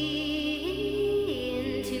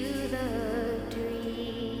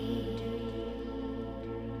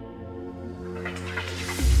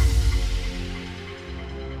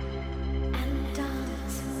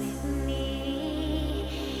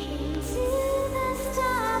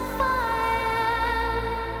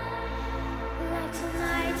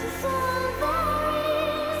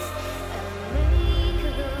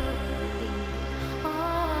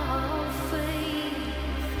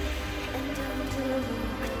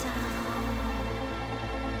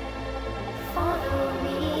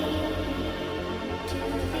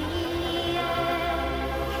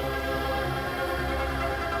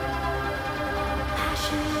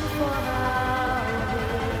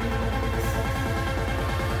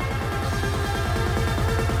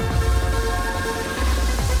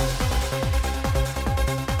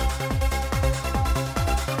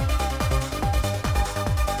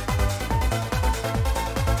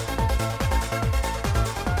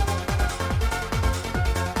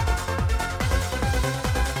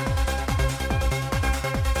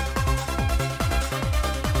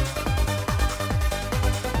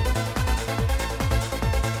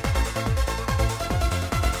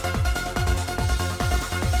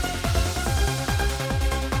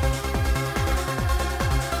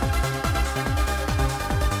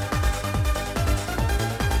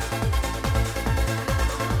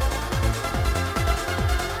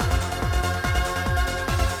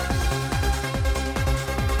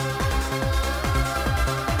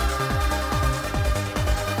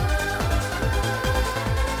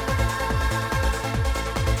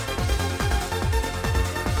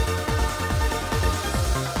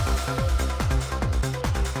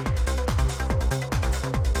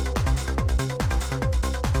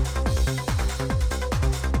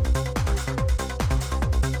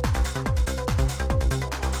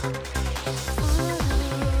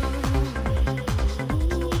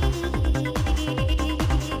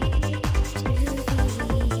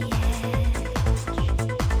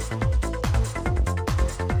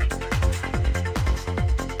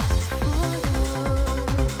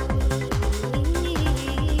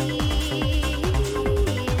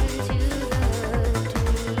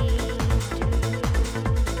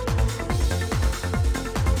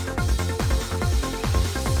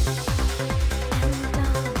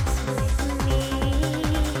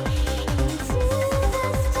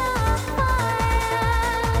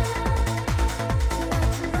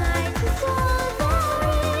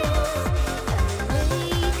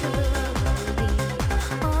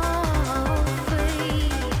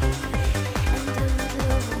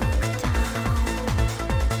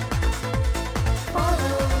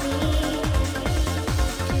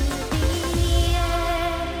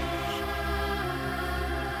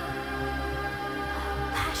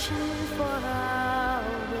 passion for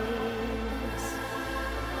always.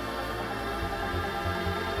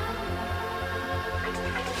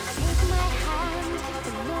 Take my hand,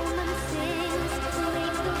 the moment sings,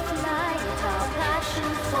 make the flight, our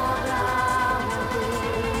passion for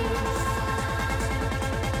always.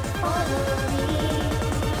 Follow me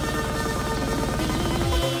to the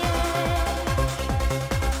end.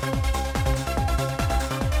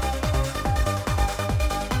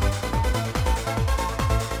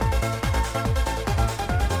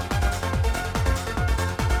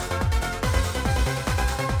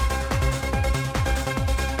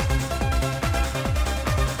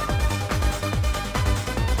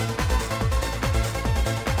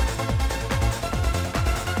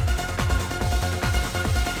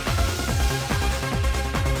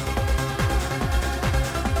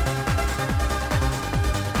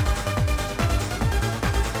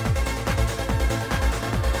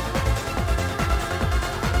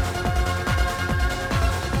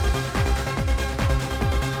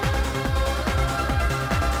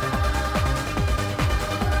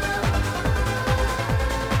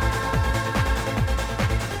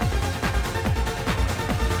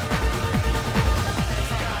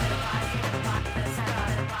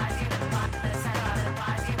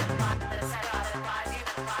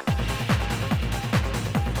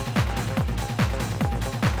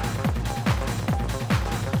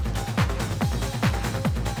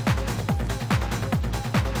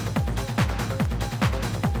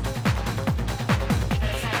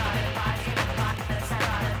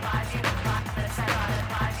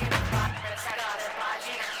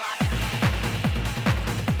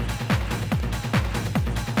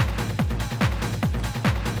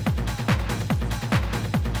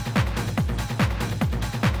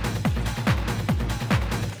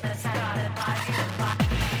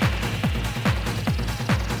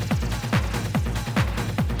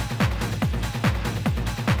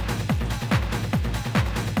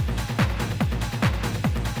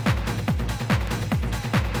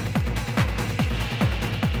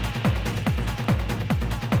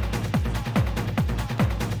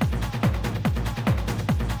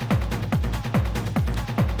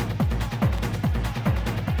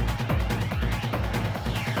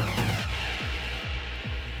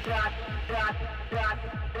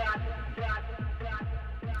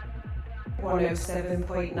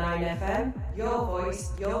 .9 FM, your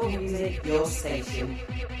voice, your music, your station.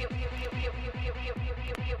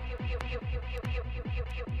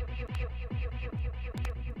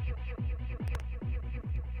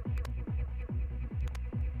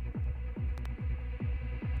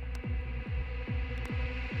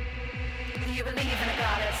 Do you believe in a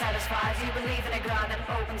God that satisfies? Do you believe in a God that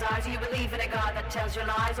opens eyes? Do you believe in a God that tells you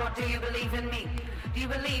lies? Or do you believe in me? Do you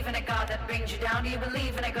believe in a God that brings you down? Do you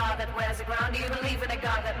believe in a God that wears the ground? Do you believe in a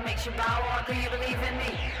God that makes you bow? Or do you believe in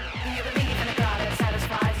me? Do you believe in a God that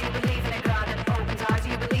satisfies? Do you believe in a God that opens eyes? Do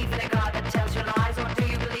you believe in a God that tells you lies? Or do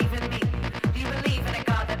you believe in me? Do you believe in a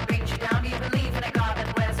God that brings you down? Do you believe in a God that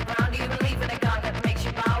wears the ground? Do you believe in a God that makes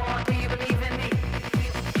you bow? Or do you believe in me?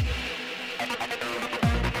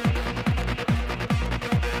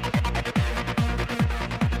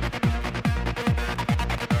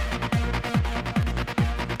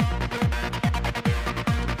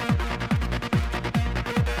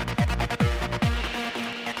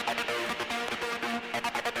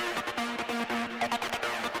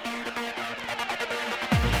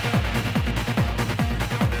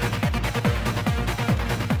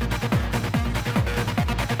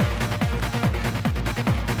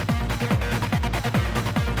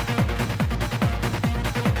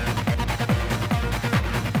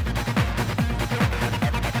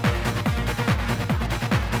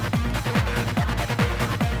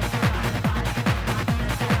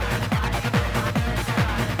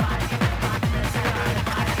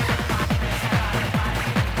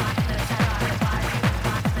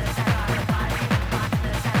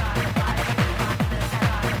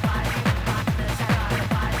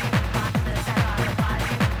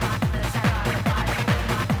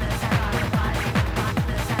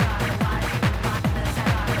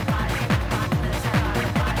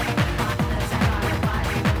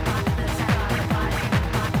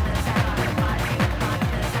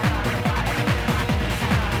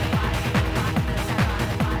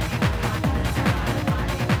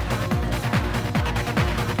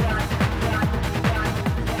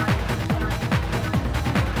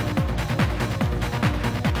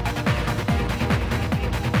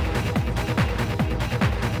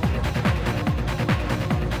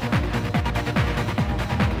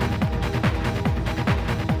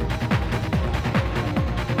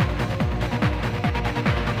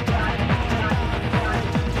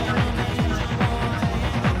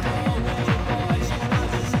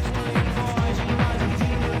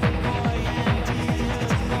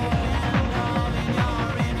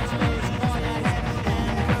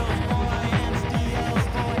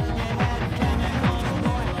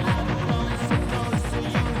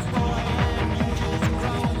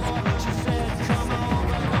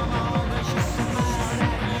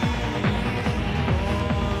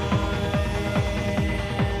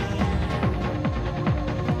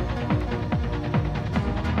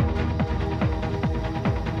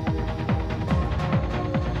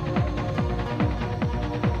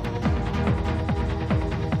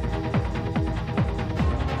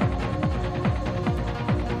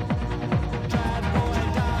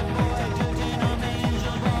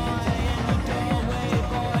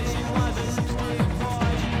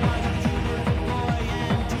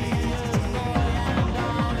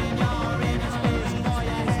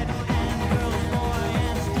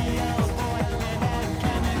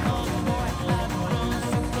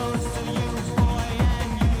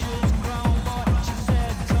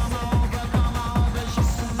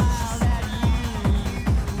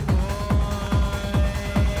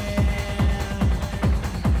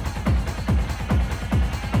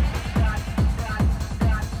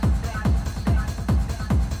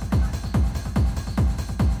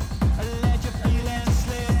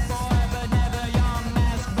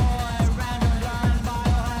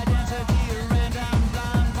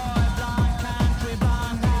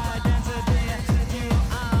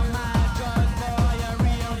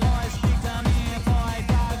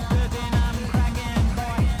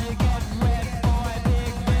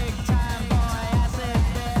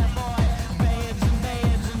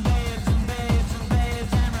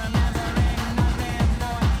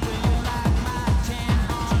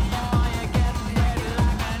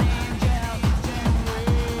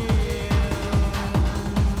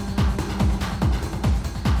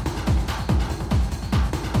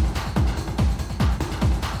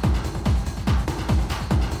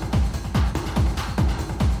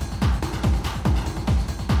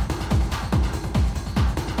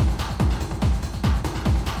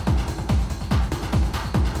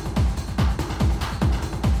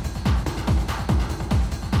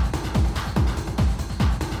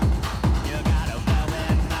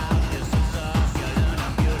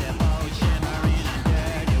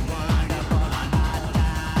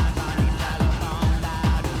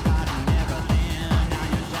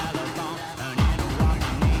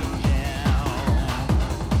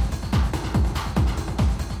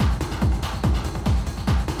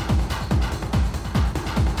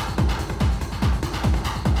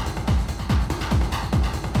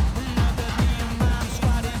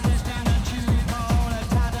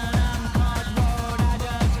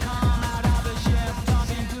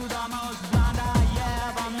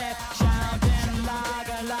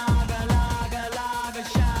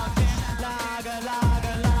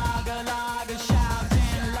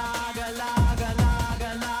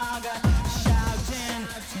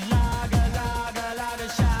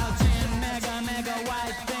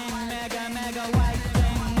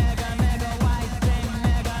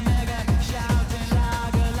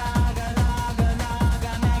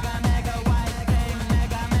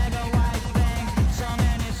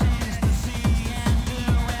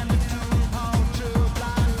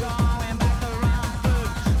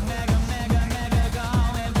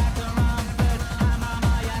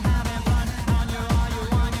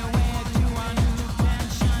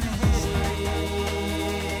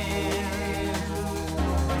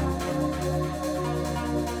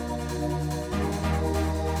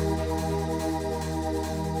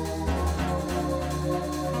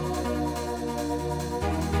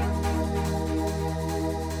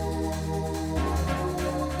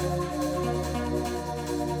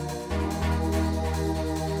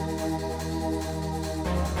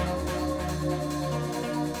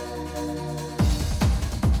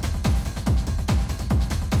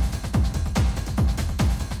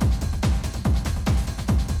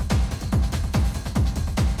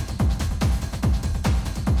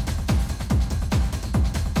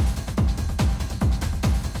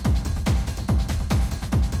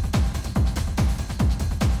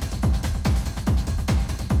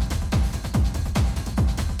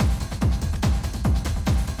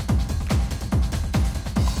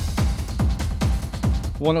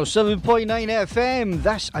 107.9 FM.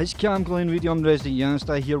 This is Cam Glen Radio. I'm Resident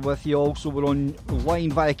Yanzta here with you. Also, we're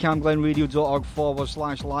online via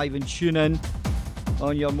camglenradio.org/live and tune in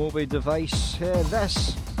on your mobile device. You've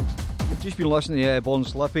just been listening to Born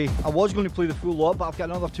Slippy. I was going to play the full lot, but I've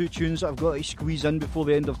got another two tunes that I've got to squeeze in before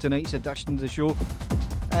the end of tonight's edition of the show.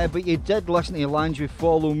 But you did listen to Lange,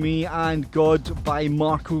 Follow Me, and God by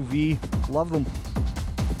Marco V. Love them.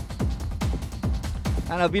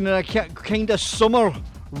 And I've been in a kind of summer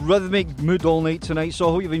rhythmic mood all night tonight, so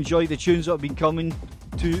I hope you've enjoyed the tunes that have been coming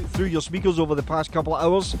through your speakers over the past couple of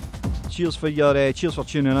hours. Cheers for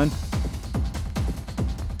tuning in.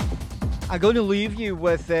 I'm going to leave you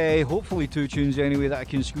with hopefully two tunes anyway that I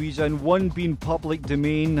can squeeze in. One being Public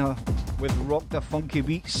Domain with Rock the Funky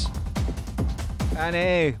Beats. And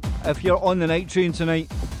if you're on the night train tonight,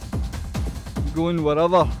 going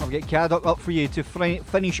wherever, I've got Caddock up for you to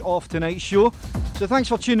finish off tonight's show. So thanks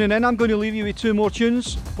for tuning in. I'm going to leave you with two more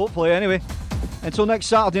tunes, hopefully anyway. Until next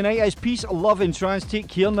Saturday night, it's peace, love and trance. Take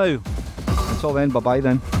care now. Until then, bye-bye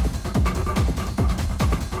then.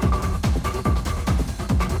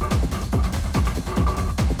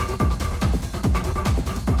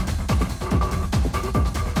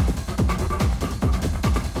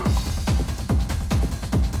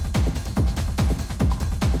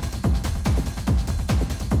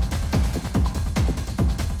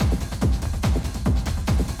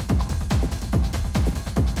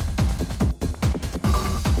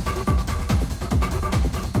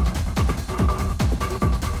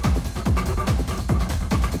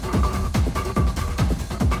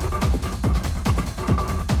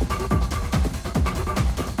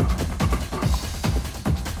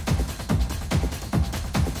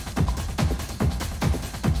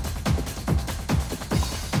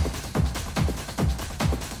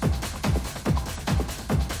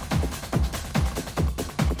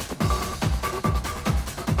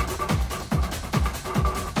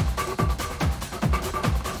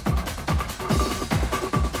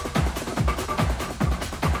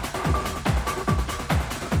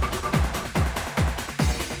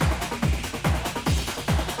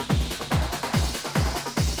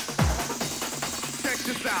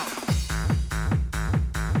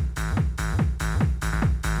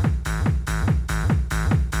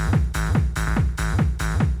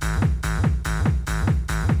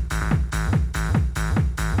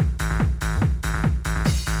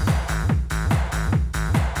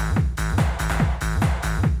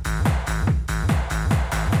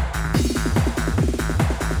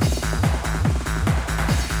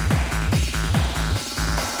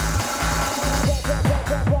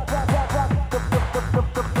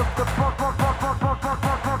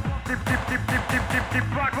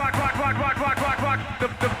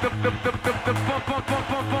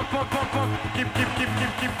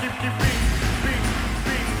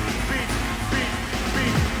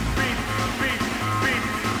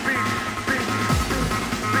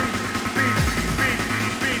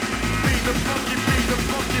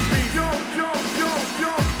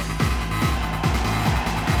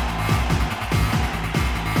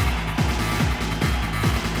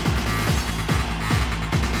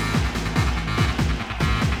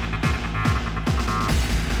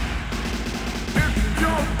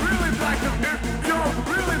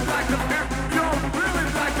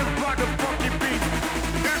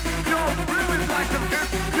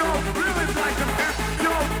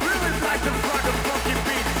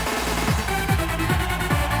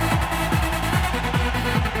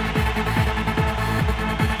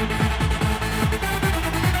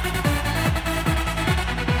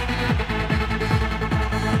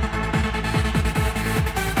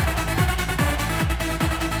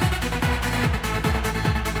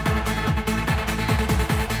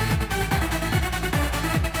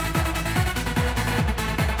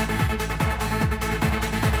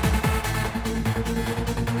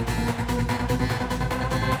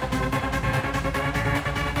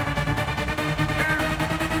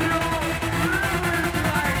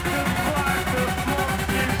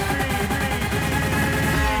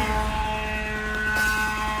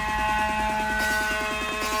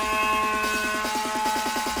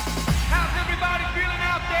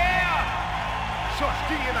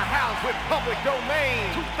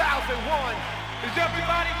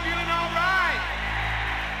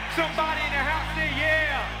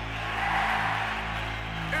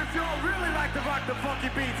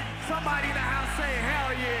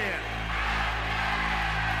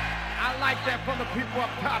 I like that from the people up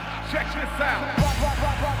top. Check this out.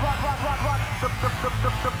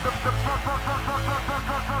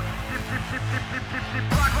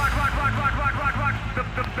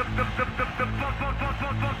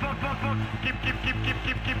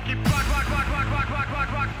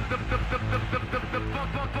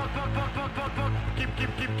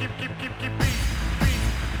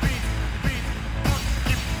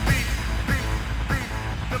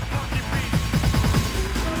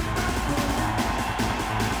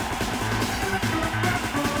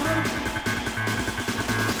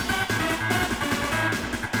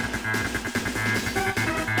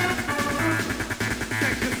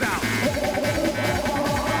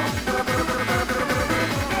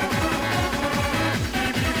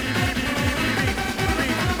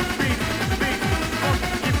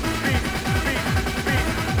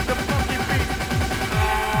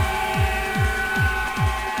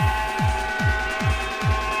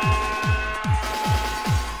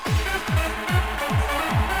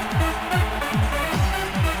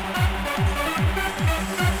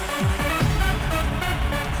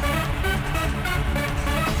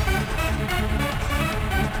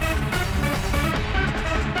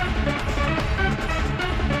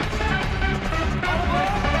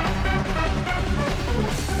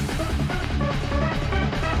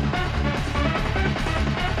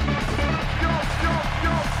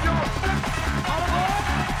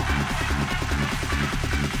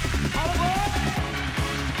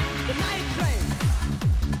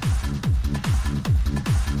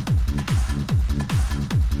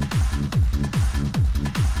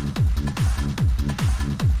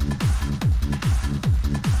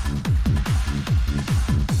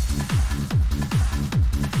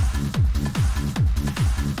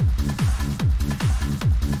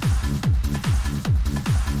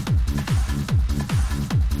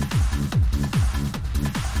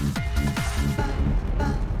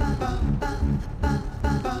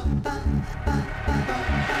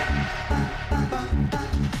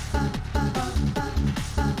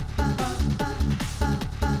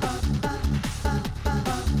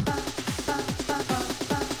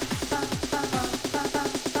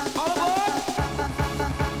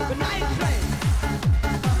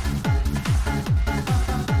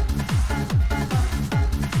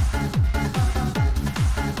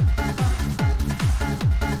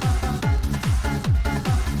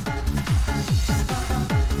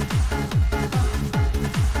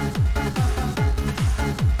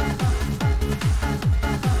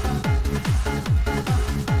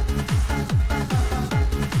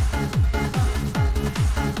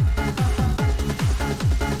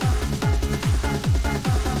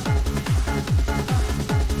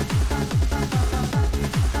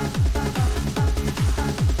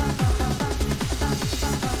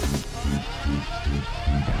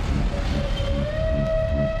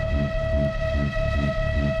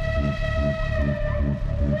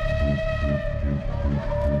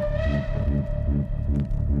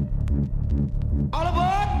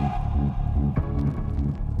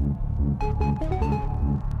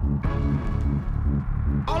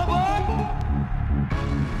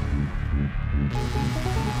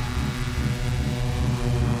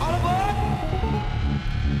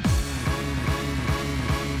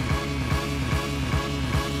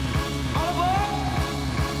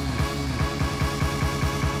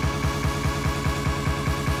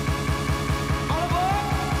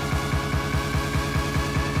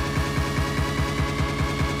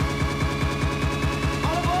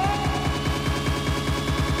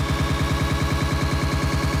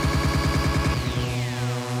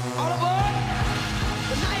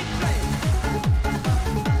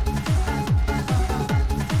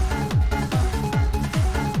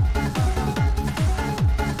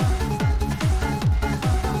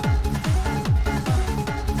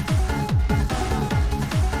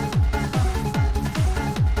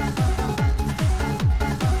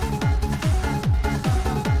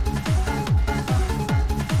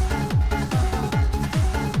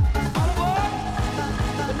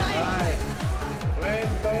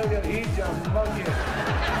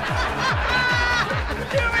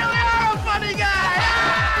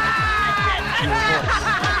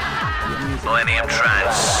 Millennium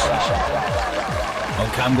Trance on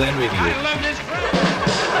Camglen Radio. I love this.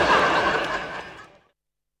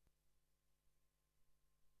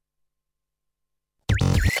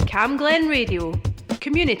 Camglen Radio.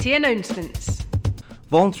 Community announcements.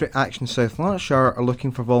 Voluntary Action South Lanarkshire are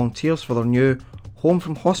looking for volunteers for their new Home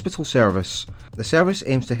from Hospital service. The service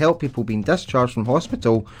aims to help people being discharged from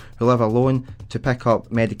hospital who live alone to pick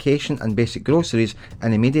up medication and basic groceries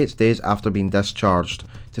in immediate days after being discharged.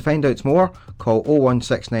 To find out more, call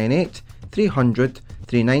 01698 300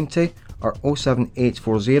 390 or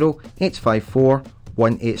 07840 854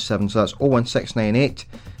 187. So that's 01698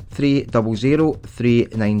 300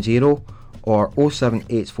 390 or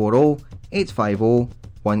 07840 850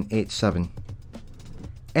 187.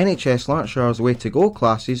 NHS Lancashire's Way to Go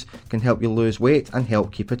classes can help you lose weight and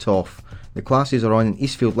help keep it off. The classes are on in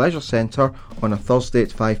Eastfield Leisure Centre on a Thursday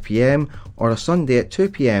at 5 p.m. or a Sunday at 2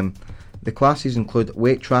 p.m. The classes include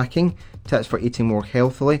weight tracking, tips for eating more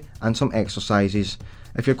healthily and some exercises.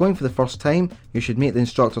 If you're going for the first time, you should meet the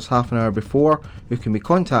instructors half an hour before, who can be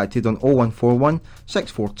contacted on 0141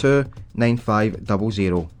 642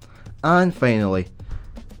 9500. And finally,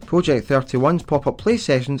 Project 31's pop-up play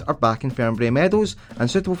sessions are back in Fernbrae Meadows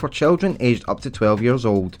and suitable for children aged up to 12 years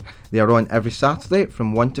old. They are on every Saturday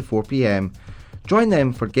from 1 to 4 p.m. Join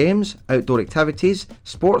them for games, outdoor activities,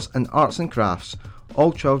 sports and arts and crafts.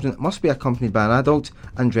 All children must be accompanied by an adult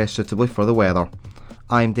and dressed suitably for the weather.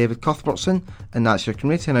 I'm David Cuthbertson, and that's your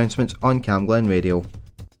community announcements on Camglen Radio.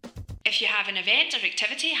 If you have an event or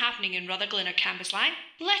activity happening in Rutherglen or Cambuslang,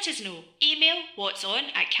 let us know. Email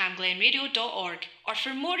what'son@camglenradio.org, or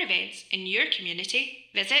for more events in your community,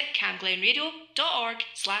 visit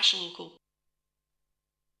camglenradio.org/local.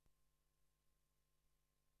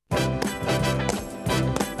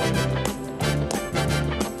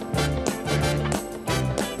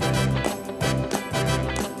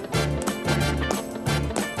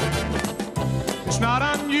 It's not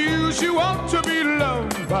unusual to be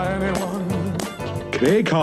loved by anyone. Big